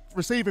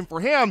receiving for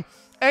him,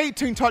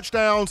 18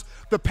 touchdowns.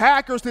 The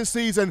Packers this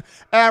season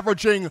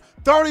averaging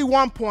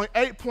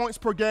 31.8 points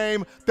per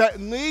game. That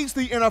leads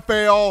the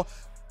NFL.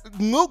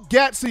 Luke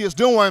Getsy is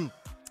doing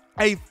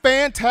a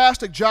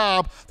fantastic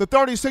job. The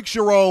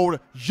 36-year-old,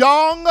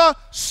 young,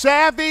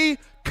 savvy,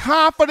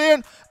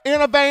 confident,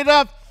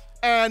 innovative,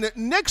 and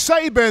Nick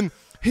Saban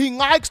He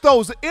likes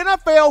those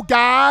NFL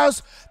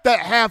guys that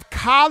have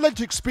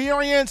college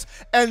experience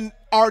and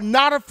are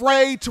not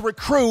afraid to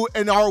recruit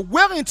and are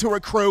willing to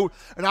recruit.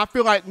 And I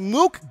feel like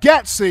Luke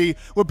Getsy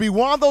would be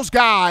one of those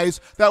guys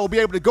that will be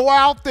able to go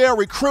out there,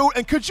 recruit.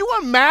 And could you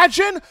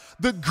imagine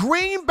the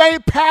Green Bay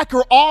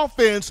Packer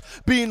offense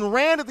being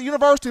ran at the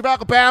University of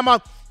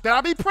Alabama?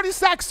 That'd be pretty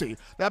sexy.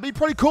 That'd be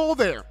pretty cool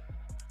there.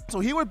 So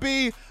he would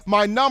be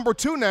my number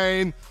 2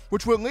 name,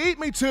 which would lead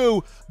me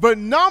to the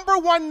number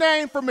 1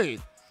 name for me,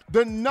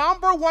 the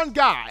number 1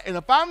 guy. And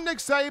if I'm Nick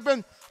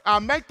Saban, I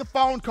make the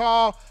phone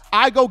call,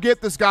 I go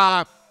get this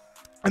guy,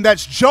 and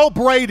that's Joe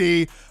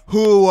Brady,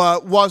 who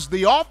was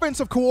the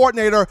offensive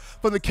coordinator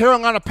for the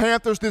Carolina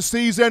Panthers this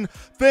season.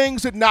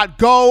 Things did not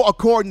go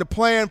according to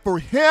plan for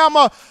him,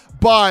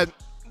 but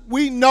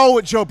we know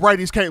what Joe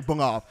Brady's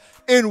capable of.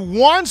 In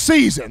one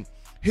season,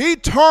 he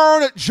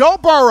turned Joe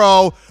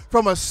Burrow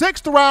from a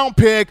 6th-round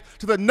pick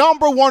to the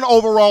number 1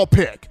 overall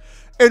pick.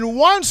 In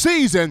one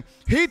season,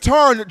 he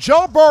turned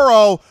Joe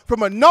Burrow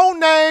from a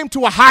no-name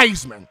to a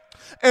Heisman.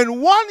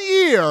 In 1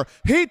 year,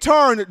 he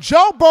turned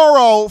Joe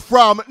Burrow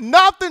from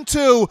nothing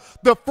to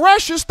the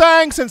freshest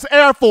thing since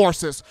Air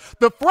Forces,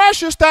 the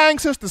freshest thing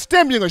since the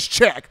stimulus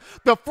check,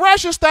 the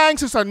freshest thing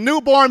since a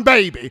newborn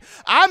baby.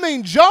 I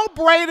mean, Joe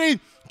Brady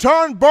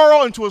turned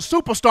Burrow into a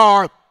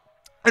superstar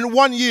in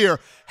 1 year,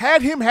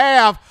 had him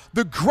have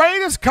the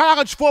greatest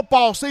college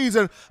football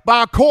season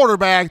by a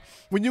quarterback.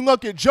 When you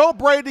look at Joe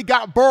Brady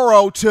got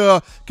Burrow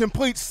to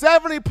complete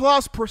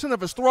 70+%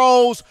 of his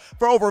throws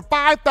for over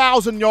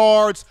 5,000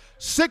 yards,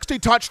 60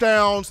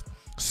 touchdowns,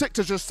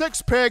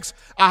 6 picks,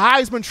 a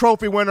Heisman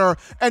Trophy winner,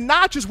 and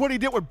not just what he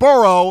did with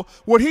Burrow,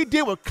 what he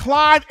did with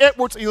Clyde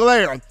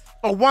Edwards-Helaire,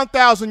 a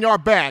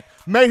 1,000-yard back,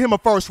 made him a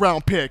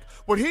first-round pick.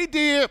 What he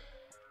did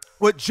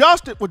with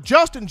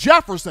Justin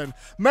Jefferson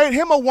made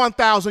him a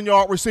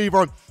 1,000-yard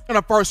receiver and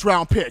a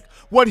first-round pick.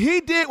 What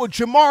he did with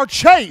Jamar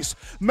Chase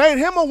made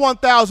him a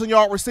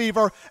 1,000-yard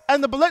receiver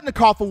and the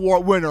Biletnikoff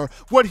Award winner.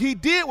 What he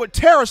did with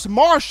Terrace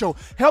Marshall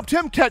helped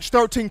him catch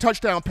 13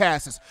 touchdown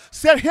passes,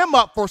 set him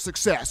up for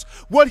success.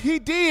 What he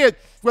did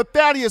with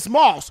Thaddeus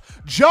Moss.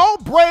 Joe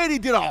Brady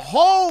did a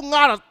whole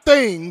lot of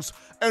things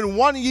in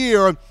 1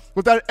 year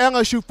with that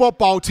LSU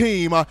football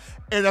team.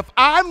 And if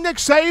I'm Nick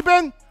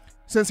Saban,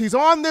 since he's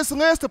on this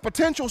list of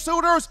potential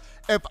suitors,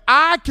 if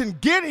I can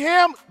get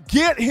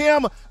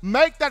him,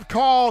 make that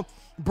call,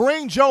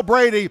 bring Joe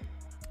Brady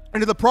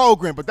into the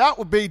program. But that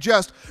would be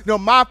just,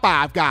 my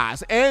 5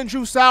 guys.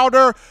 Andrew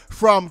Sauter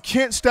from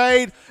Kent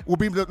State will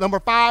be the number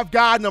 5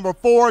 guy. Number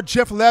 4,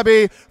 Jeff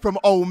Lebby from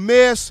Ole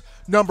Miss.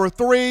 Number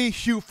 3,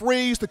 Hugh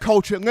Freeze, the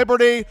coach at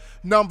Liberty.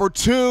 Number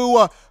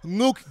 2,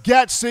 Luke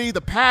Getsy,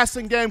 the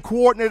passing game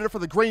coordinator for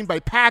the Green Bay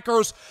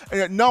Packers. And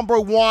at number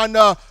 1,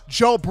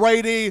 Joe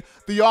Brady,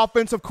 the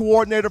offensive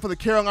coordinator for the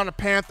Carolina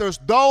Panthers.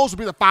 Those would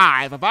be the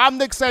 5. If I'm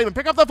Nick Saban,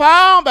 pick up the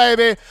phone,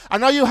 baby. I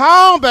know you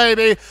home,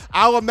 baby.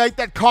 I will make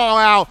that call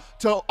out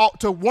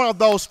to one of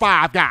those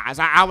 5 guys.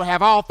 I would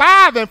have all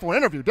 5 in for an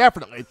interview,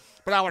 definitely.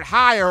 But I would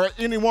hire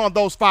any one of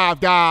those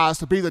 5 guys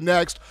to be the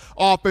next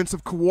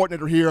offensive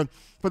coordinator here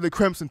for the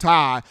Crimson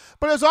Tide.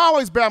 But as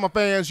always, Bama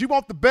fans, you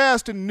want the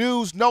best in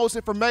news, notes,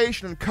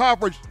 information, and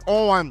coverage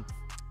on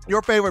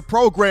your favorite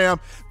program.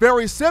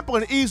 Very simple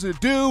and easy to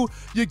do.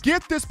 You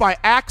get this by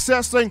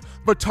accessing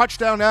the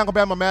Touchdown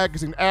Alabama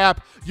Magazine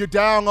app. You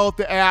download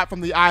the app from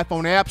the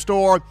iPhone App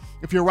Store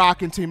if you're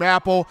rocking Team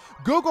Apple,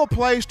 Google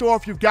Play Store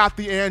if you've got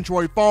the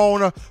Android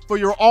phone. For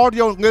your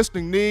audio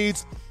listening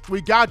needs, we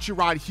got you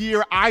right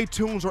here.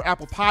 iTunes or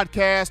Apple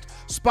Podcast,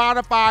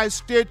 Spotify,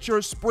 Stitcher,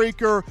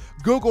 Spreaker,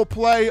 Google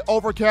Play,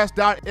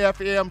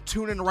 Overcast.fm,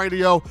 TuneIn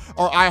Radio,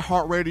 or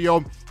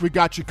iHeartRadio. We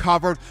got you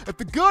covered. If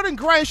the good and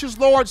gracious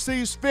Lord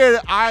sees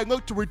fit, I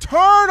look to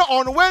return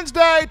on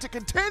Wednesday to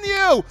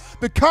continue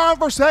the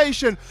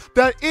conversation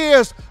that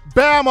is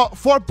Bama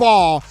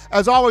football.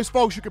 As always,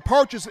 folks, you can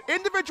purchase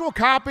individual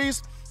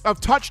copies of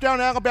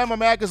Touchdown Alabama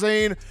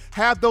Magazine,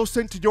 have those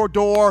sent to your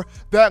door.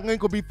 That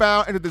link will be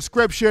found in the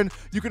description.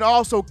 You can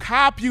also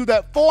copy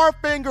that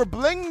 4-finger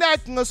bling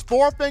necklace,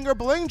 4-finger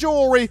bling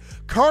jewelry,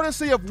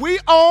 courtesy of We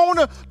Own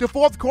the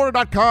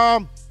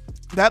FourthQuarter.com.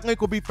 That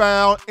link will be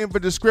found in the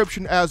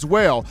description as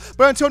well.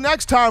 But until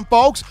next time,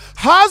 folks,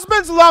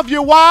 husbands love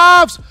your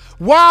wives.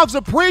 Wives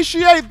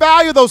appreciate,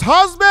 value those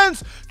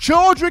husbands.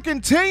 Children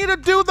continue to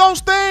do those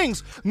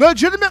things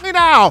legitimately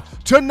now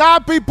to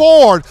not be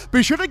bored.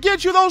 Be sure to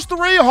get you those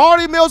 3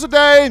 hearty meals a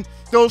day,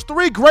 those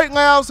 3 great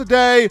laughs a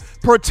day.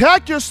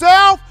 Protect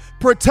yourself.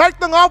 Protect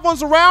the loved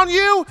ones around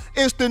you.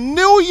 It's the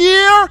new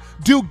year.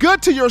 Do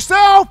good to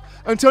yourself.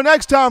 Until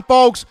next time,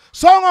 folks,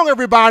 so long,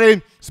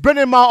 everybody. It's been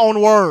in my own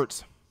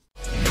words.